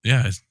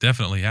Yeah, it's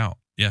definitely out.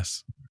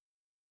 Yes.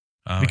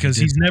 because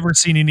he did- he's never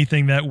seen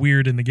anything that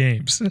weird in the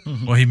games.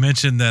 well, he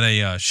mentioned that a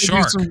There's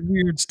shark some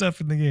weird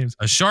stuff in the games.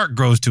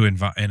 grows to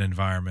an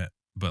environment,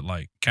 but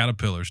like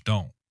caterpillars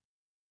don't.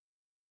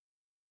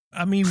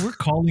 I mean, we're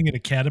calling it a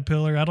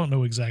caterpillar. I don't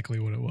know exactly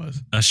what it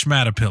was. A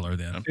schmatapillar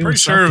then. I'm It pretty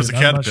sure it was a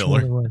something. I'm not sure what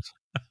caterpillar. it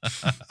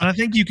was. I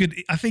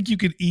think you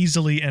could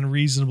easily and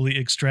reasonably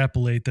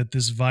extrapolate that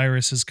this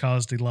virus has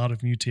caused a lot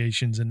of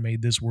mutations and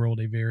made this world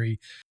a very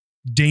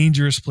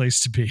dangerous place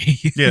to be.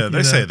 Yeah, You they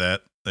know? say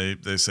that.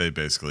 They say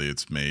basically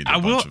it's made.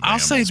 I'll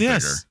say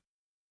this.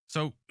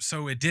 Bigger.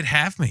 So it did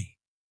have me.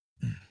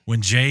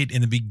 When Jade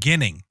in the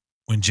beginning,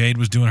 when Jade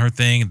was doing her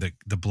thing,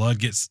 the blood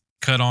gets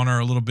cut on her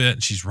a little bit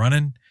and she's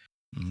running.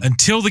 Mhm.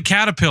 Until the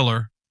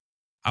caterpillar,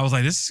 I was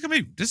like, this is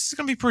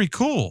gonna be pretty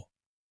cool.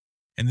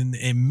 And then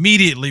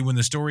immediately when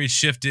the story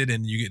shifted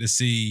and you get to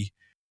see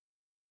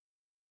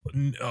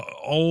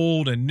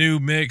old and new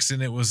mix,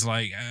 and it was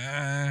like,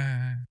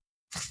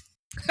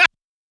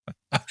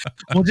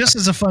 Well, just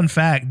as a fun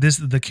fact,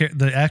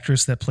 the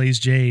actress that plays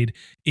Jade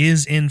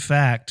is in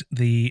fact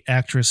the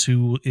actress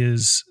who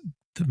is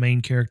the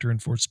main character in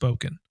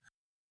Forspoken.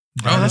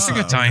 oh, that's a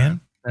good tie-in.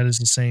 okay. That is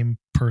the same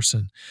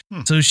person.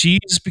 Hmm. So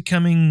she's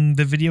becoming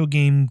the video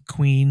game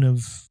queen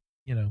of,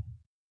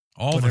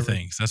 All Whatever. the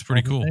things. That's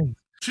pretty all the cool. things.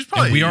 She's And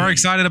probably. we are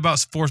excited about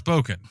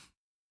Forspoken.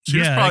 She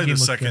was Yeah, that probably game the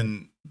looked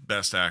second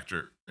best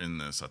actor in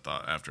this. I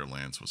thought after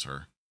Lance was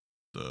her,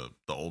 the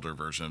older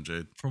version of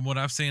Jade. From what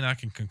I've seen, I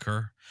can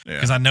concur. Yeah.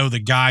 Because I know the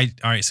guy.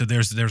 All right, so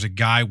there's a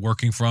guy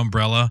working for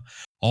Umbrella.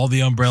 All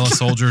the Umbrella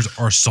soldiers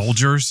are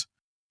soldiers.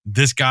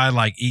 This guy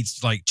like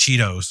eats like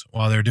Cheetos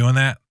while they're doing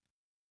that.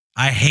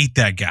 I hate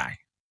that guy.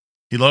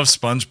 He loves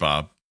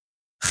SpongeBob.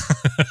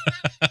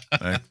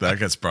 that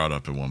gets brought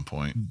up at one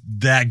point.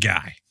 That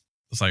guy.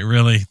 It's like,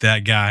 really,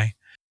 that guy.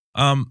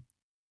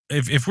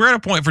 If we're at a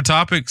point for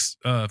topics,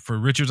 for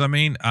Richards,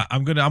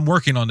 I'm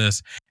working on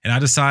this, and I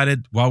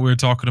decided while we were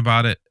talking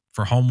about it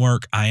for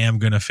homework, I am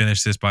gonna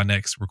finish this by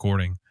next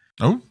recording.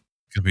 Oh,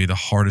 It could be the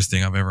hardest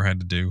thing I've ever had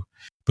to do,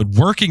 but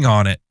working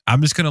on it,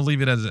 I'm just gonna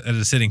leave it at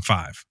a sitting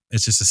 5.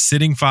 It's just a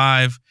sitting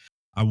 5.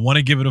 I want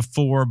to give it a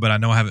 4, but I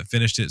know I haven't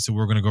finished it, so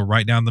we're gonna go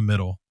right down the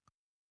middle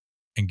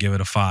and give it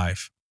a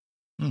 5.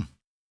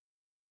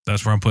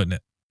 That's where I'm putting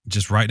it,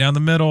 just right down the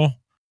middle.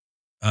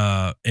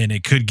 And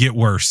it could get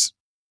worse,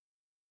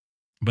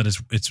 but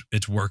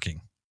it's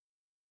working.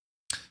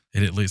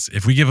 It at least,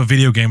 if we give a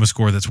video game a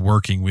score that's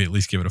working, we at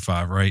least give it a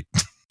 5, right?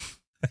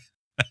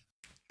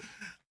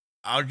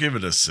 I'll give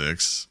it a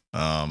 6.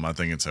 I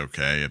think it's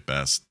okay at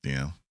best.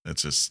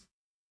 It's just,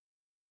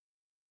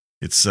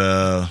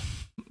 I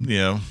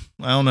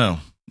don't know.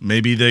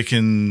 Maybe they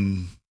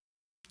can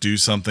do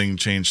something,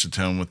 change the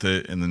tone with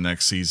it in the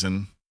next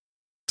season,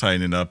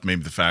 tighten it up.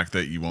 Maybe the fact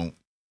that you won't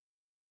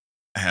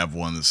have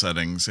one of the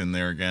settings in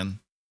there again.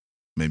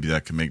 Maybe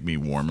that could make me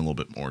warm a little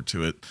bit more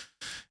to it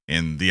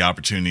and the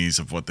opportunities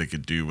of what they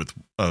could do with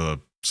a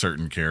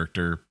certain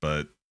character.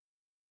 But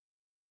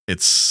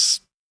it's,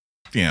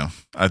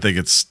 I think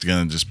it's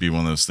going to just be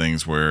one of those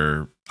things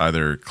where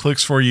either it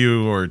clicks for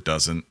you or it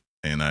doesn't.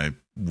 And I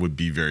would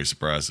be very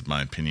surprised if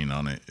my opinion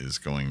on it is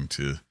going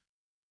to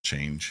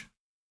change.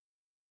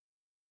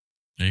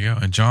 There you go.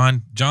 And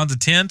John's a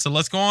 10. So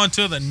let's go on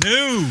to the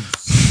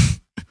news.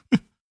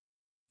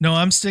 No,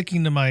 I'm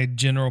sticking to my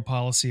general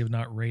policy of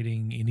not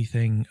rating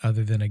anything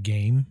other than a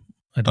game.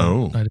 I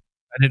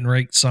didn't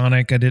rate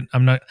Sonic. I don't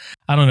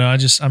know.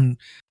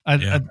 I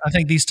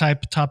think these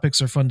type of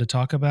topics are fun to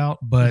talk about,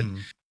 but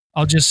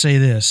I'll just say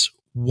this.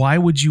 Why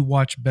would you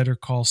watch Better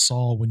Call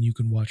Saul when you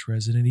can watch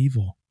Resident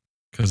Evil?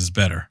 Because it's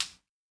better.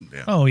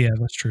 Yeah. Oh yeah,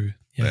 that's true.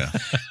 Yeah.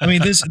 I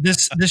mean, this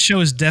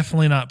show is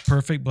definitely not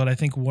perfect, but I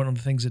think one of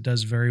the things it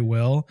does very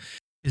well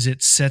is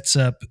it sets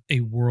up a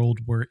world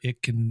where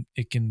it can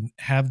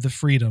have the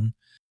freedom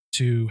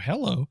to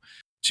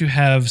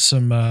have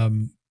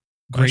some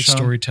great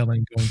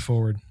storytelling going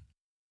forward.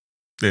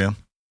 Yeah.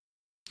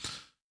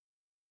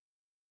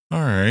 All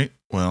right.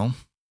 Well,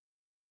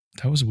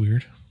 that was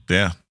weird.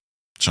 Yeah.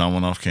 Sean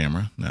went off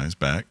camera. Now he's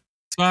back.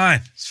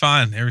 It's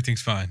fine.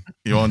 Everything's fine.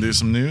 You want to do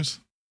some news?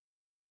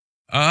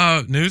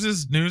 News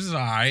is all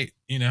right,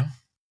 Yeah.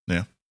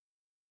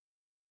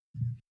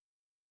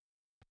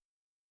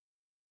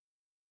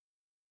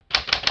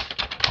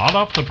 Hot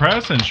off the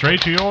press and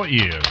straight to your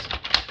ears.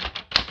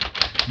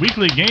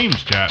 Weekly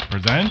Games Chat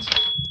presents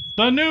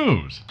the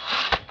news.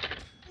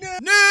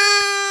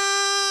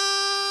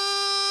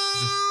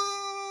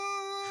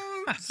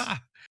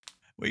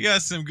 We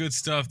got some good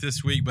stuff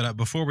this week, but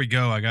before we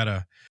go, I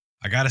gotta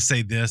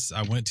say this.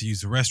 I went to use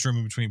the restroom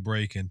in between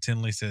break, and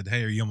Tinley said,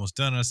 "Hey, are you almost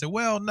done?" And I said,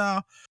 "Well,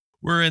 no,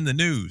 we're in the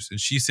news."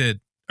 And she said,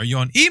 "Are you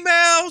on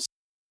emails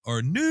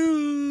or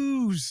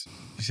news?"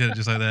 She said it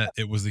just like that.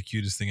 It was the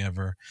cutest thing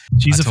ever.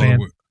 She's a fan.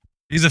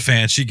 He's a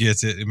fan. She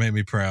gets it. It made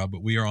me proud.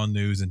 But we are on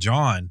news. And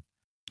John,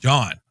 do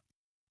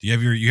you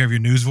have your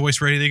news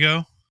voice ready to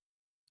go?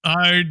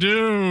 I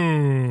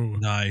do.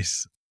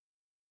 Nice.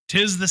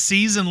 'Tis the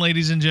season,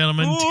 ladies and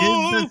gentlemen. Ooh.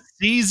 'Tis the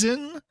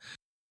season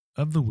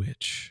of the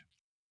witch.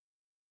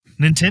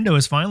 Nintendo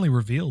has finally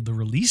revealed the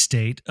release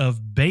date of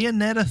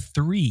Bayonetta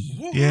 3.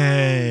 Woo-hoo.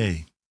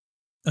 Yay.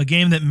 A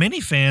game that many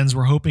fans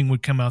were hoping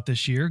would come out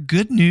this year.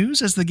 Good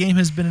news, as the game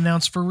has been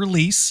announced for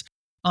release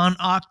on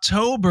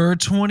October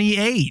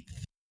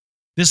 28th.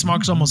 This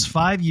marks almost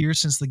 5 years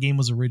since the game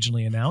was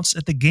originally announced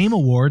at the Game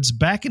Awards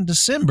back in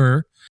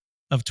December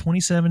of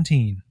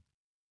 2017.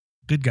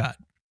 Good God.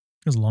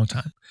 It was a long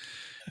time.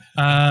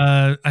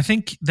 I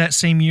think that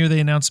same year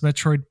they announced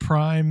Metroid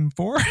Prime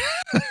 4.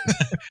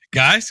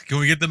 Guys, can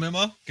we get the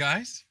memo?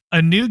 Guys?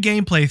 A new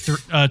gameplay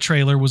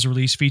trailer was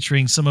released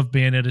featuring some of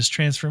Bayonetta's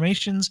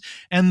transformations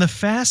and the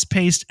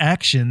fast-paced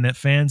action that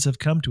fans have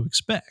come to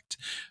expect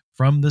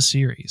from the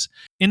series.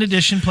 In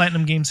addition,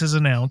 Platinum Games has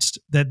announced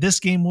that this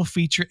game will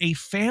feature a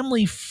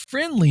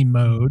family-friendly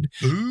mode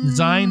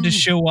designed to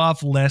show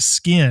off less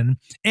skin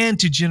and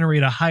to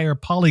generate a higher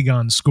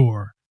polygon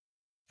score.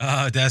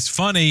 That's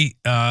funny.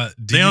 They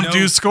don't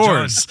do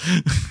scores.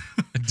 John,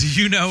 do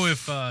you know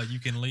if you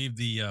can leave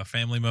the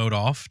family mode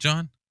off,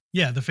 John?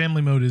 Yeah, the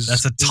family mode is...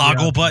 That's a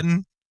toggle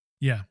button?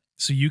 Yeah.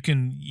 So you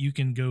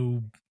can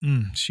go...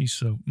 she's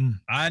so...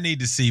 I need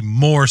to see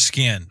more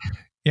skin.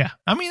 Yeah.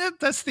 I mean,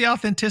 that's the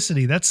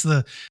authenticity. That's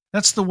the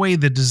way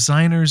the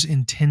designers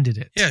intended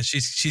it. Yeah,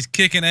 she's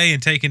kicking A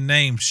and taking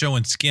names,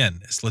 showing skin.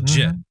 It's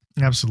legit.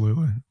 Mm-hmm.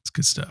 Absolutely. It's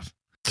good stuff.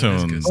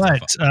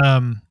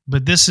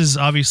 But this is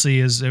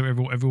obviously, as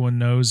everyone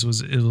knows,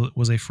 was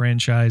a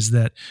franchise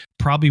that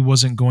probably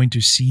wasn't going to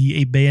see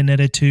a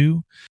Bayonetta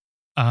 2.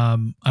 I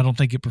don't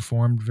think it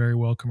performed very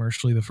well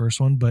commercially, the first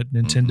one, but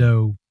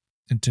Nintendo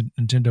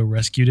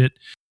rescued it,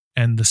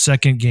 and the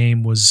second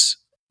game was,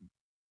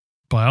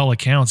 by all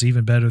accounts,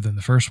 even better than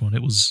the first one.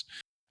 It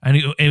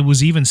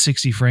was even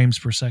 60 frames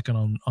per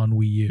second on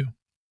Wii U.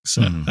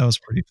 So that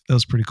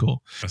was pretty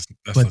cool. That's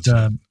but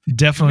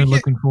definitely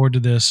looking forward to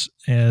this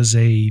as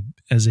a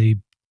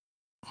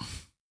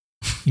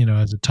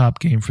top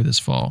game for this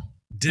fall.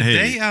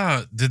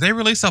 Did they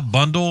release a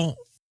bundle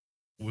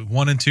with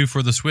 1 and 2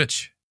 for the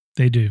Switch?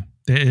 They do.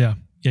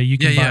 You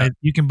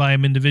can buy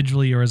them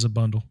individually or as a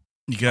bundle.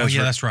 You guys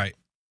that's right.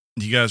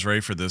 You guys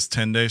ready for this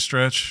 10-day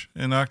stretch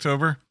in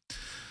October?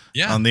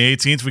 Yeah. On the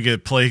 18th, we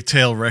get Plague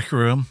Tale Rec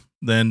Room.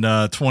 Then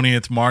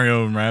 20th,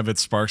 Mario and Rabbids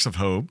Sparks of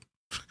Hope.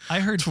 I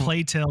heard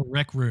Playtale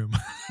Rec Room.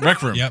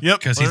 Rec Room. Yep.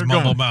 Because he's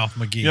Mumble Mouth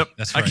McGee. Yep.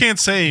 That's right. I can't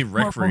say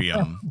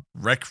Requiem.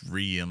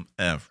 Requiem.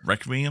 I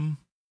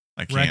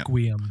can't.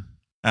 Requiem.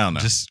 I don't know.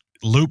 Just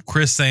loop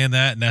Chris saying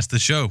that, and that's the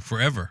show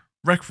forever.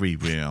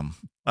 Requiem.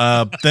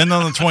 Then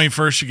on the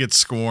 21st, you get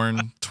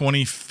Scorn.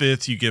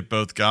 25th, you get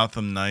both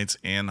Gotham Knights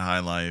and High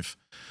Life.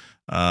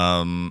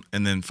 And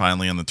then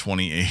finally on the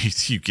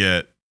 28th, you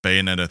get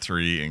Bayonetta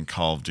 3 and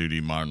Call of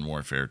Duty Modern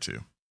Warfare 2.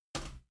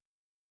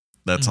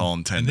 That's all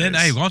in 10 days. And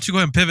then, hey, why don't you go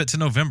ahead and pivot to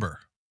November?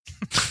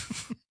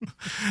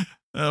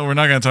 We're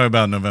not going to talk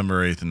about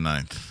November 8th and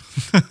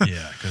 9th.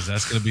 Yeah, because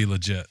that's going to be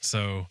legit.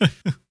 So,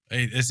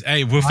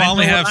 we'll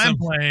finally have I'm some.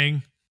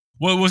 playing.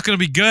 Well, what's going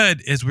to be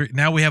good is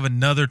we have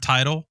another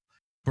title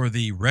for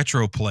the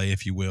retro play,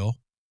 if you will,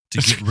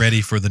 to get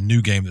ready for the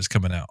new game that's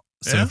coming out.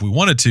 So Yeah. if we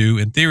wanted to,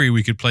 in theory,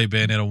 we could play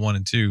Bayonetta 1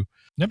 and 2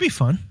 That'd be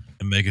fun.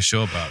 and make a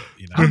show about it.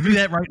 You I'll know, do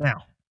that right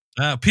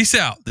now. peace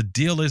out. The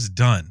deal is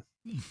done.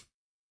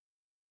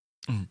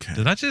 Okay.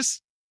 Did I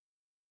just?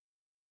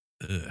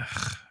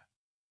 Ugh.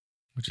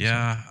 What you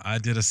Yeah, I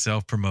did a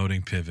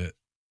self-promoting pivot,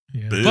 say?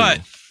 Yeah. Boo.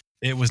 but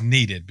it was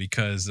needed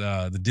because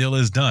the deal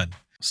is done.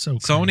 So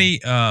Sony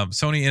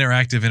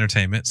Interactive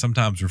Entertainment,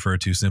 sometimes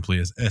referred to simply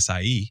as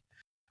SIE,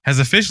 has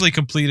officially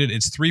completed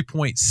its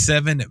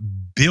 $3.7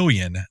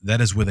 billion, that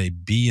is with a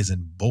B as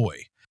in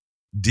boy,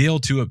 deal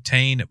to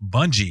obtain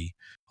Bungie,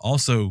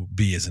 also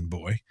B as in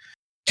boy.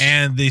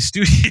 And the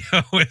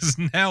studio is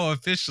now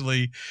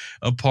officially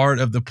a part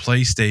of the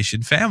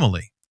PlayStation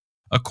family.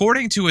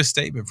 According to a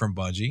statement from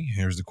Bungie,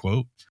 here's the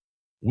quote: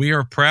 "We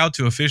are proud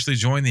to officially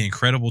join the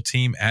incredible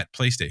team at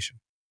PlayStation.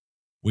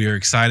 We are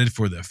excited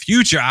for the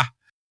future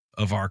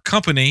of our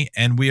company,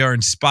 and we are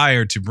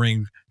inspired to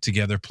bring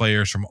together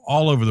players from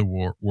all over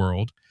the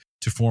world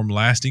to form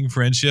lasting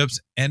friendships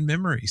and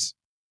memories."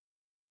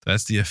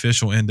 That's the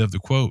official end of the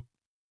quote.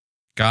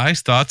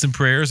 Guys, thoughts and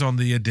prayers on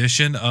the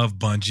addition of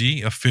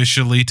Bungie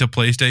officially to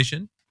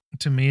PlayStation?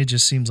 To me, it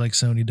just seems like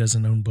Sony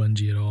doesn't own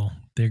Bungie at all.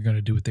 They're going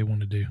to do what they want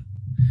to do.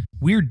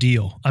 Weird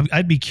deal.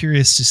 I'd be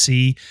curious to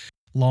see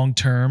long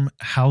term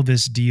how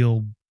this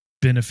deal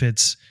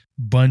benefits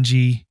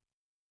Bungie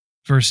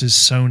versus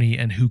Sony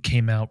and who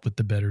came out with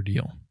the better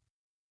deal.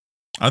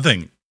 I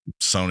think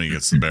Sony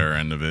gets the better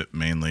end of it,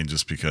 mainly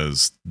just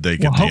because they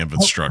get the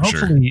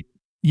infrastructure.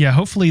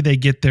 Hopefully they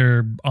get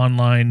their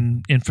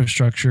online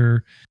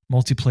infrastructure,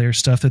 multiplayer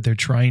stuff that they're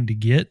trying to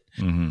get.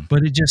 Mm-hmm.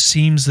 But it just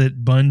seems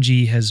that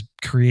Bungie has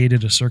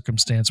created a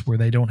circumstance where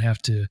they don't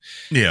have to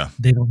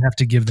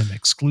give them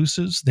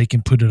exclusives. They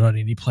can put it on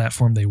any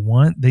platform they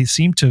want. They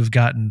seem to have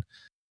gotten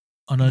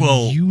an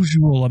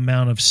unusual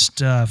amount of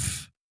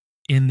stuff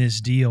in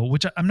this deal,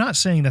 which I'm not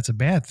saying that's a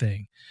bad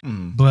thing.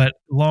 But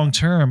long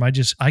term, I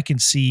can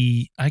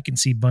see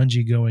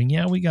Bungie going,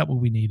 yeah, we got what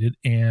we needed,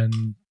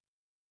 and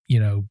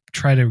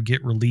try to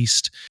get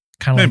released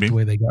kind of like the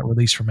way they got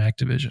released from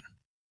Activision.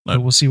 But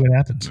we'll see what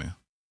happens. Yeah.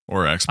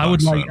 Or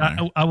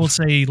Xbox. I will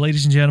say,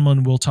 ladies and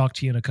gentlemen, we'll talk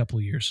to you in a couple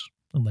of years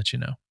and let you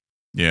know.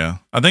 Yeah.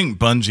 I think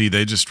Bungie,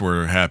 they just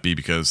were happy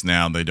because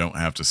now they don't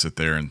have to sit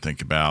there and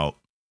think about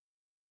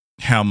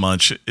how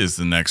much is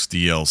the next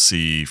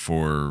DLC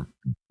for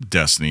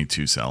Destiny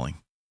 2 selling.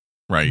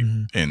 Right.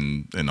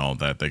 Mm-hmm. And all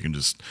that. They can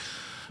just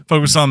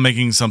focus on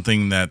making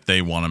something that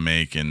they want to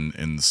make and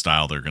in the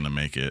style they're going to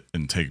make it,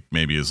 and take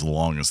maybe as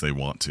long as they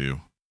want to,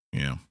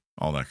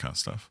 all that kind of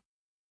stuff.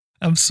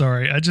 I'm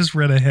sorry. I just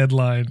read a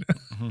headline.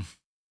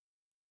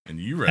 And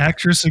you read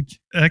actress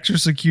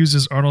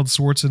accuses Arnold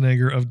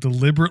Schwarzenegger of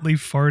deliberately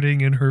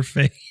farting in her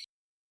face.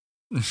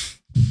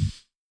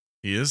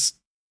 He is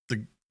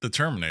the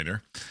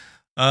Terminator.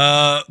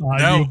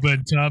 You've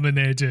been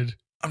terminated.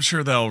 I'm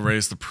sure that'll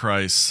raise the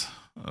price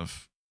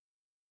of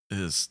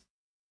his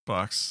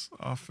box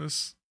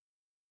office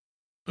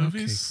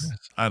movies. Okay,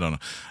 I don't know.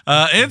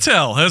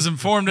 Intel has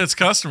informed its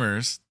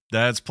customers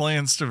that it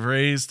plans to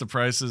raise the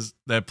prices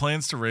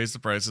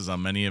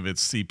on many of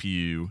its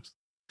CPU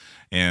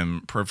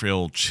and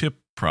peripheral chip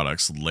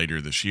products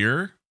later this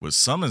year, with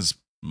some as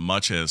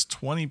much as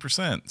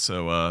 20%.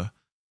 So,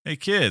 hey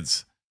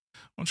kids,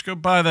 why don't you go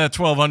buy that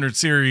 1200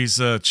 series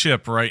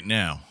chip right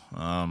now?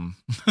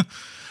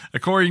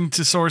 According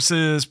to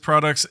sources,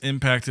 products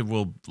impacted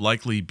will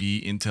likely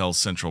be Intel's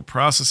central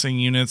processing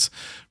units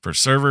for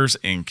servers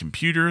and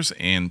computers,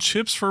 and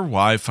chips for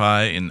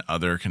Wi-Fi and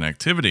other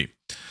connectivity.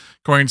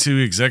 According to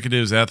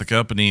executives at the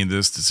company,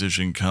 this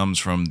decision comes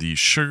from the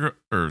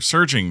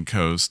surging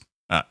cost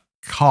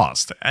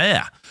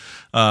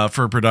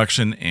for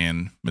production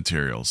and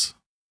materials.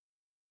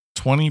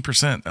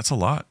 20%, that's a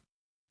lot.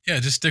 Yeah,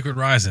 just stick with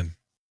Ryzen.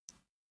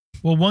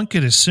 Well, one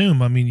could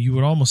assume, you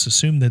would almost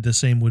assume that the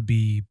same would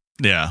be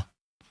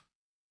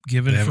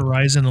given for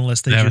Ryzen,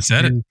 unless they haven't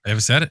said it. They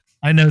haven't said it.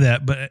 I know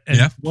that, but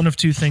one of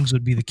two things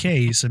would be the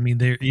case.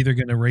 They're either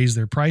going to raise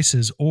their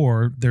prices,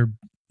 or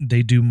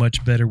they do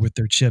much better with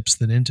their chips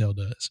than Intel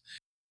does.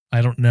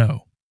 I don't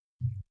know.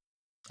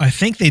 I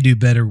think they do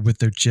better with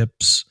their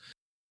chips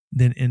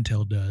than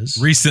Intel does.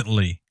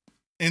 Recently,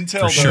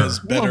 Intel does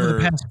better. Over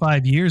the past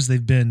 5 years,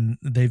 they've been.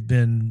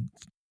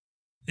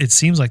 It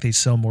seems like they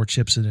sell more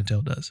chips than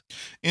Intel does.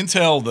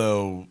 Intel,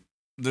 though,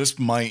 this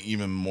might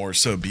even more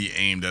so be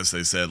aimed, as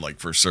they said, like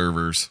for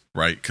servers,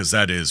 right? Because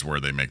that is where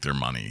they make their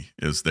money.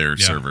 Is their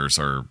servers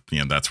are,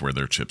 that's where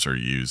their chips are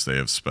used. They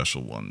have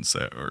special ones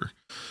that are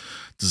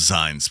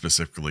designed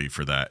specifically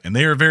for that, and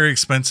they are very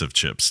expensive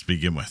chips to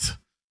begin with.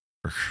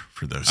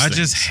 For those, I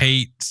just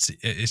hate.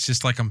 It's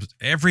just like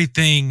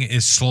everything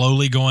is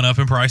slowly going up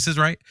in prices,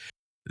 right?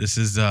 This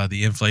is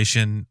the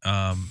inflation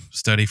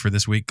study for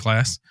this week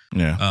class.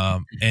 Yeah.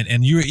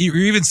 And you're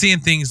even seeing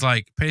things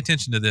like, pay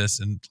attention to this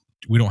and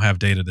we don't have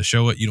data to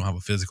show it. You don't have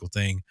a physical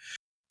thing.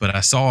 But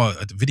I saw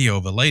a video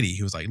of a lady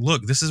who was like,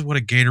 look, this is what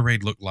a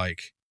Gatorade looked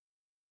like.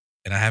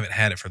 And I haven't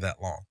had it for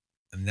that long.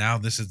 And now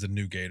this is the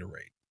new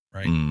Gatorade,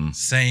 right?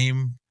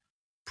 Same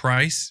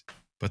price,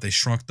 but they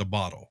shrunk the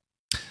bottle.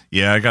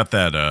 Yeah, I got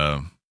that.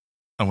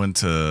 I went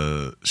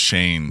to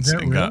Shane's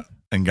and got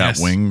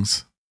Yes.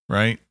 wings,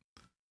 right?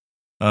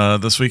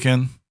 This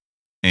weekend.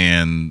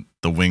 And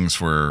the wings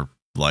were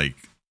like,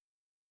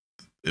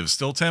 it was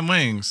still 10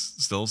 wings,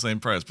 still the same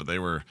price, but they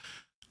were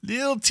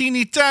little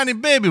teeny tiny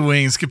baby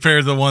wings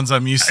compared to the ones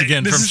I'm used to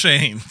getting from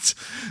Shane's.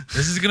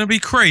 This is going to be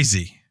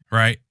crazy,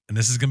 right? And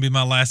this is going to be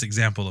my last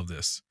example of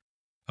this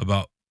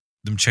about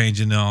them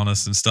changing on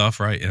us and stuff,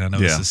 right? And I know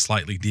this is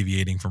slightly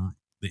deviating from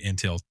the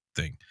Intel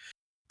thing.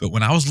 But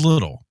when I was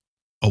little,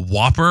 a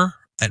Whopper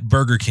at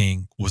Burger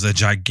King was a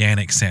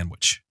gigantic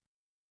sandwich.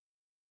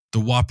 The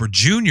Whopper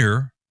Jr.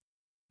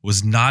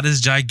 was not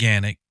as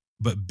gigantic,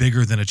 but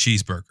bigger than a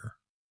cheeseburger,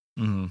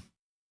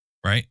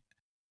 right?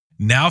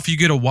 Now, if you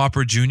get a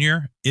Whopper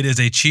Jr., it is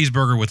a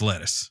cheeseburger with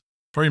lettuce.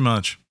 Pretty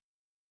much.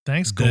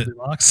 Thanks,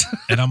 Goldilocks.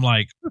 And I'm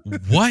like,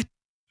 what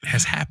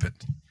has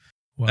happened?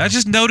 Wow. I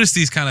just noticed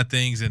these kind of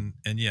things. And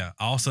yeah,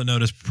 I also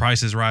noticed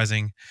prices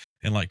rising.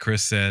 And like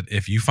Chris said,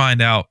 if you find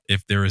out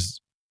that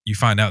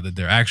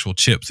their actual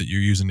chips that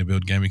you're using to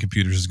build gaming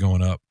computers is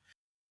going up,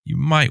 you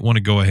might want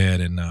to go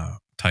ahead and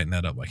tighten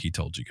that up like he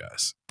told you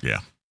guys. Yeah.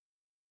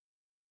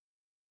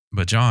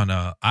 But John,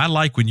 I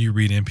like when you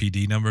read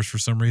NPD numbers for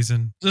some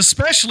reason.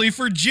 Especially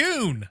for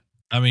June.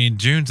 I mean,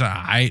 June's all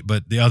right,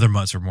 but the other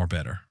months are more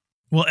better.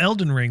 Well,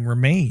 Elden Ring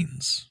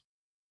remains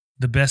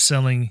the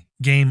best-selling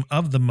game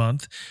of the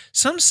month.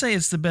 Some say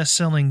it's the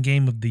best-selling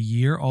game of the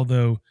year,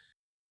 although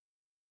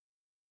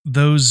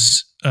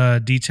those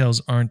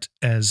details aren't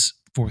as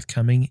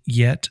forthcoming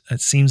yet.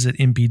 It seems that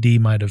NPD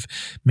might have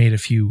made a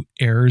few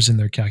errors in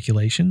their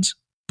calculations,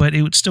 but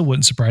it still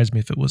wouldn't surprise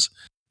me if it was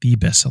the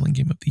best-selling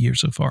game of the year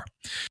so far.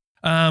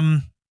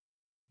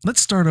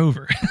 Let's start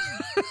over.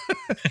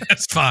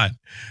 It's fine.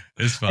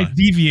 It's fine. I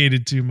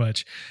deviated too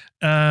much.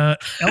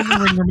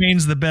 Elden Ring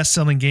remains the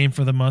best-selling game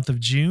for the month of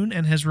June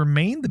and has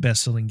remained the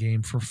best-selling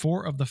game for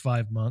 4 of the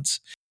 5 months.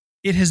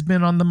 It has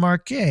been on the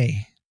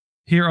marquee.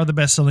 Here are the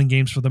best-selling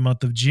games for the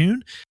month of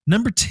June.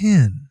 Number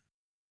 10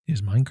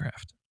 is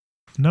Minecraft.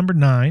 Number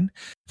 9,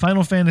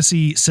 Final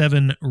Fantasy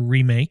VII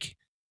Remake.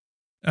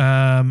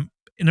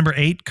 Number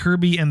 8,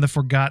 Kirby and the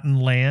Forgotten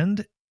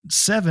Land.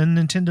 7,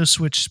 Nintendo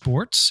Switch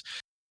Sports.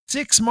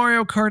 6,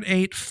 Mario Kart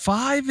 8.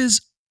 5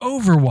 is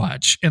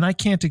Overwatch, and I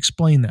can't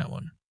explain that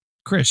one.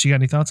 Chris, you got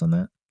any thoughts on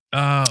that?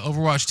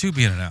 Overwatch 2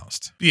 being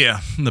announced.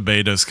 Yeah, the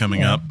beta's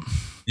coming up.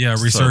 Yeah,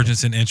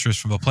 resurgence in interest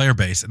from a player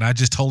base, and I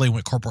just totally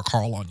went Corporate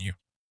Carl on you.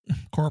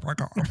 Corporate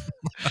Carl.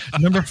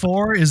 Number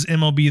 4 is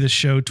MLB The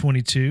Show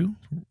 22.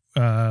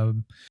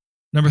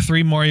 Number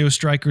 3, Mario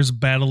Strikers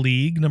Battle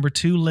League. Number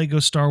 2, Lego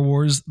Star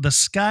Wars The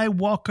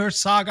Skywalker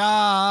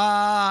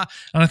Saga.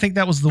 And I think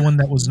that was the one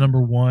that was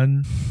number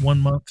 1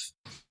 month.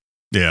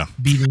 Yeah.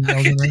 Beating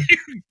Elden Ring.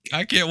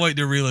 I can't wait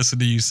to re-listen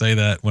to you say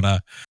that when I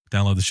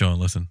download the show and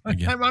listen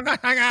again.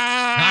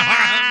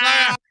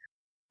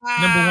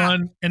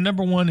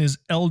 Number 1 is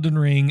Elden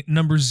Ring.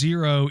 Number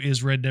 0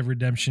 is Red Dead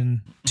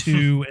Redemption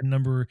 2. And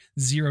number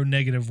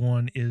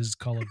 0-1 is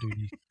Call of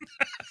Duty.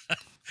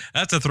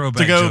 That's a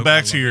throwback. To go joke.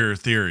 back to your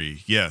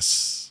theory,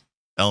 yes,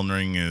 Elden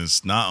Ring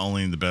is not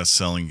only the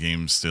best-selling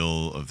game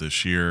still of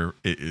this year,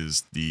 it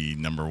is the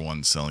number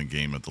 1 selling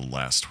game of the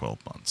last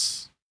 12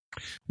 months.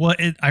 Well,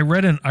 I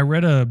read an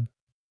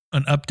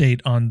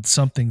update on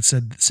something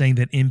saying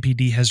that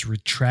NPD has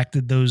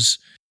retracted those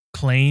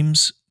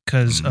claims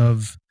because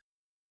of,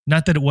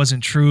 not that it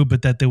wasn't true,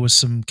 but that there was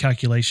some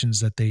calculations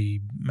that they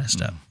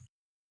messed up.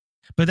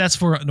 But that's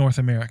for North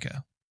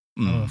America.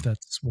 I don't know if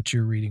that's what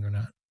you're reading or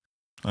not.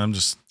 I'm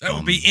just that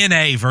would be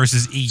NA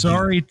versus EU.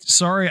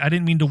 Sorry, I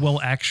didn't mean to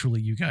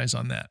actually you guys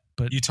on that,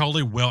 but you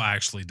totally will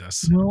actually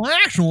does. Well,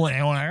 actually,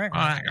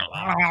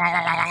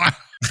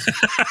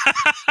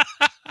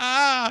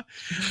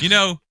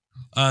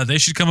 they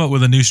should come up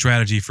with a new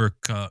strategy for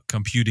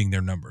computing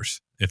their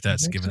numbers if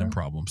that's giving them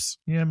problems.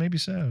 Yeah, maybe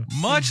so.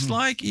 Much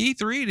like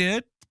E3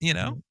 did,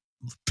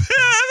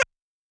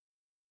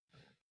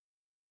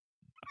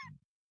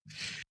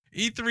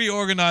 E3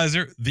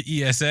 organizer,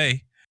 the ESA,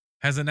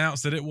 has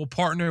announced that it will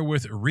partner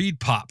with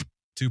ReadPop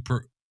to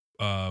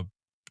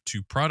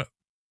product.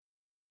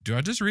 Do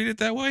I just read it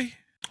that way?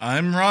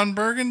 I'm Ron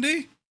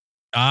Burgundy.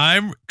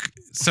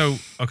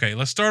 Okay,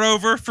 let's start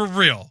over for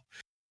real.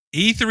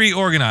 E3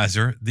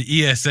 organizer,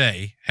 the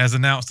ESA, has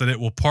announced that it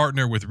will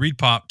partner with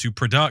ReadPop to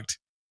product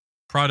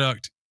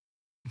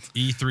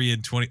E3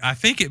 and 20. I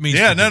think it means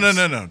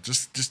no.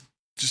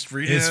 Just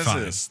read it as fine.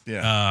 is.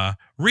 Yeah.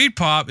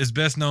 ReadPop is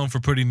best known for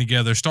putting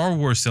together Star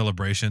Wars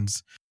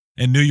celebrations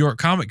and New York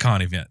Comic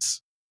Con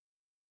events.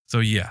 So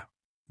yeah,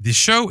 the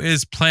show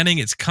is planning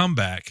its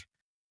comeback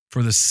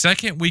for the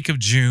second week of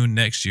June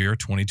next year,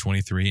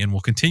 2023, and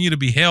will continue to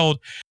be held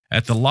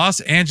at the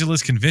Los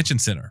Angeles Convention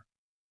Center.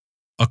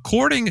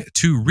 According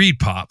to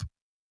ReadPop,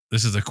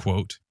 this is a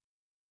quote,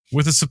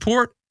 with the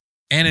support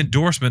and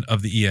endorsement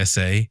of the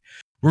ESA,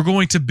 we're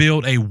going to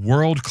build a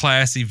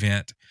world-class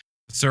event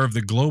to serve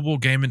the global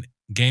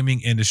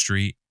gaming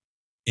industry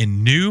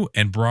in new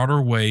and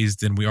broader ways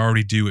than we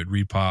already do at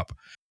Repop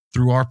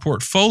through our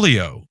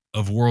portfolio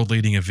of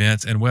world-leading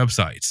events and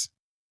websites.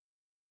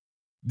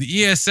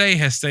 The ESA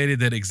has stated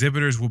that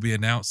exhibitors will be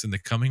announced in the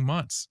coming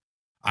months.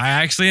 I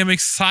actually am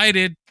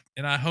excited,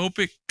 and I hope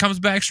it comes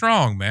back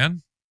strong,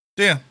 man.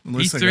 Yeah. At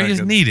least E3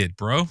 is needed,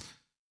 bro.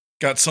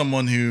 Got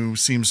someone who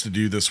seems to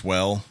do this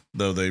well,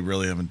 though they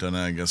really haven't done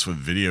it, I guess, with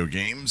video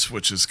games,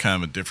 which is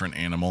kind of a different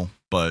animal.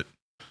 But,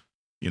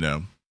 you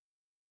know,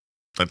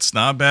 that's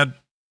not a bad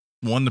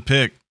one to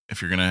pick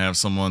if you're going to have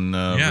someone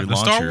yeah, the relaunch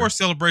Star your- Wars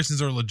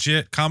celebrations are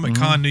legit.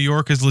 Comic-Con New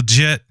York is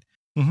legit.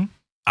 Mhm.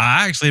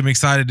 I actually am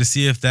excited to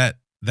see if that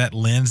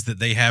lens that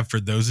they have for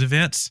those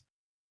events,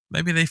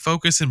 maybe they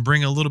focus and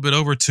bring a little bit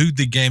over to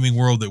the gaming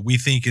world that we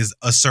think is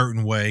a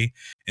certain way,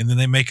 and then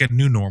they make a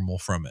new normal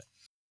from it.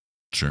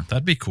 Sure.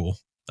 That'd be cool.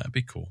 That'd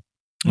be cool.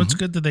 Well, it's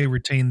good that they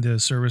retain the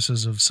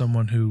services of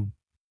someone who,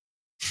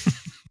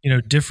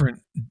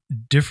 different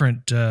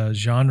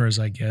genres,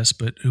 I guess,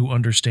 but who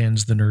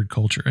understands the nerd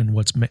culture and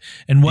what makes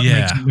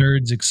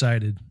nerds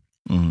excited.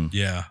 Mhm.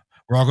 Yeah.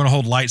 We're all going to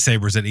hold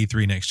lightsabers at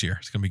E3 next year.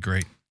 It's going to be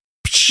great.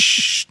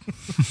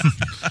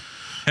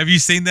 Have you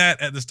seen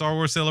that at the Star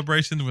Wars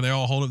celebration when they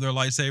all hold up their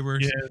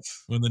lightsabers?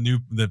 Yes. When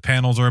the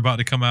panels are about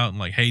to come out and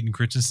like Hayden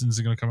Christensen's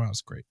are going to come out.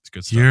 It's great. It's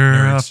good stuff.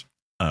 Europe. Nerds.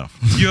 Oh.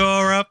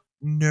 Europe.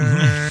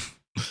 Nerd.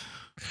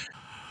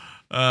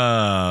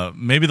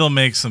 Maybe they'll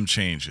make some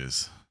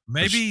changes.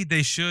 Maybe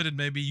they should, and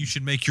maybe you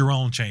should make your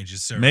own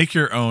changes, sir. Make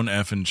your own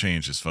effing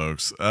changes,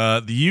 folks.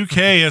 The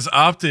UK has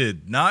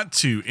opted not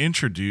to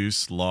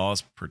introduce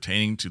laws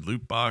pertaining to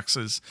loot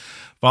boxes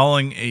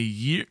following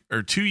a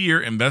 2-year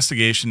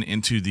investigation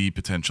into the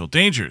potential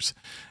dangers.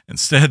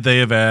 Instead, they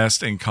have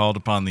asked and called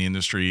upon the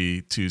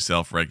industry to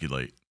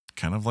self-regulate,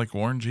 kind of like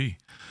Warren G.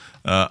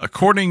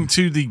 According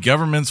to the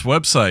government's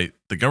website,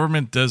 the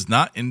government does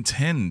not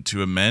intend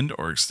to amend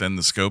or extend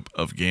the scope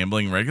of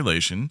gambling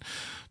regulation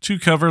to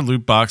cover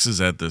loot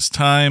boxes at this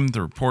time.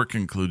 The report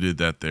concluded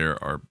that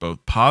there are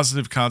both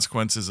positive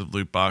consequences of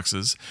loot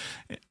boxes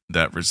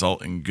that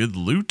result in good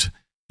loot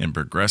and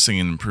progressing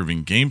and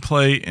improving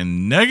gameplay,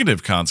 and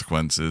negative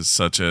consequences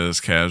such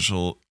as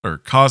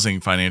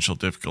causing financial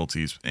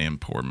difficulties and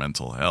poor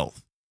mental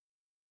health.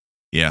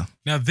 Yeah.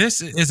 Now,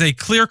 this is a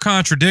clear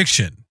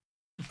contradiction,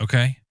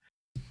 okay?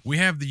 We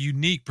have the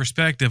unique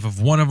perspective of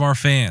one of our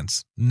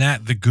fans,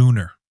 Nat the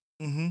Gooner,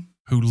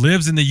 who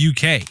lives in the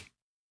UK,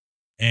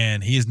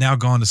 and he has now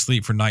gone to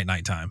sleep for night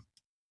time.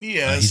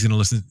 Yes. He's gonna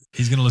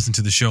listen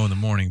to the show in the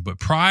morning. But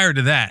prior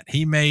to that,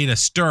 he made a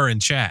stir in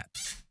chat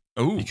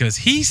because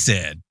he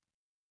said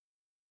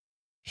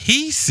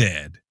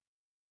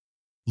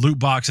loot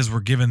boxes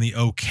were given the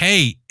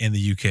okay in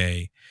the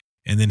UK,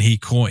 and then he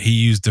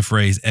used the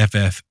phrase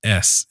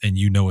FFS, and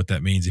you know what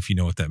that means if you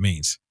know what that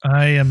means.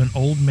 I am an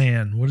old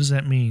man. What does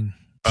that mean?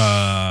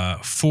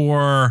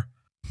 For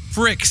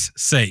frick's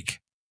sake.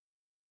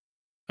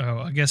 Oh,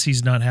 I guess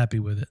he's not happy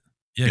with it.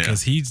 Yeah,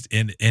 because he's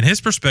in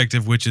his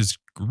perspective, which is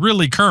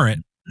really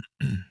current,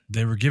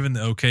 they were given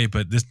the okay,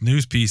 but this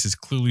news piece is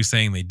clearly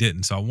saying they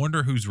didn't. So I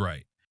wonder who's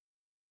right.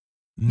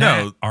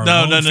 No.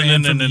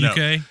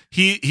 UK?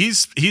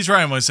 He's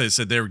right on what he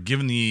said they were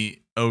given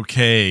the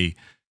okay.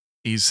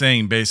 He's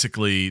saying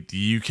basically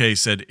the UK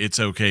said it's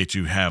okay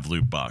to have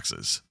loot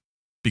boxes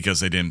because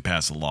they didn't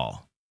pass a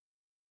law.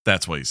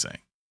 That's what he's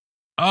saying.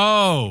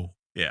 Oh,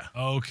 yeah.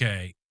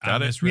 Okay.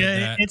 Got I it? misread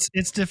Yeah, that.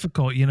 it's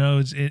difficult.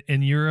 It's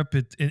in Europe.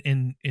 It's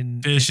in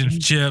Fish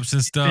and chips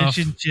and stuff.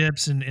 Fish and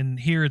chips, and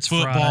here it's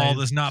Football fried.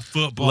 that's not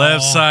football.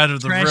 Left side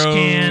of the Trash road.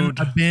 can,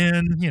 a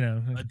bin.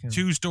 A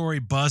 2-story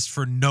bus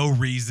for no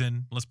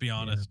reason. Let's be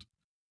honest.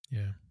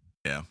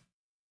 Yeah.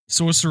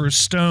 Sorcerer's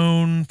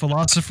Stone,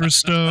 Philosopher's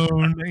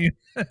Stone.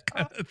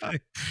 Kind of thing.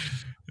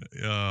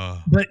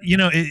 But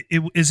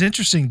it is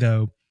interesting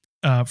though.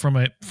 From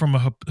a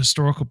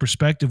historical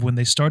perspective, when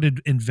they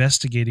started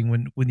investigating,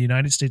 when the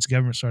United States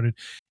government started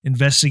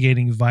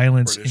investigating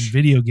violence in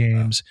video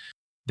games,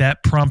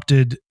 that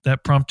prompted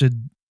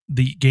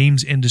the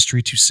games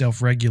industry to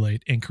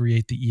self-regulate and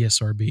create the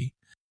ESRB.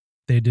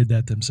 They did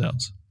that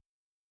themselves.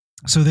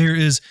 So there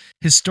is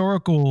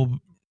historical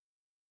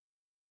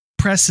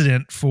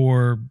precedent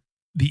for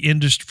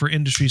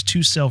industries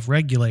to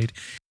self-regulate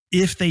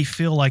if they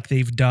feel like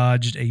they've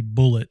dodged a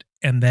bullet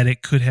and that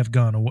it could have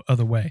gone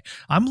other way.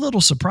 I'm a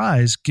little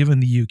surprised, given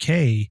the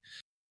UK,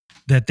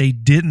 that they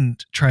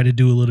didn't try to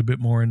do a little bit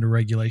more in the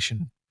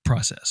regulation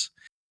process.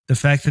 The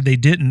fact that they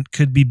didn't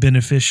could be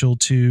beneficial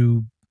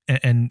to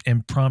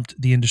and prompt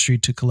the industry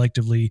to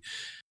collectively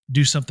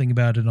do something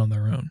about it on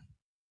their own.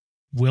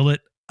 Will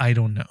it? I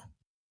don't know.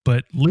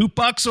 But loot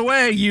box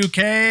away,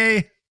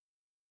 UK.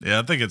 Yeah,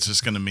 I think it's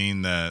just going to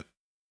mean that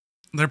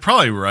they're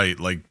probably right.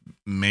 Like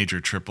major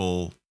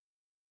triple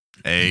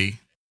A,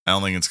 I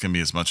don't think it's going to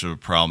be as much of a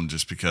problem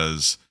just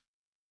because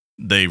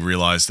they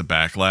realize the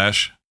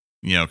backlash.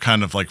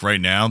 Kind of like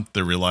right now,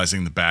 they're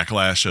realizing the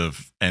backlash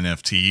of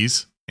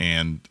NFTs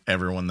and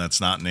everyone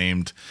that's not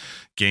named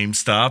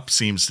GameStop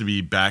seems to be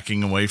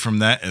backing away from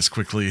that as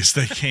quickly as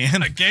they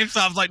can.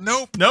 GameStop's like,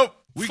 nope,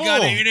 we full.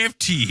 got an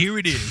NFT. Here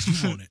it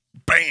is. You want it?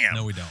 Bam.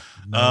 No, we don't.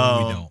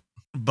 No, we don't.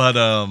 But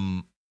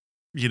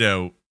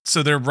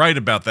so they're right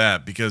about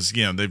that because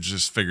they've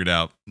just figured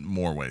out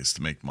more ways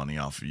to make money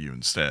off of you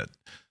instead.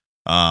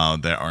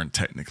 That aren't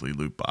technically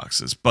loot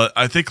boxes. But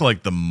I think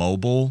like the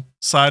mobile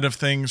side of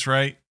things,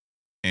 right?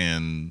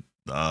 And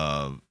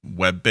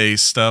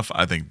web-based stuff,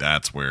 I think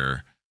that's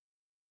where,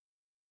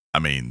 I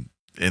mean,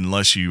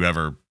 unless you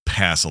ever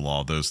pass a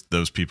law,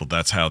 those people,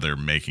 that's how they're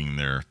making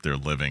their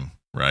living,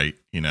 right?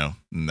 And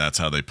that's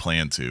how they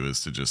plan to,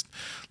 is to just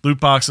loot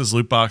boxes. I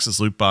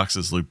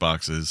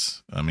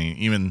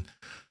mean,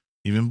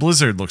 even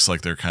Blizzard looks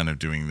like they're kind of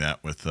doing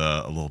that with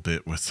a little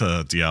bit with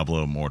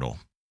Diablo Immortal.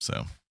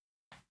 So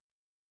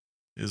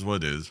is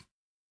what it is.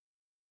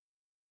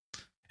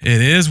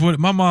 It is what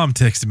my mom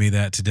texted me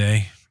that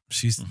today.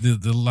 She's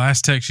the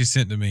last text she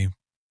sent to me.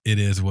 It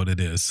is what it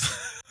is.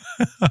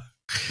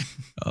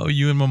 Oh,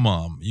 you and my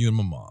mom.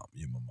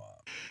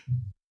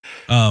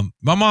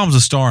 My mom's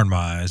a star in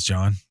my eyes,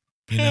 John.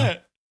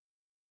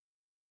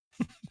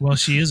 Well,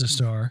 she is a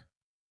star.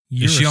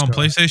 You're is she a on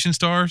star. PlayStation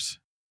Stars?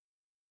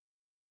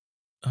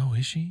 Oh,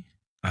 is she?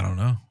 I don't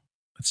know.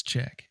 Let's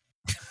check.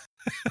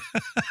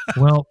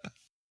 Well,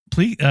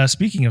 please,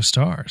 speaking of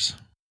stars,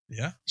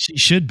 Yeah. she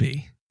should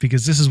be,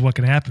 because this is what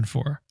can happen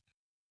for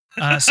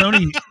her.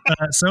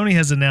 Sony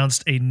has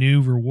announced a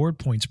new reward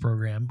points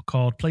program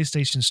called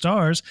PlayStation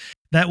Stars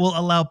that will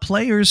allow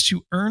players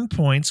to earn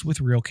points with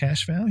real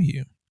cash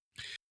value.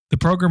 The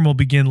program will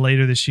begin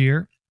later this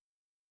year.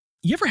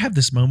 You ever have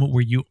this moment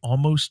where you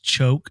almost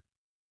choke,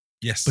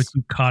 Yes. but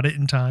you caught it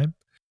in time?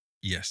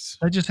 Yes.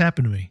 That just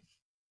happened to me.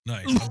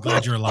 Nice. I'm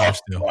glad you're alive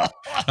still.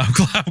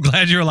 I'm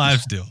glad you're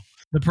alive still.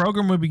 The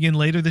program will begin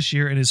later this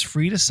year and is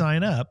free to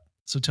sign up,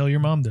 so tell your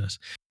mom this.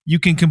 You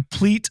can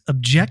complete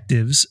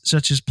objectives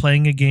such as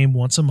playing a game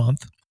once a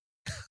month.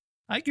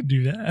 I could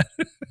do that.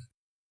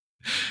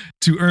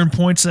 To earn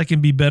points that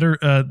can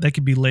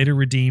be later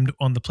redeemed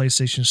on the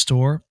PlayStation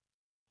Store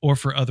or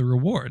for other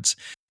rewards.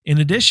 In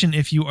addition,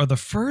 if you are the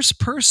first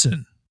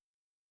person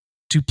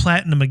to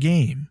platinum a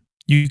game,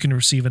 you can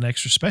receive an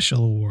extra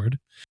special award,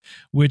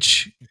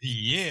 which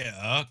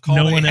called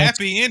no a one else-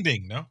 happy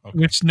ending. No, okay.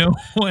 which no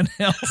one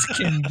else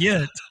can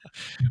get.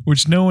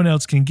 Which no one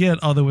else can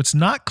get, although it's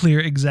not clear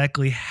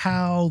exactly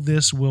how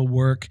this will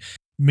work.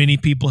 Many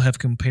people have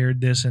compared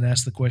this and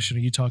asked the question,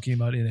 are you talking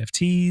about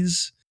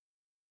NFTs?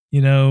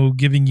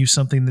 Giving you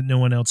something that no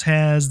one else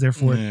has,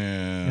 therefore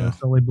it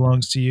solely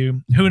belongs to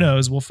you. Who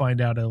knows? We'll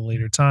find out at a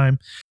later time.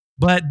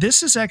 But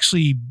this is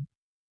actually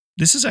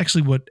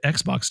what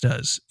Xbox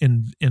does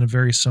in a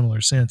very similar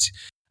sense.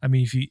 I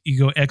mean, if you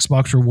go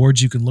Xbox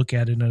rewards, you can look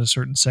at it in a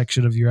certain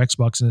section of your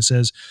Xbox and it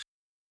says,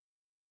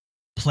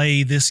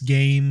 play this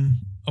game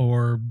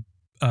or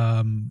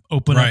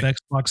open up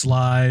Xbox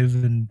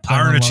Live and play I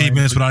earn online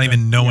achievements without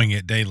even knowing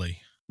it daily.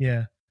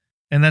 Yeah.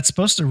 And I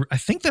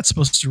think that's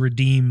supposed to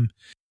redeem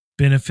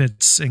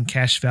benefits and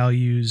cash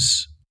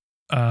values.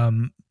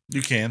 You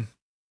can.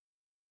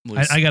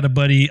 I got a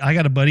buddy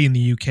in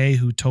the UK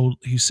who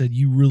said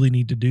you really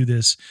need to do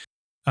this.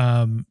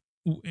 And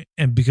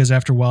because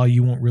after a while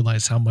you won't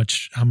realize how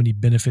many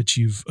benefits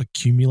you've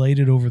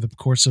accumulated over the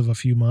course of a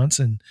few months,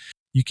 and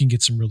you can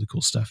get some really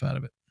cool stuff out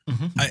of it.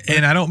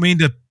 And I don't mean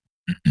to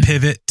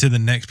pivot to the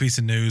next piece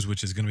of news,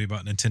 which is going to be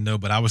about Nintendo,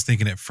 but I was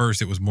thinking at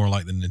first it was more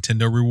like the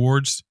Nintendo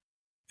rewards.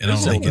 And I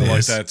don't think it like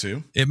is. that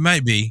too. It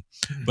might be,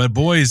 but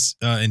boys,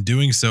 in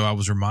doing so, I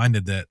was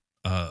reminded that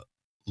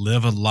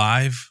Live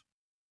Alive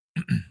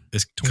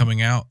is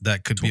coming out.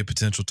 That could be a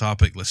potential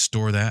topic. Let's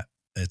store that.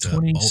 It's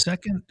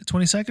 22nd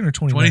or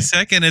 29th?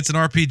 22nd. It's an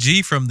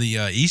RPG from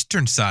the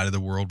eastern side of the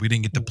world. We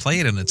didn't get to play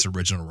it in its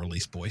original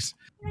release, boys.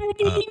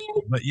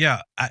 But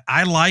yeah,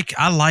 I like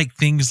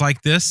things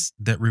like this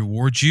that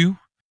reward you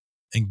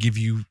and give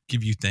you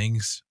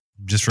things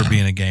just for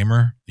being a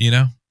gamer.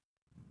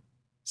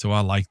 So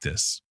I like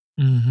this.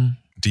 Mm-hmm.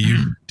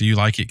 Do you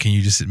like it? Can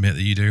you just admit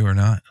that you do or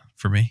not?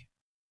 For me,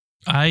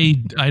 I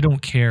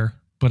don't care,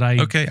 but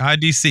okay.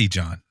 IDC,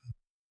 John.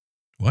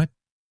 What?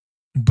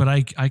 But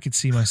I could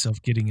see myself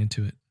getting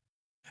into it.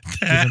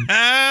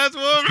 That's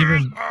what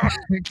Given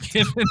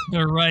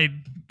the right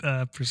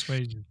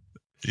persuasion.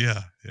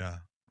 Yeah.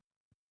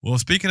 Well,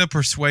 speaking of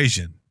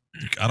persuasion,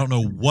 I don't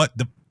know what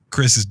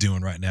Chris is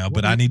doing right now,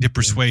 but I need to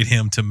persuade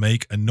him to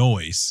make a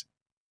noise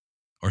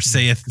or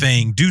say a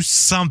thing, do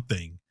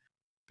something,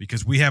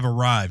 because we have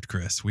arrived,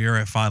 Chris. We are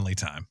at finally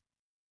time.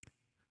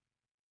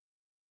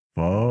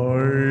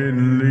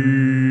 Finally,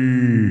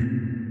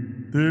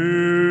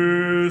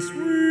 this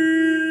week.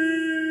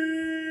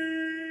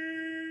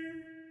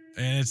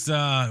 And it's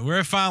we're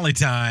at finally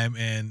time,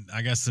 and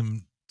I got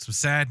some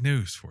sad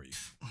news for you.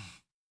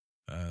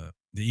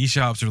 The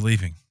eShops are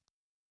leaving.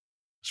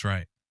 That's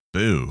right.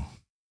 Boo.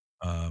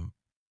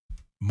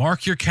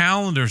 Mark your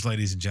calendars,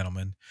 ladies and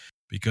gentlemen,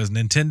 because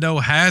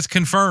Nintendo has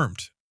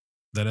confirmed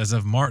that as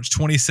of March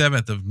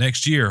 27th of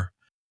next year,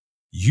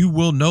 you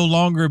will no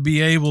longer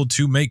be able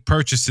to make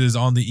purchases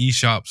on the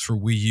eShops for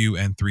Wii U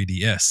and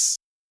 3DS.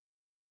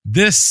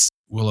 This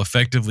will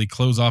effectively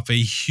close off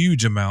a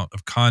huge amount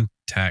of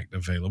content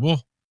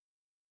available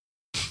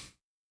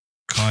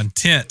on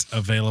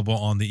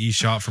the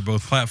eShop for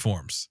both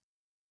platforms.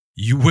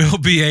 You will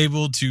be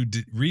able to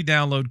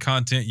re-download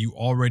content you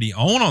already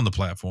own on the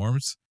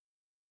platforms.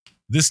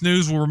 This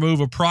news will remove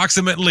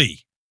approximately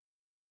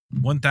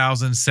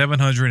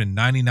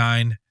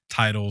 1,799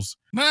 titles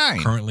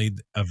currently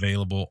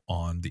available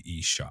on the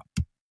eShop.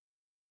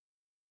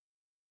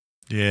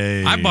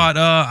 Yay.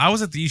 I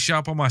was at the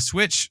eShop on my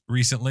Switch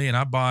recently, and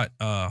I bought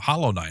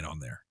Hollow Knight on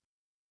there.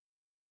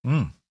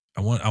 I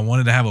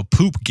wanted to have a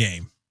poop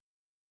game.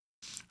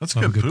 That's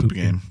a good poop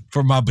game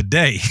for my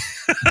bidet.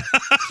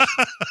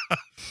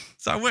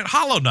 So I went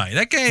Hollow Knight.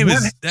 That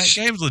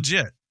game's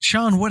legit.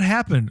 Sean, what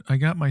happened? I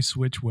got my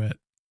Switch wet.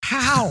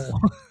 How?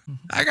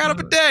 I got a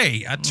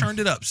bidet. I turned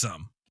it up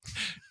some.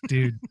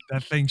 Dude,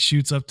 that thing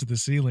shoots up to the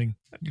ceiling.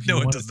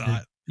 No, it does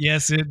not.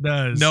 Yes, it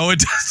does. No, it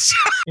does.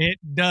 It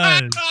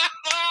does.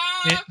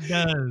 It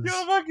does.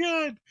 Oh my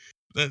god,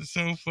 that's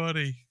so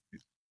funny.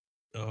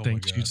 Oh thing my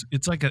god. shoots.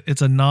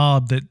 It's a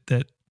knob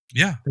that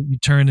you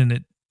turn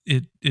and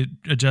it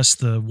adjusts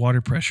the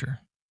water pressure.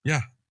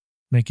 Yeah,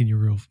 making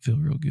you feel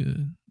real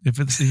good. If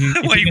it's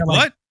wait,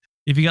 what?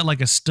 If you got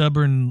like a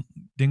stubborn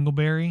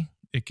dingleberry,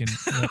 it can.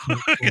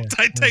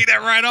 I take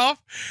that right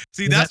off.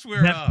 See, that's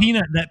where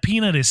that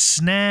peanut is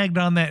snagged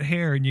on that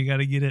hair, and you got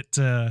to get it.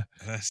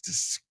 That's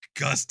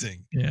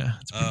disgusting. Yeah,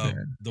 it's pretty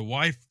bad. The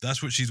wife,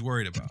 that's what she's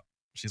worried about.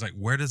 She's like,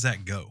 "Where does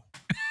that go?"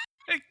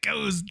 It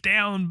goes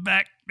down,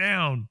 back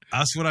down.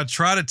 That's what I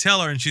try to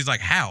tell her, and she's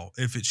like, "How?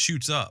 If it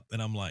shoots up?" And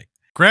I'm like,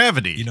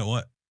 "Gravity." You know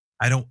what?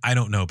 I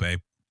don't know, babe.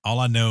 All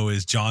I know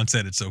is John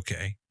said it's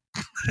okay.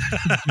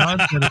 John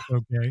said it's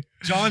okay.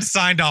 John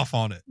signed off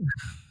on it.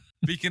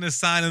 Speaking of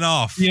signing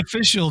off, the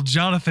official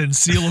Jonathan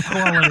seal of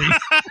quality.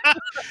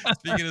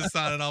 Speaking of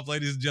signing off,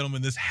 ladies and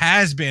gentlemen, this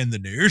has been the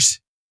news.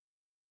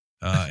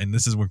 And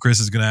this is when Chris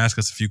is going to ask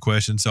us a few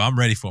questions. So I'm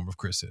ready for him if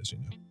Chris is,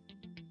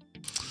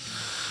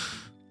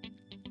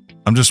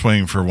 I'm just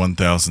waiting for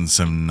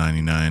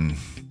 1,799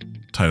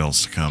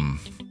 titles to come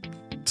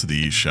to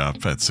the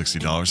eShop at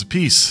 $60 a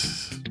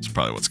piece. It's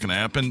probably what's going to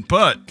happen.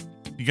 But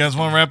you guys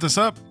want to wrap this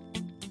up?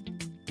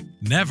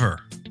 Never.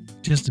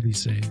 Just to be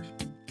safe.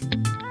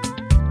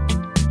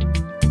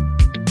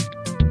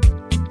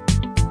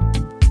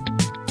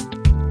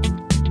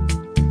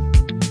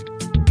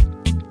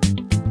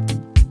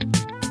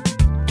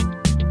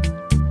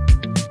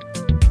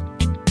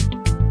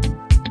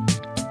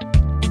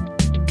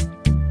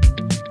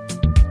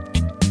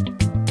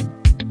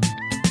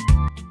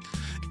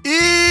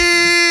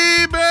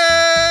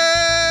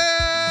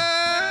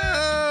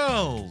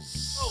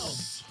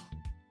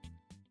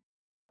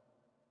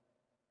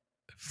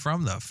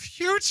 From the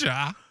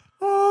future.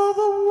 All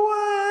the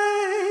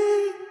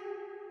way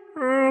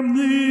from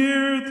the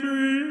year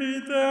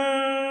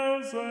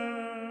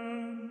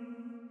 3000.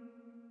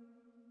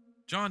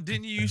 John,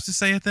 didn't you used to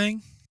say a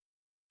thing?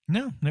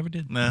 No, never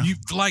did. No. You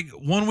like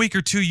 1 week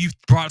or two, you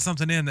brought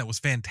something in that was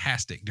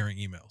fantastic during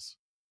emails.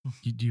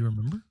 Do you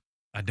remember?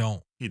 I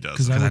don't. He does.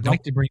 Because I would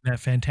like to bring that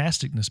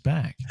fantasticness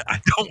back.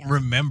 I don't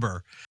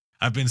remember.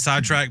 I've been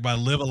sidetracked by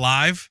Live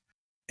Alive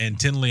and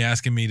Tinley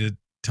asking me to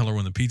tell her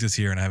when the pizza's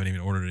here, and I haven't even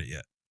ordered it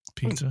yet.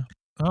 Pizza?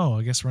 Oh,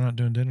 I guess we're not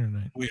doing dinner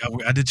tonight.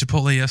 I did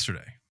Chipotle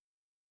yesterday.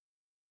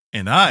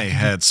 And I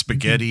had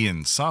spaghetti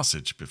and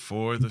sausage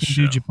before the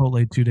show. You do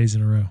Chipotle 2 days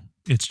in a row.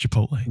 It's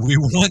Chipotle.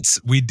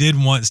 We did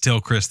once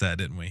tell Chris that,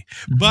 didn't we?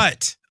 Mm-hmm.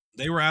 But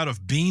they were out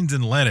of beans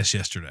and lettuce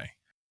yesterday.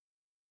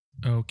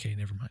 Okay,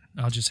 never mind.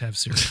 I'll just have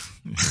cereal.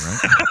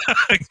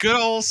 Right? Good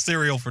old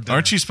cereal for dinner.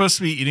 Aren't you supposed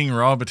to be eating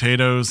raw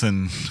potatoes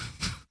and...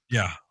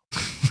 Yeah.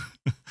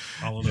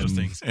 All of those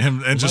things.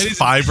 And just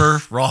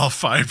fiber, raw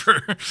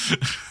fiber.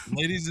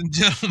 Ladies and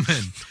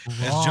gentlemen,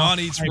 as John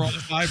eats raw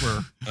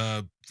fiber,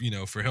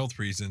 for health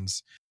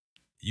reasons,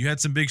 you had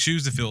some big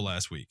shoes to fill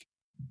last week.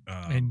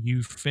 And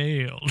you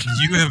failed.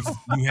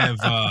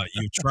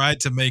 You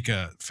tried to make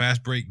a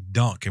fast break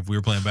dunk if we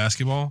were playing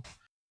basketball,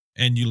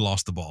 and you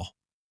lost the ball.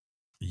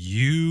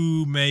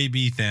 You may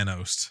be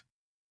Thanos.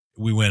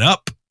 We went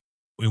up,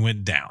 we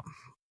went down.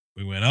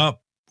 We went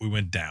up, we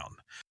went down.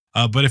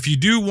 But if you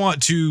do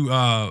want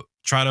to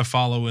try to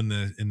follow in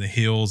the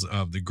heels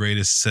of the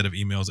greatest set of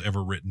emails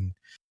ever written,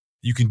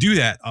 you can do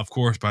that, of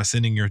course, by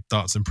sending your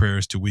thoughts and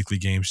prayers to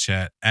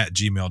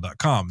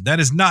weeklygameschat@gmail.com. That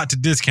is not to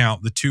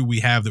discount the two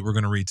we have that we're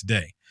going to read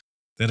today.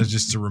 That is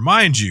just to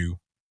remind you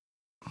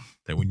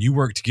that when you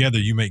work together,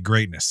 you make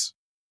greatness.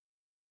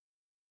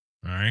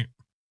 All right.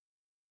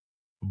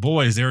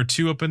 Boys, there are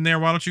two up in there.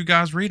 Why don't you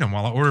guys read them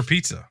while I order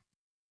pizza?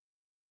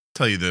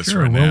 Tell you this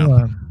right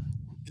now.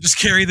 Just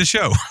carry the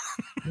show.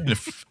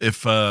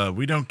 If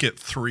we don't get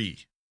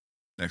 3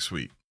 next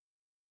week,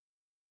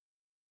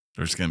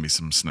 there's going to be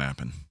some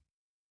snapping.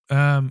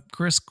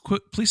 Chris,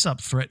 please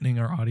stop threatening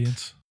our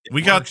audience.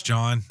 It works,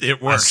 John.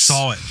 It works. I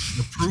saw it.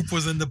 The proof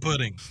was in the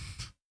pudding.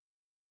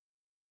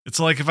 It's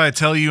like if I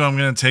tell you I'm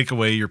going to take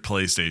away your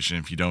PlayStation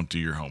if you don't do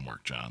your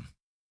homework, John.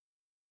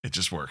 It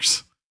just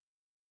works.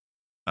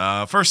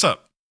 First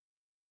up,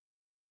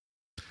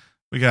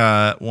 we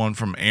got one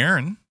from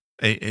Aaron,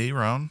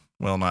 Aaron.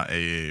 Well, not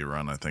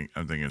Aaron. I think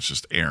it's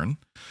just Aaron.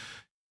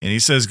 And he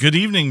says, "Good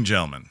evening,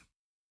 gentlemen."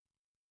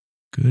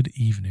 Good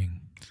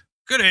evening.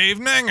 Good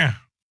evening.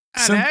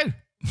 Hello.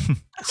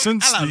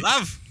 Hello,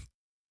 love.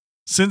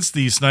 Since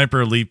the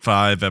Sniper Elite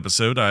 5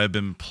 episode, I have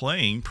been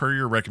playing per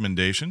your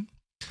recommendation.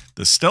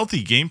 The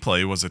stealthy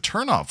gameplay was a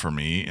turnoff for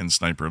me in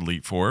Sniper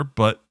Elite 4,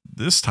 but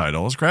this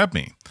title has grabbed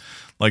me.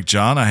 Like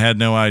John, I had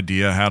no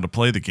idea how to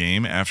play the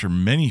game. After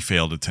many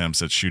failed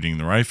attempts at shooting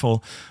the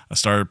rifle, I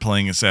started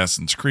playing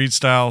Assassin's Creed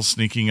style,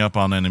 sneaking up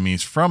on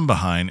enemies from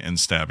behind and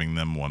stabbing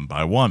them one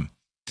by one.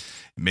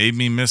 It made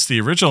me miss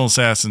the original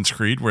Assassin's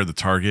Creed, where the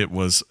target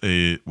was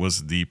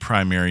the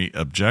primary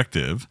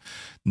objective.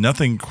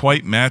 Nothing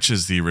quite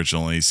matches the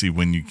original AC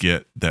when you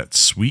get that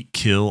sweet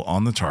kill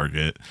on the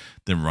target,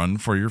 then run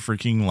for your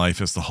freaking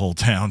life as the whole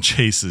town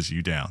chases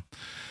you down.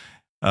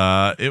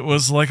 It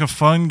was like a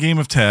fun game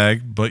of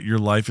tag, but your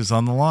life is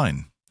on the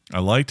line. I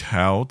liked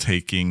how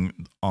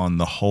taking on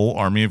the whole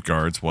army of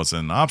guards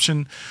wasn't an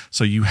option,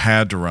 so you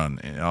had to run.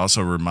 It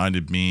also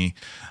reminded me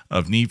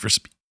of Need for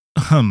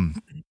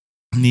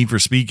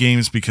Speed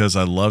games because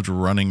I loved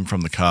running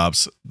from the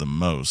cops the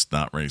most,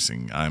 not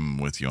racing. I'm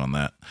with you on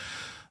that.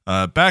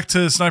 Back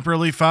to Sniper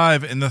Elite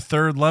 5. In the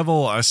third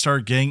level, I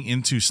started getting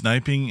into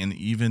sniping, and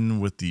even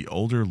with the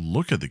older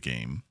look of the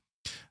game,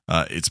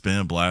 it's been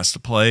a blast to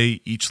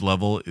play. Each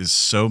level is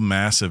so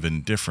massive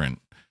and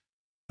different.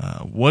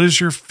 What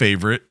is your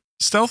favorite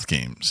stealth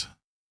games?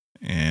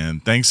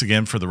 And thanks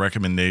again for the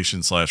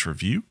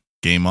recommendation/review.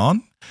 Game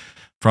on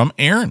from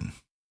Aaron.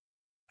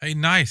 Hey,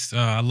 nice.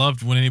 I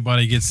loved when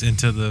anybody gets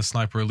into the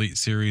Sniper Elite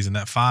series and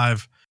that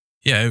 5.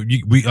 Yeah,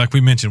 we like we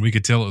mentioned, we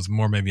could tell it was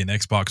more maybe an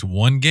Xbox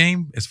One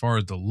game as far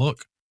as the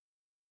look,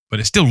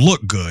 but it still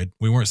looked good.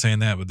 We weren't saying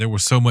that, but there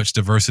was so much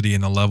diversity in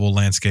the level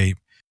landscape,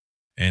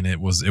 and it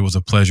was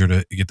a pleasure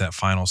to get that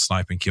final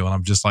sniping kill. And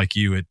I'm just like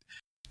you,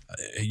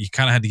 you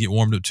kind of had to get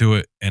warmed up to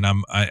it. And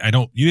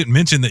you didn't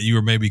mention that you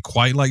were maybe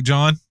quite like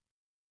John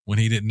when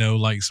he didn't know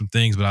like some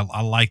things, but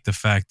I like the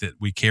fact that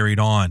we carried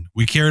on.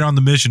 We carried on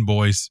the mission,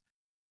 boys,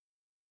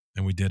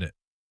 and we did it.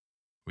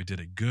 We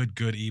did it.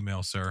 Good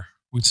email, sir.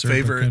 We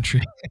serve our country.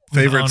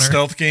 Favorite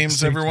stealth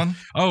games, everyone?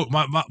 Oh,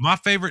 my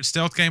favorite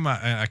stealth game,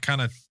 I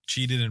kind of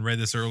cheated and read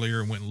this earlier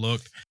and went and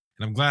looked.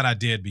 And I'm glad I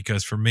did,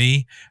 because for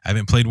me, I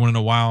haven't played one in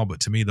a while, but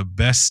to me, the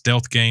best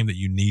stealth game that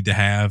you need to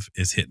have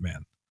is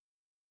Hitman.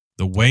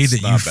 The way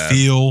that you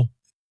feel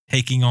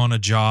taking on a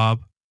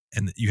job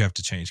and that you have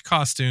to change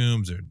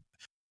costumes,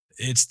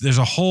 there's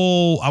a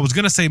whole, I was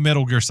going to say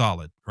Metal Gear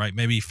Solid, right?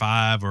 Maybe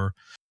 5 or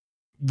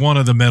one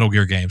of the Metal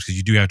Gear games, because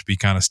you do have to be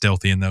kind of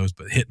stealthy in those.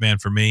 But Hitman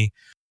for me,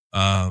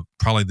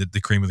 probably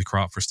the cream of the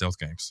crop for stealth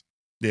games.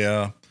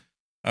 Yeah,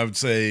 I would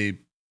say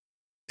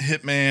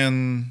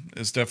Hitman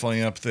is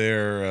definitely up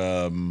there.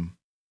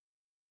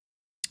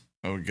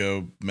 I would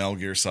go Metal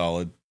Gear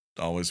Solid.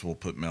 Always will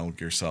put Metal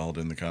Gear Solid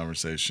in the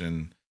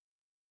conversation.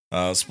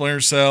 Splinter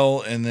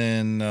Cell, and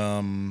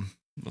then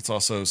let's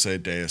also say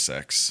Deus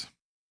Ex.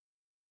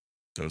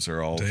 Those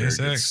are all Deus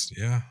Ex,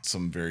 yeah,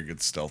 some very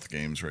good stealth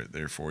games right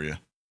there for you.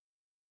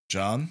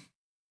 John?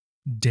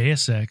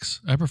 Deus Ex.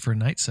 I prefer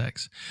Night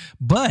Sex.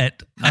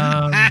 But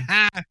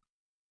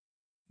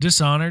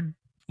Dishonored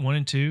 1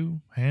 and 2,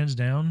 hands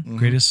down,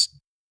 greatest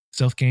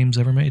stealth games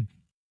ever made.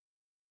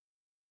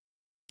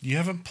 You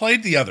haven't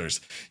played the others.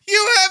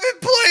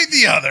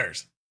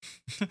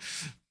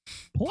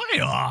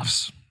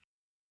 Playoffs.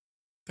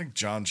 I think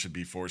John should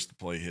be forced to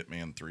play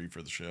Hitman 3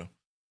 for the show.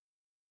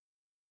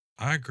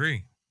 I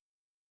agree.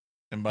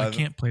 And I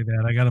can't play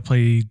that. I got to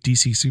play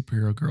DC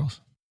Superhero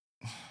Girls.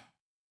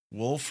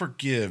 We'll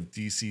forgive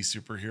DC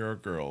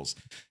Superhero Girls.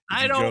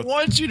 I don't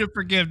want you to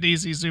forgive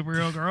DC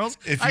Superhero Girls.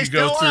 If you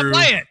go through,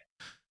 play it.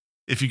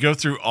 If you go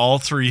through all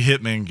 3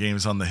 Hitman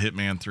games on the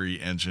Hitman 3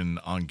 engine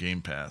on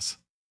Game Pass.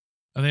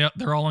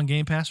 They're all on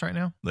Game Pass right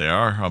now? They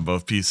are on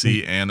both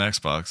PC and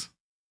Xbox.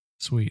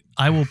 Sweet.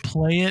 I will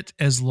play it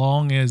as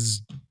long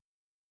as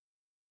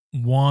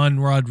Juan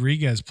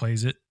Rodriguez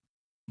plays it.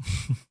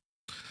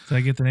 Did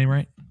I get the name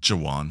right?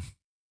 Jawan.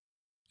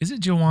 Is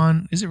it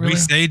Jawan? Is it really? We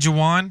say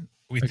Jawan.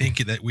 We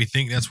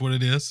think that's what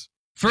it is.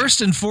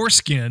 First and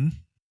foreskin.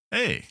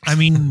 Hey. I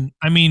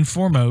mean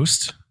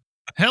foremost.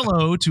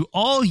 Hello to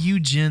all you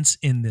gents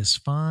in this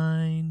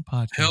fine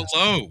podcast.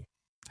 Hello.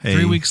 Hey.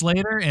 3 weeks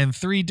later and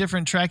 3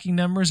 different tracking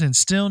numbers and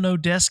still no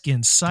desk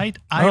in sight.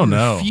 I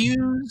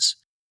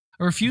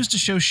refuse to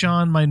show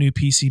Sean my new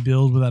PC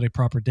build without a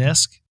proper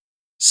desk.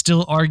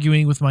 Still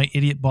arguing with my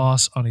idiot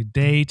boss on a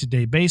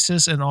day-to-day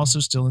basis, and also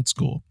still in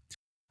school.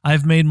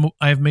 I've made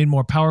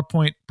more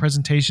PowerPoint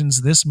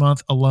presentations this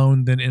month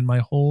alone than in my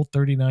whole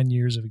 39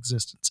 years of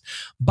existence.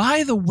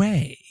 By the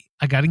way,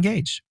 I got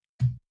engaged.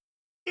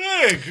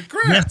 Hey,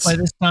 congrats! Yes,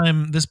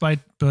 by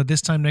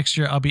this time next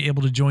year, I'll be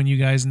able to join you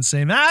guys and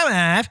say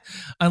 "Mama,"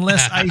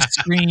 unless I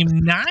scream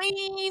 9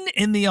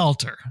 in the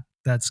altar.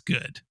 That's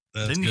good.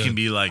 That's then you good. can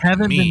be like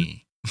Haven't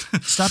me.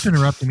 Stop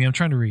interrupting me. I'm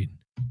trying to read.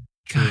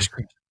 Gosh,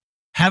 Chris.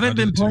 Haven't I'll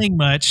do been it too. playing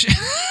much.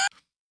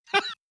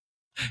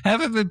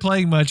 Haven't been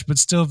playing much, but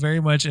still very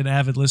much an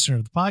avid listener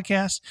of the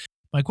podcast.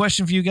 My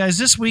question for you guys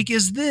this week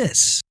is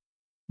this.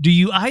 Do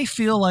you guys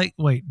feel like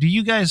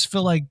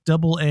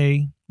AA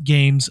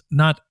games,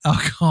 not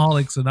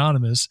Alcoholics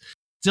Anonymous,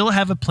 still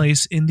have a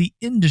place in the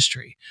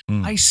industry?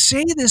 Mm. I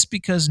say this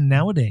because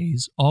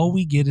nowadays all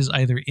we get is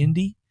either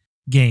indie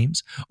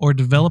games or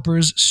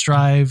developers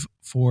strive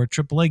for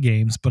AAA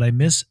games, but I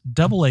miss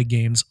AA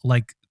games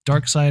like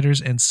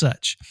Darksiders and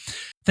such.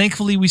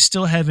 Thankfully, we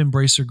still have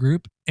Embracer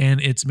Group and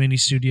its many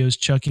studios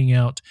chucking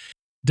out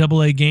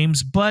AA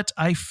games, but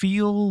I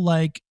feel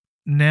like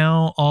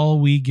now all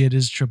we get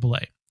is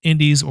AAA,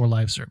 indies, or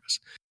live service.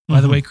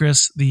 By the way,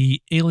 Chris, the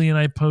alien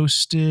I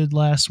posted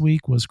last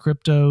week was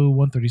Crypto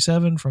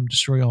 137 from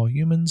Destroy All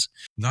Humans,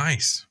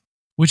 Nice.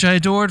 which I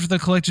adored for the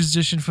collector's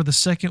edition for the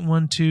second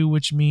one too,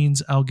 which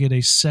means I'll get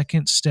a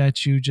second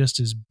statue just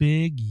as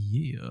big,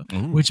 yeah.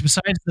 Ooh. Which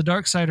besides the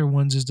Darksider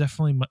ones is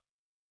definitely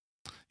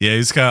Yeah,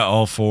 he's got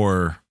all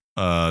 4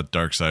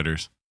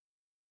 Darksiders.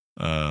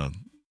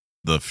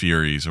 The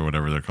Furies or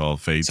whatever they're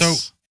called. Fates. So,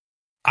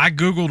 I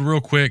Googled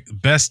real quick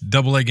best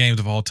AA games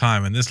of all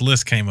time, and this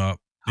list came up.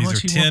 how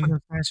much These you are want 10.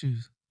 for the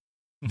statues?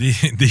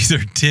 These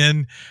are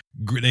 10.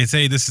 They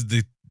say this is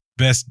the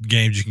best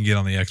games you can get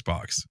on the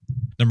Xbox.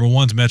 Number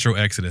 1's Metro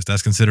Exodus.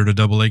 That's considered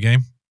a AA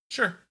game.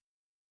 sure.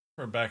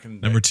 We're back in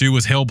the Number 2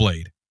 was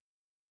Hellblade.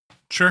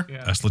 Sure.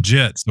 Yeah. That's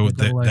legit. So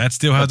Yeah, AA. that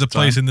still has At the a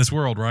place time. in this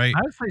world, right?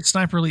 I would say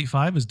Sniper Elite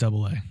 5 is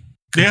AA.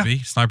 Could Yeah. be.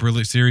 Sniper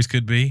Elite series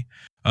could be.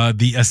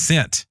 The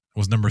Ascent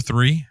was number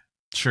 3.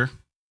 Sure.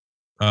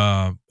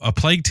 A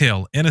Plague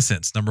Tale,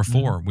 Innocence, number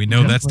 4. We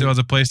know that still has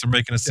a place. They're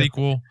making a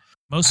sequel.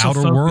 Most Outer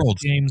Outer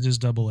Worlds. games is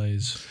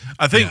AAs.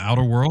 I think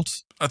Outer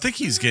Worlds. I think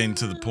he's getting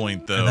to the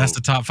point though. And that's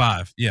the top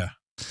 5. Yeah.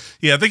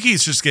 Yeah, I think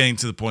he's just getting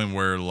to the point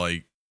where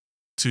when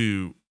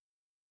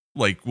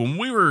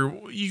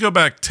you go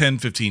back 10,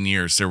 15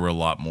 years, there were a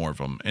lot more of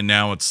them. And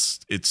now it's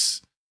a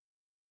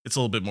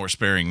little bit more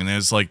sparing. And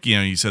it's like,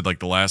 you said like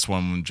the last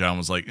one when John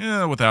was like,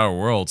 with Outer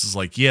Worlds, it's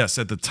like, yes,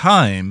 at the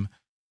time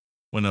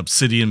when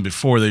Obsidian,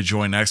 before they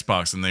joined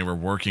Xbox and they were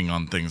working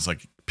on things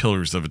like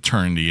Pillars of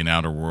Eternity and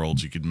Outer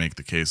Worlds, you could make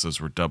the case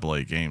those were AA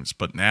games.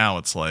 But now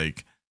it's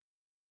like,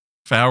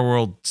 if Outer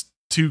Worlds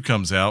 2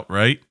 comes out,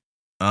 right?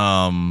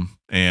 And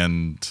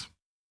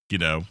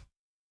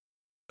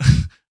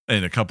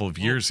in a couple of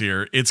years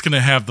here, it's going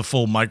to have the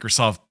full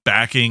Microsoft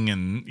backing,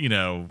 and What it's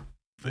about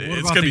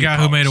going to the be guy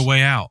who made A polished.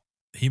 Way Out?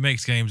 He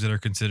makes games that are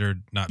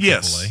considered not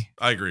Yes, AAA.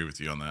 I agree with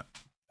you on that.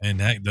 And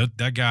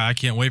that guy, I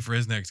can't wait for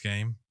his next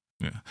game.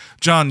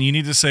 John, you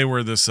need to say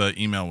where this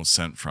email was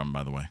sent from,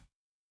 by the way.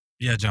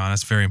 Yeah, John,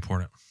 that's very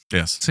important.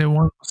 Yes. Say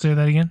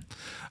that again.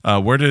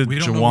 Where did We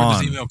don't know where Jawan?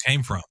 this email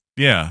came from.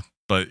 Yeah,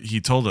 but he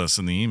told us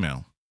in the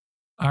email.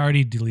 I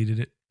already deleted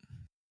it.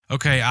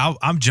 Okay,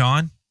 I'm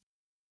John.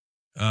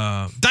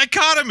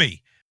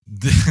 Dichotomy.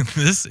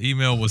 This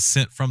email was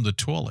sent from the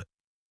toilet.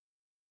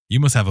 You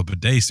must have a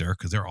bidet, sir,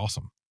 because they're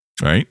awesome.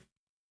 Right?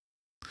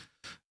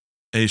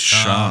 Hey,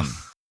 Sean,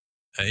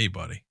 Hey,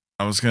 buddy.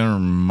 I was going to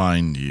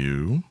remind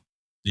you.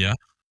 Yeah.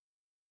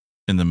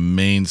 In the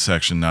main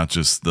section, not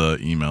just the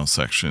email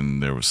section,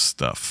 there was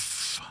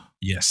stuff.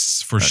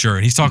 Yes, for sure.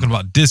 And he's talking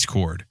about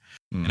Discord.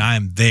 Mm. And I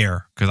am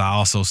there because I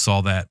also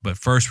saw that. But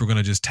first, we're going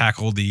to just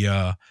tackle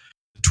the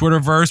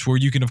Twitterverse, where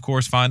you can, of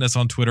course, find us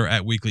on Twitter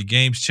at Weekly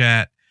Games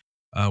Chat.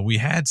 We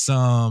had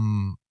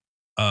some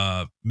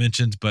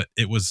mentions, but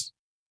it was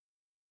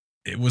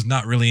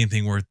not really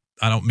anything worth.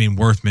 I don't mean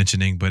worth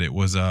mentioning, but it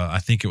was. I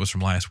think it was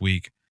from last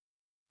week.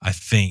 I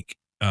think,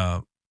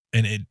 and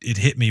it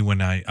hit me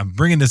when I'm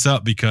bringing this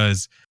up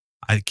because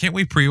can't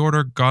we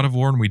pre-order God of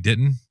War and we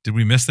didn't? Did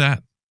we miss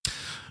that?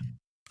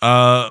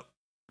 What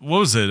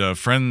was it? A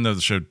friend of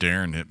the show,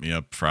 Darren, hit me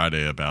up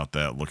Friday about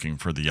that, looking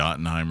for the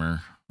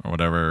Jotunheimer or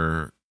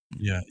whatever.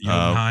 Yeah,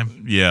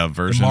 Jotunheim. Yeah, The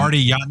version.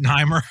 Marty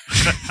Jotunheimer.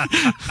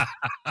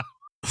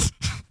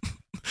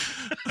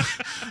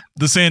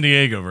 The San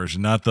Diego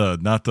version, not the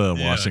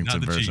Yeah, Washington not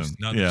the version. Chiefs,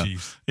 not yeah, the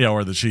Chiefs. yeah,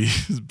 or the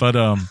Chiefs. But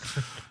and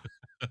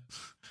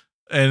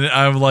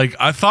I'm like,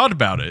 I thought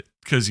about it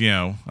because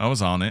I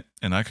was on it,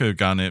 and I could have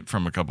gotten it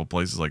from a couple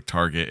places like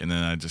Target, and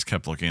then I just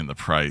kept looking at the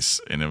price,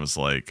 and it was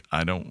like,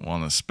 I don't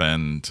want to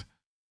spend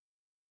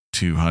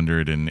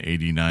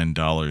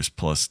 $289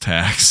 plus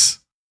tax,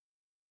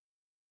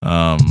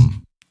 to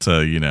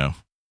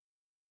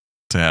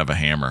have a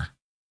hammer.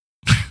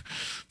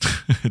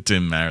 It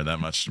didn't matter that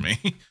much to me.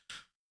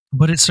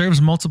 But it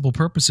serves multiple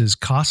purposes: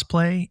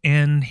 cosplay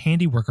and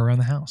handiwork around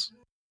the house.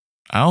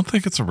 I don't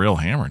think it's a real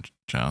hammer,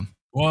 John.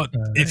 Well,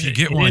 if you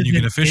get It one, is you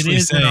can in- officially it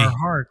is in say, our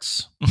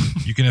hearts.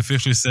 you can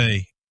officially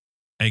say,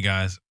 hey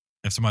guys,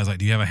 if somebody's like,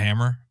 do you have a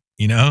hammer?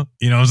 You know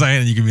what I'm saying?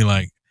 And you can be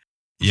like,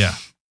 yeah,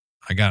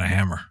 I got a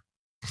hammer.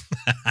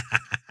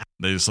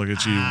 They just look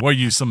at you. What are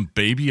you, some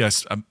baby?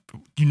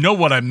 You know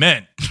what I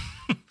meant.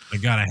 I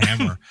got a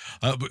hammer.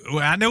 But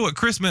I know what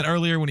Chris meant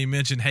earlier when he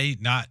mentioned, hey,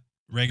 not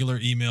regular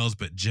emails,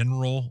 but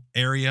general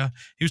area.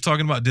 He was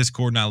talking about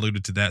Discord, and I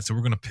alluded to that. So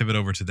we're going to pivot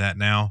over to that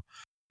now.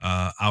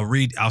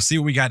 I'll see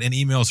what we got in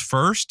emails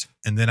first,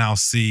 and then I'll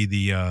see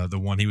the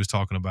one he was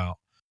talking about.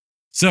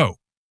 So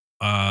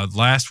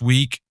last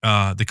week,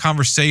 the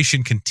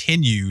conversation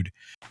continued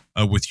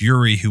with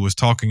Yuri, who was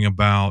talking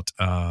about,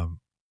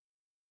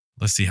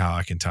 let's see how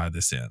I can tie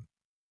this in.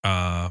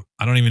 I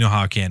don't even know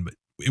how I can, but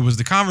it was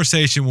the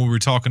conversation when we were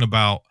talking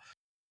about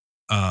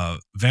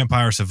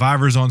Vampire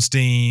Survivors on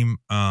Steam,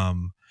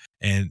 and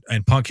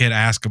Punkhead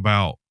asked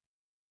about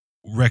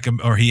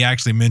or he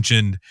actually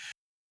mentioned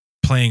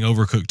playing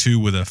Overcooked 2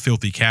 with a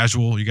filthy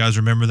casual. You guys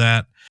remember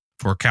that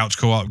for a couch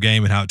co-op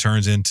game and how it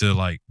turns into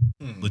like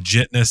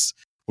legitness?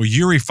 Well,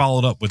 Yuri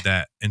followed up with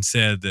that and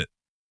said that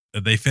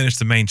they finished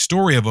the main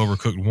story of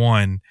Overcooked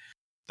 1.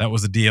 That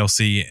was the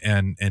DLC,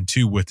 and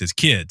 2 with his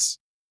kids.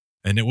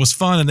 And it was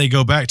fun, and they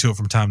go back to it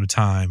from time to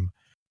time.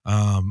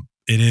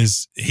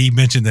 He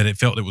mentioned that it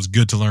felt it was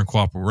good to learn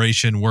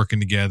cooperation, working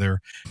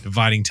together,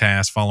 dividing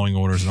tasks, following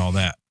orders, and all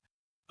that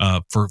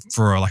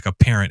for like a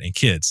parent and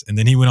kids. And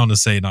then he went on to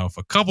say, now, if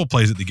a couple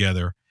plays it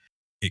together,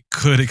 it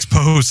could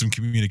expose some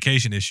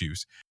communication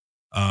issues.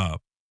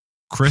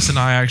 Chris and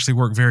I actually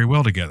work very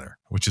well together,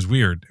 which is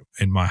weird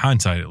in my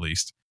hindsight, at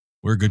least.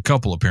 We're a good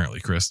couple, apparently,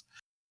 Chris.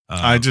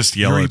 I just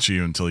yell at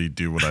you until you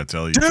do what I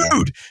tell you.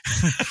 Dude!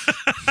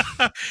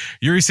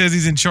 Yuri says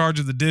he's in charge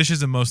of the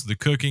dishes and most of the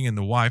cooking, and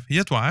his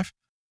wife,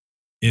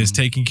 is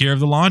taking care of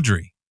the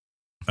laundry.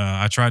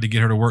 I tried to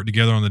get her to work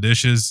together on the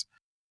dishes.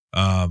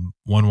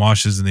 One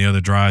washes and the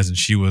other dries, and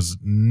she was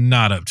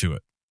not up to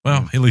it.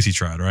 Well, at least he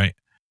tried, right?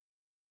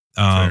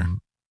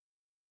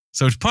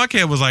 So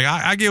Punkhead was like,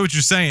 I get what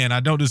you're saying.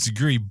 I don't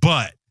disagree,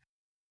 but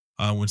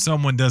when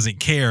someone doesn't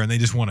care and they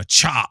just want to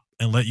chop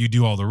and let you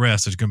do all the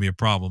rest, there's going to be a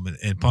problem.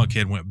 And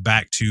Punkhead went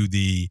back to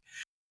the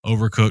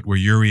Overcooked where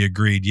Yuri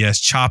agreed, yes,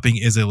 chopping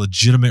is a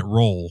legitimate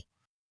role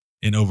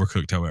in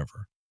Overcooked,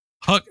 however.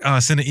 Huck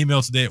sent an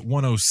email today at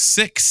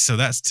 1:06, so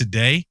that's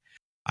today.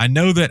 I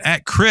know that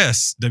at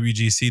Chris,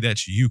 WGC,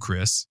 that's you,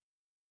 Chris,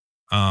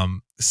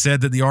 said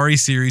that the RE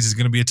series is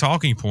going to be a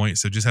talking point,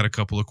 so just had a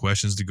couple of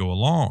questions to go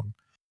along.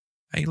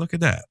 Hey, look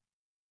at that.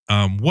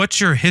 What's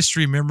your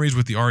history memories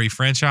with the RE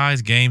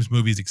franchise, games,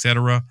 movies,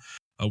 etc.?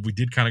 We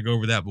did kind of go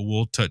over that, but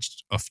we'll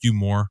touch a few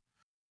more.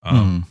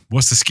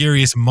 What's the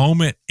scariest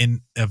moment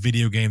in a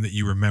video game that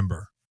you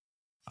remember?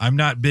 I'm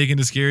not big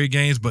into scary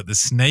games, but the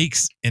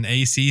snakes in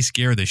AC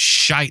scare the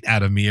shite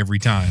out of me every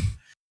time.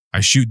 I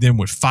shoot them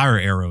with fire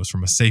arrows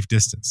from a safe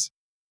distance.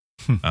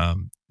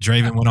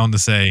 Draven went on to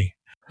say,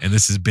 and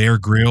this is Bear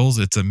Grylls,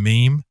 it's a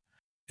meme.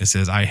 It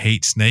says, I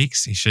hate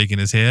snakes. He's shaking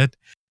his head.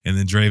 And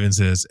then Draven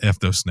says, F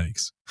those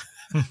snakes.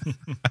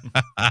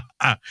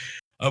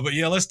 But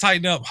yeah, let's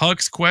tighten up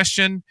Huck's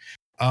question.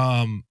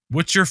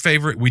 What's your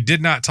favorite? We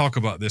did not talk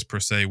about this per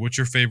se. What's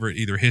your favorite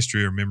either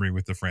history or memory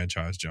with the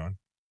franchise, John?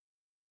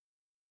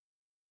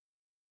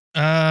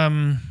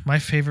 My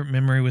favorite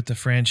memory with the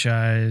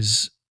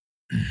franchise.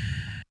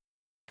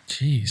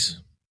 Jeez.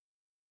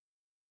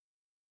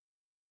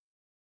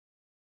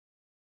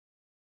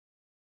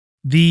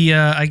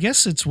 I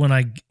guess it's when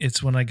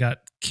I got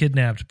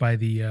kidnapped by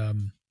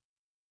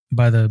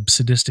the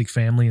sadistic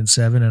family in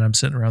 7, and I'm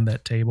sitting around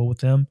that table with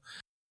them,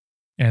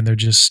 and I'm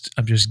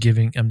just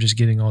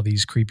getting all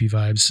these creepy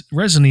vibes.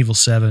 Resident Evil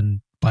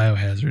 7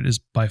 Biohazard is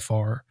by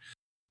far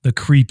the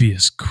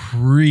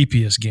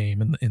creepiest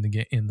game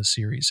in the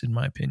series, in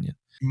my opinion.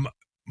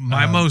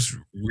 My most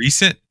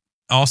recent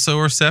also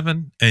are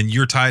 7, and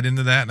you're tied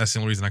into that, and that's the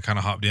only reason I kind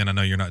of hopped in. I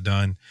know you're not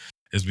done,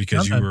 is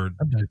because you were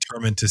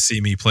determined to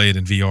see me play it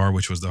in VR,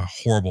 which was a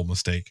horrible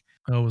mistake.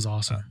 Oh, it was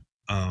awesome.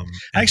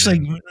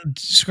 Actually,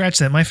 scratch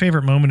that. My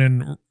favorite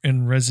moment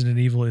in Resident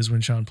Evil is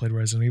when Sean played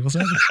Resident Evil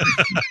 7.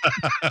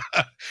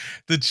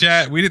 The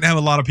chat, we didn't have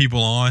a lot of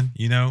people on,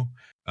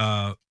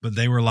 but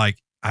they were like,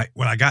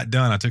 when I got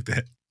done, I took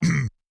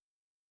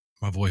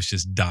my voice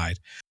just died.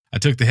 I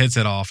took the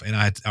headset off and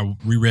I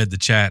reread the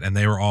chat, and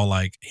they were all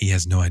like, he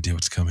has no idea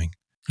what's coming.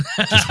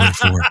 Just wait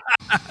for it.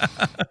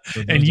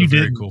 So and you did.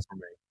 Very cool for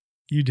me.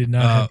 You did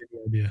not have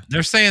any idea.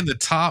 They're saying the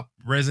top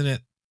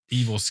Resident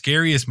Evil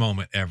scariest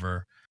moment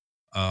ever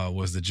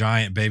was the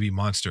giant baby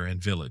monster in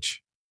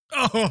Village.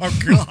 Oh,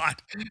 God.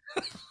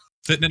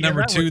 Sitting at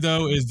number 2,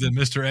 though, is the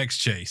Mr. X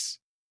chase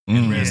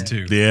in Res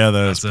 2. Yeah,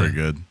 that was pretty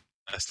good.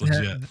 That's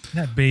legit.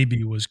 That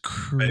baby was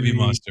crazy. Baby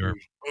monster.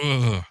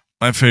 Ugh.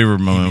 My favorite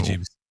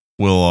moment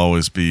will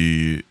always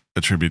be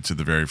a tribute to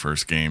the very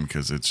first game,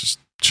 because it's just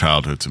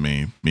childhood to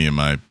me. Me and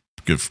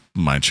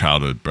my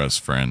childhood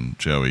best friend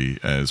Joey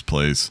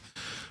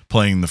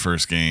playing the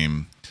first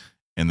game,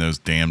 and those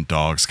damn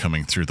dogs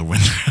coming through the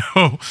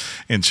window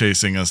and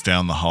chasing us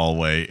down the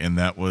hallway. And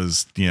that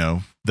was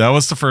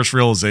the first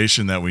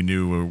realization that we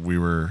knew we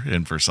were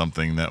in for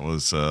something that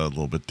was a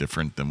little bit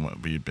different than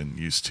what we'd been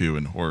used to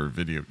in horror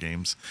video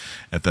games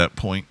at that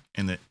point.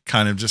 And it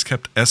kind of just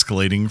kept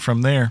escalating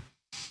from there.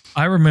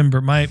 I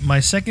remember my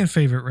second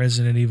favorite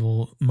Resident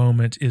Evil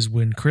moment is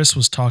when Chris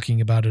was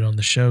talking about it on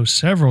the show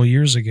several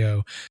years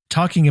ago,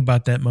 talking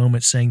about that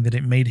moment, saying that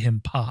it made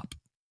him pop.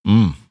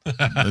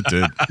 It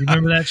did. You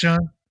remember that,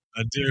 Sean?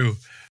 I do.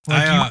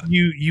 Like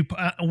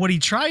what he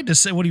tried to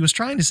say, what he was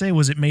trying to say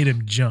was it made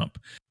him jump.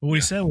 But what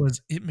he said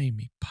was it made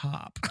me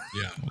pop.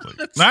 Yeah.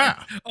 That's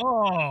Ah,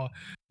 oh,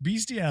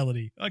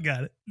 bestiality. I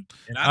got it.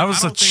 And I was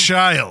a don't think-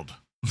 child.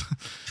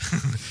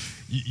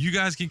 You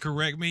guys can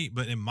correct me,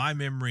 but in my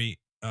memory,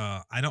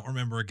 I don't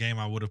remember a game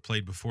I would have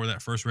played before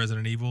that first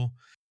Resident Evil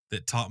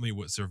that taught me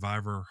what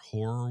survivor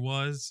horror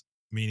was.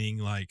 Meaning,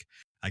 like,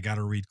 I got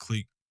to read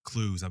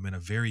clues. I'm in a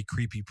very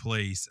creepy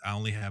place. I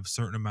only have a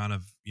certain amount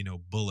of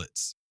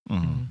bullets.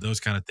 Mhm. Those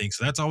kind of things.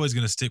 So that's always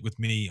going to stick with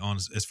me on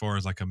as far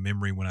as like a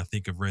memory when I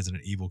think of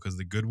Resident Evil, because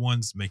the good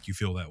ones make you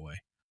feel that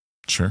way.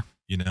 Sure.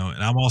 And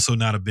I'm also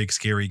not a big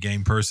scary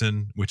game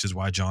person, which is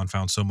why John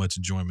found so much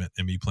enjoyment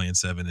in me playing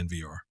 7 in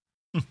VR.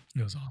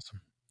 It was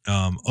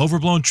awesome.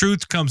 Overblown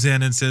Truth comes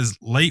in and says,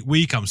 late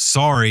week, I'm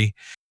sorry,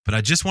 but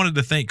I just wanted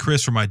to thank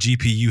Chris for my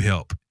GPU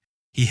help.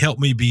 He helped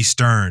me be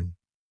stern.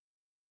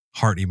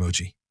 Heart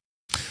emoji.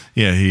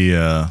 Yeah, he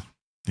had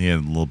a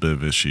little bit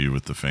of issue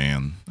with the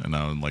fan, and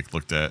I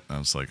looked at it and I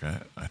was like,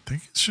 I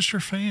think it's just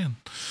your fan.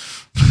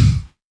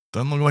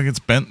 Doesn't look like it's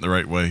bent the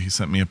right way. He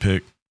sent me a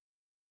pic.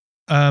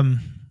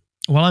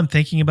 While I'm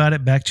thinking about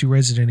it, back to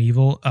Resident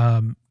Evil,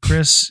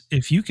 Chris,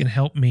 if you can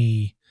help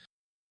me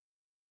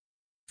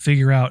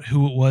figure out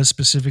who it was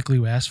specifically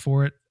who asked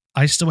for it.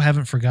 I still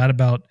haven't forgot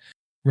about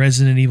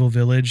Resident Evil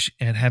Village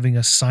and having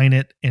us sign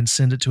it and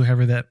send it to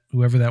whoever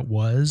that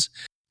was,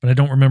 but I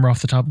don't remember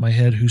off the top of my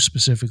head who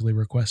specifically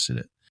requested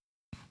it.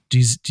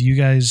 Do you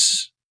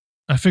guys?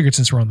 I figured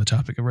since we're on the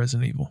topic of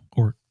Resident Evil,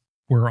 or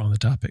we're on the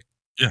topic.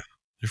 Yeah,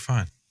 you're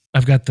fine.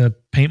 I've got the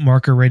paint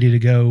marker ready to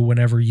go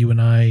whenever you and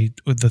I,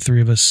 with the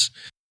three of us,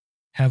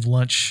 have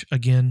lunch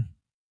again.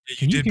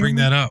 You did bring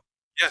that up.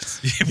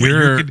 Yes.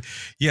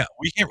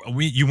 We can't.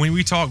 When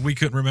we talked, we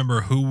couldn't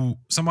remember who.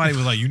 Somebody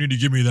was like, "You need to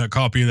give me that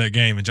copy of that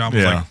game," and John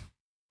was like,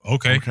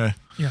 "Okay."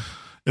 Yeah.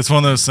 It's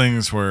one of those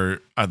things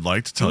where I'd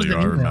like to tell you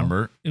I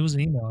remember. It was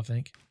an email, I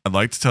think. I'd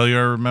like to tell you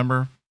I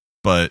remember,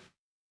 but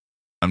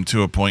I'm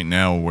to a point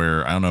now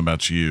where I don't know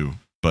about you,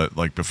 but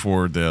like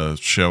before the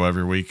show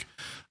every week,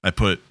 I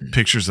put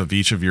pictures of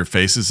each of your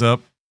faces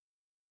up,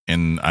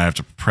 and I have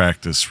to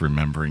practice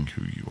remembering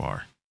who you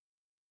are.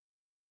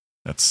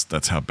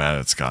 That's how bad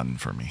it's gotten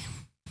for me.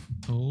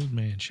 Old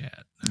man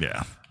chat.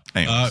 Yeah.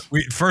 Anyways.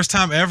 First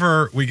time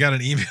ever, we got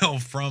an email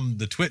from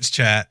the Twitch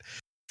chat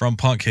from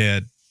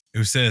Punkhead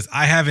who says,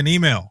 "I have an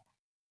email,"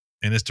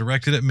 and it's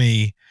directed at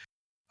me.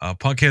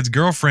 Punkhead's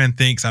girlfriend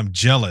thinks I'm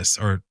jealous,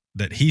 or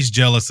that he's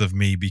jealous of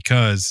me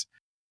because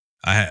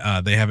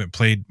they haven't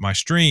played my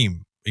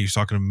stream. He's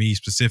talking to me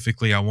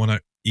specifically. I want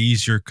to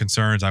ease your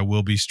concerns. I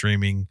will be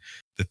streaming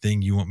the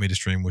thing you want me to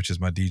stream, which is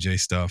my DJ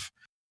stuff.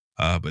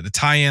 But to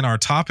tie in our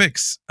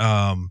topics,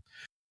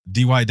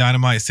 D. White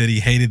Dynamite said he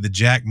hated the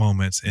Jack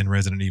moments in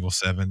Resident Evil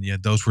 7. Yeah,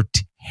 those were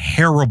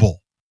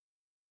terrible.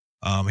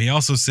 He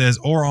also says,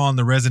 or on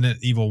the Resident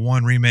Evil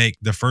 1 remake,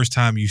 the first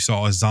time you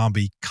saw a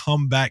zombie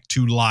come back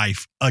to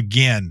life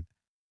again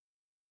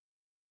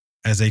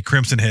as a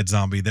Crimson Head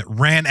zombie that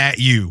ran at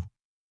you.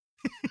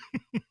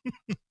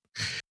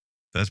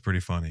 That's pretty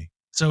funny.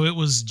 So it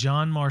was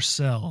John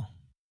Marcel.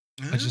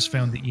 I just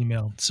found the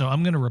email. So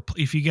I'm going to,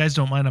 if you guys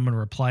don't mind, I'm going to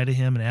reply to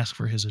him and ask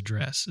for his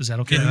address. Is that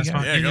okay? Yeah, with that's you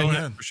guys? fine. Yeah, go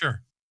ahead. For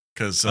sure.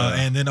 Because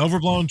and then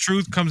Overblown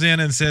Truth comes in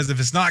and says, if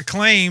it's not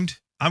claimed,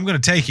 I'm going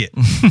to take it.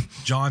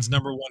 John's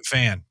 #1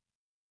 fan.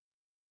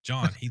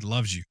 John, he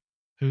loves you.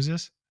 Who's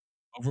this?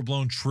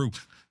 Overblown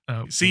Truth.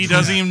 Oh, see, he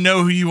doesn't even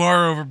know who you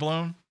are,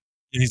 Overblown.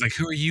 And he's like,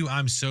 who are you?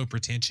 I'm so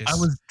pretentious. I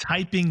was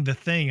typing the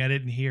thing I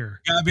didn't hear.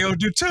 Gotta be able to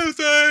do two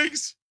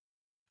things.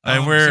 I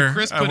So wear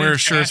Chris put in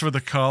shirts chat- with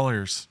the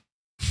collars.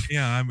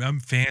 Yeah, I'm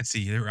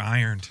fancy. They're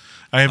ironed.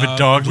 I have a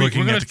dog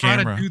looking we're at the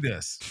gonna camera. try to do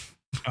this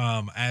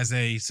as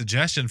a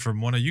suggestion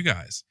from one of you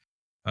guys.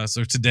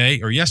 So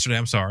today, or yesterday,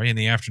 I'm sorry, in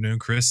the afternoon,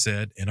 Chris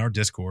said in our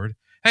Discord,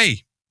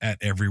 "Hey, at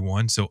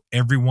everyone." So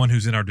everyone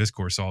who's in our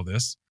Discord saw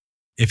this.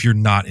 If you're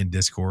not in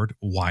Discord,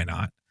 why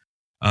not?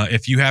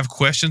 If you have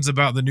questions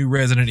about the new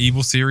Resident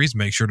Evil series,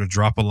 make sure to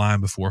drop a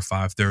line before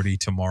 5:30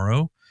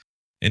 tomorrow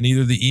in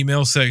either the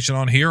email section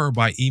on here or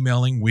by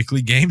emailing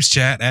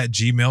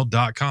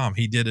weeklygameschat@gmail.com.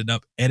 He did end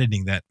up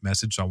editing that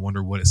message, so I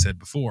wonder what it said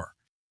before.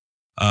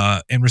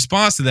 In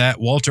response to that,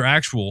 Walter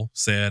Actual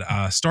said,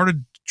 I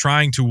started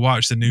trying to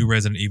watch the new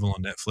Resident Evil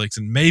on Netflix,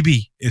 and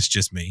maybe it's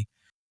just me,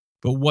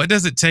 but what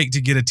does it take to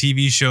get a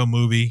TV show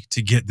movie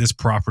to get this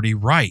property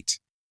right?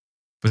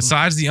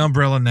 Besides the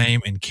umbrella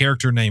name and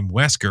character name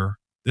Wesker,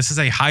 this is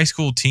a high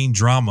school teen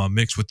drama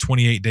mixed with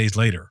 28 Days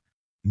Later,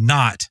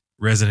 not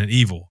Resident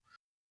Evil.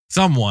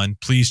 Someone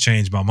please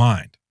change my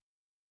mind.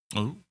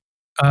 Oh,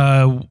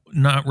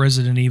 Not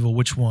Resident Evil.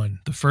 Which one?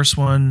 The first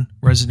one,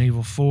 Resident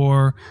Evil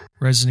 4,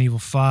 Resident Evil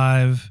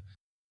 5.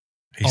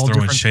 He's All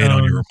throwing different shade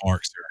on your tones.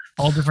 remarks there.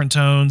 All different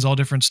tones, all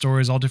different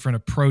stories, all different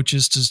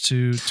approaches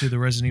to the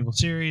Resident Evil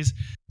series.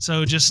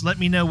 So just let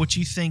me know what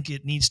you think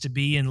it needs to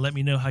be, and let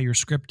me know how your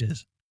script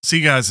is.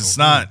 see, guys, it's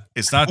not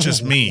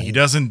just me. He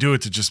doesn't do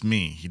it to just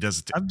me. He does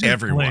it I'm to just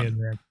everyone. playing,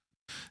 man.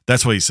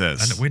 That's what he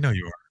says. We know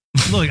you are.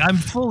 look, I'm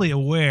fully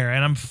aware,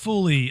 and I'm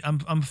fully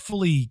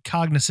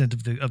cognizant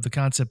of the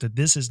concept that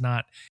this is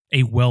not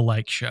a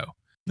well-liked show.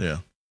 Yeah.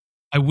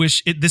 I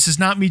wish this is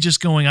not me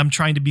just going, I'm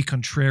trying to be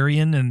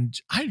contrarian and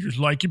I just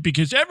like it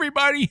because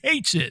everybody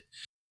hates it.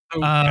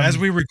 So as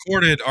we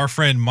recorded, our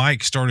friend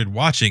Mike started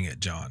watching it,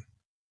 John,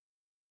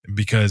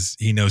 because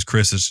he knows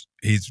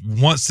he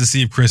wants to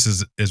see if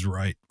Chris is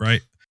right.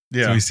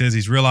 Yeah. So he says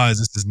he's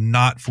realized this is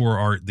not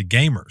for the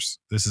gamers.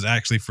 This is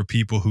actually for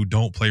people who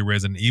don't play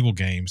Resident Evil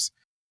games.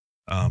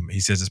 He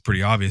says it's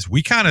pretty obvious.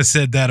 We kind of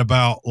said that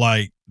about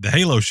like the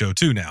Halo show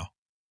too now.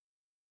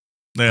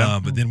 Yeah.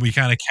 But then we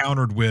kind of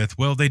countered with,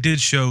 well, they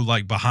did show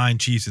like behind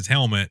Chiefs'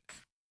 helmet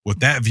what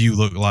that view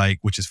looked like,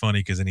 which is funny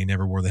because then he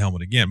never wore the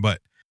helmet again.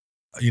 But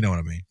you know what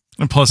I mean.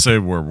 And plus, they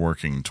were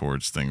working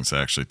towards things that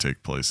actually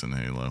take place in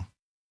Halo.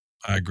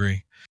 I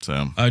agree.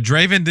 So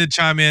Draven did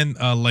chime in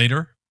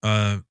later.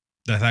 That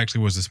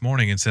actually was this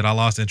morning and said, I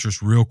lost interest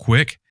real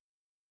quick.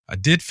 I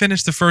did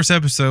finish the first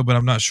episode, but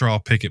I'm not sure I'll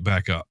pick it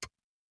back up.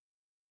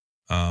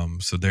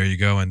 So there you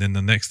go. And then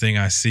the next thing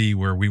I see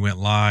where we went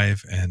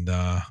live and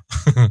I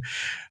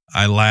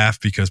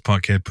laughed because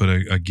Punkhead put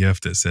a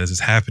GIF that says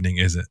it's happening,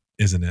 isn't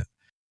it?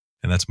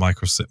 And that's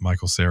Michael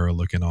Cera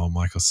looking all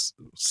Michael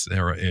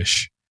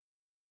Cera-ish.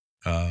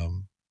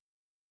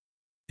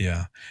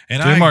 Yeah.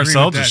 And Jay I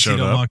Marcel agree with just that, showed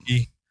Tito up.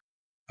 Monkey.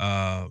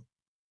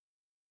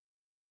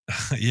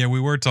 Yeah, we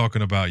were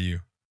talking about you.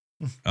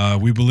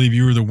 We believe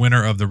you were the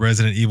winner of the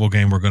Resident Evil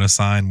game we're going to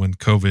sign when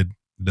COVID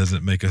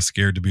doesn't make us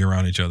scared to be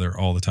around each other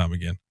all the time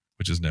again,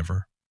 which is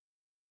never.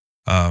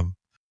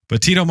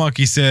 But Tito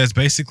Monkey says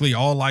basically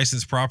all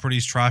licensed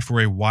properties try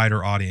for a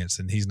wider audience,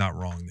 and he's not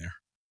wrong there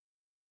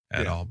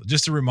at all. But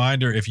just a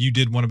reminder, if you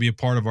did want to be a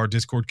part of our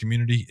Discord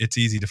community, it's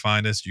easy to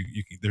find us.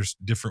 There's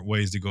different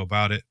ways to go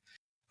about it,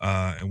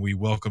 and we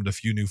welcomed a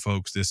few new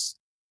folks this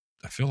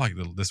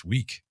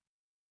week.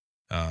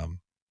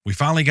 We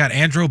finally got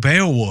Andrew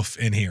Beowulf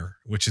in here,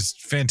 which is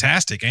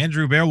fantastic.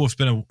 Andrew Beowulf's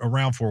been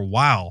around for a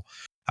while.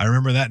 I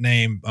remember that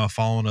name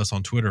following us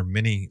on Twitter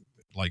many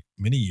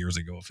years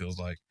ago, it feels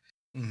like.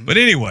 Mm-hmm. But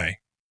anyway,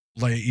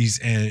 ladies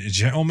and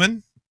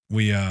gentlemen,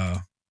 we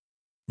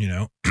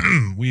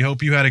we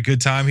hope you had a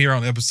good time here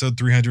on episode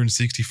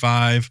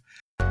 365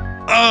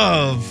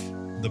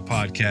 of the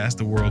podcast,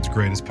 the world's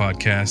greatest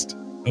podcast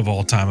of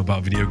all time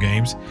about video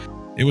games.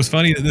 It was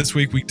funny that this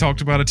week we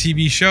talked about a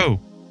TV show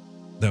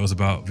that was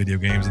about video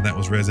games, and that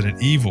was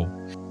Resident Evil.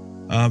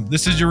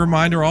 This is your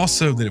reminder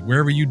also that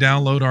wherever you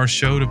download our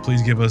show, to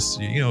please give us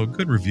a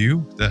good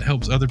review that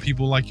helps other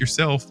people like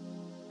yourself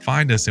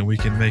find us, and we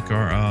can make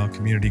our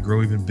community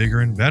grow even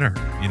bigger and better.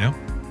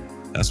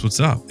 That's what's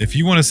up. If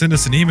you want to send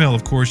us an email,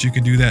 of course, you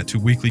can do that to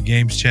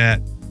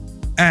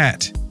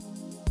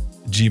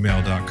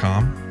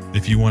weeklygameschat@gmail.com.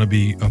 If you want to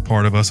be a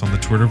part of us on the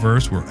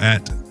Twitterverse, we're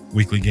at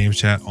Weekly Games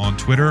Chat on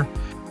Twitter.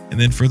 And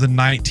then for the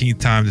 19th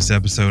time this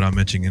episode, I'm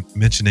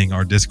mentioning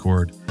our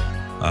Discord.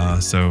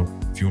 So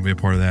if you want to be a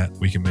part of that,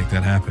 we can make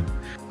that happen.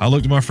 I'll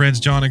look to my friends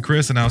John and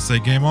Chris, and I'll say,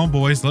 game on,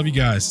 boys. Love you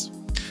guys.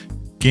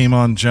 Game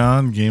on,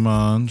 John. Game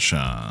on,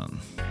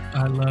 Sean.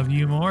 I love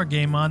you more.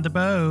 Game on to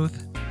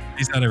both.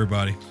 Peace out,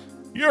 everybody.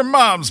 Your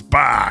mom's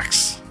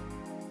box.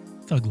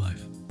 Thug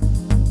life.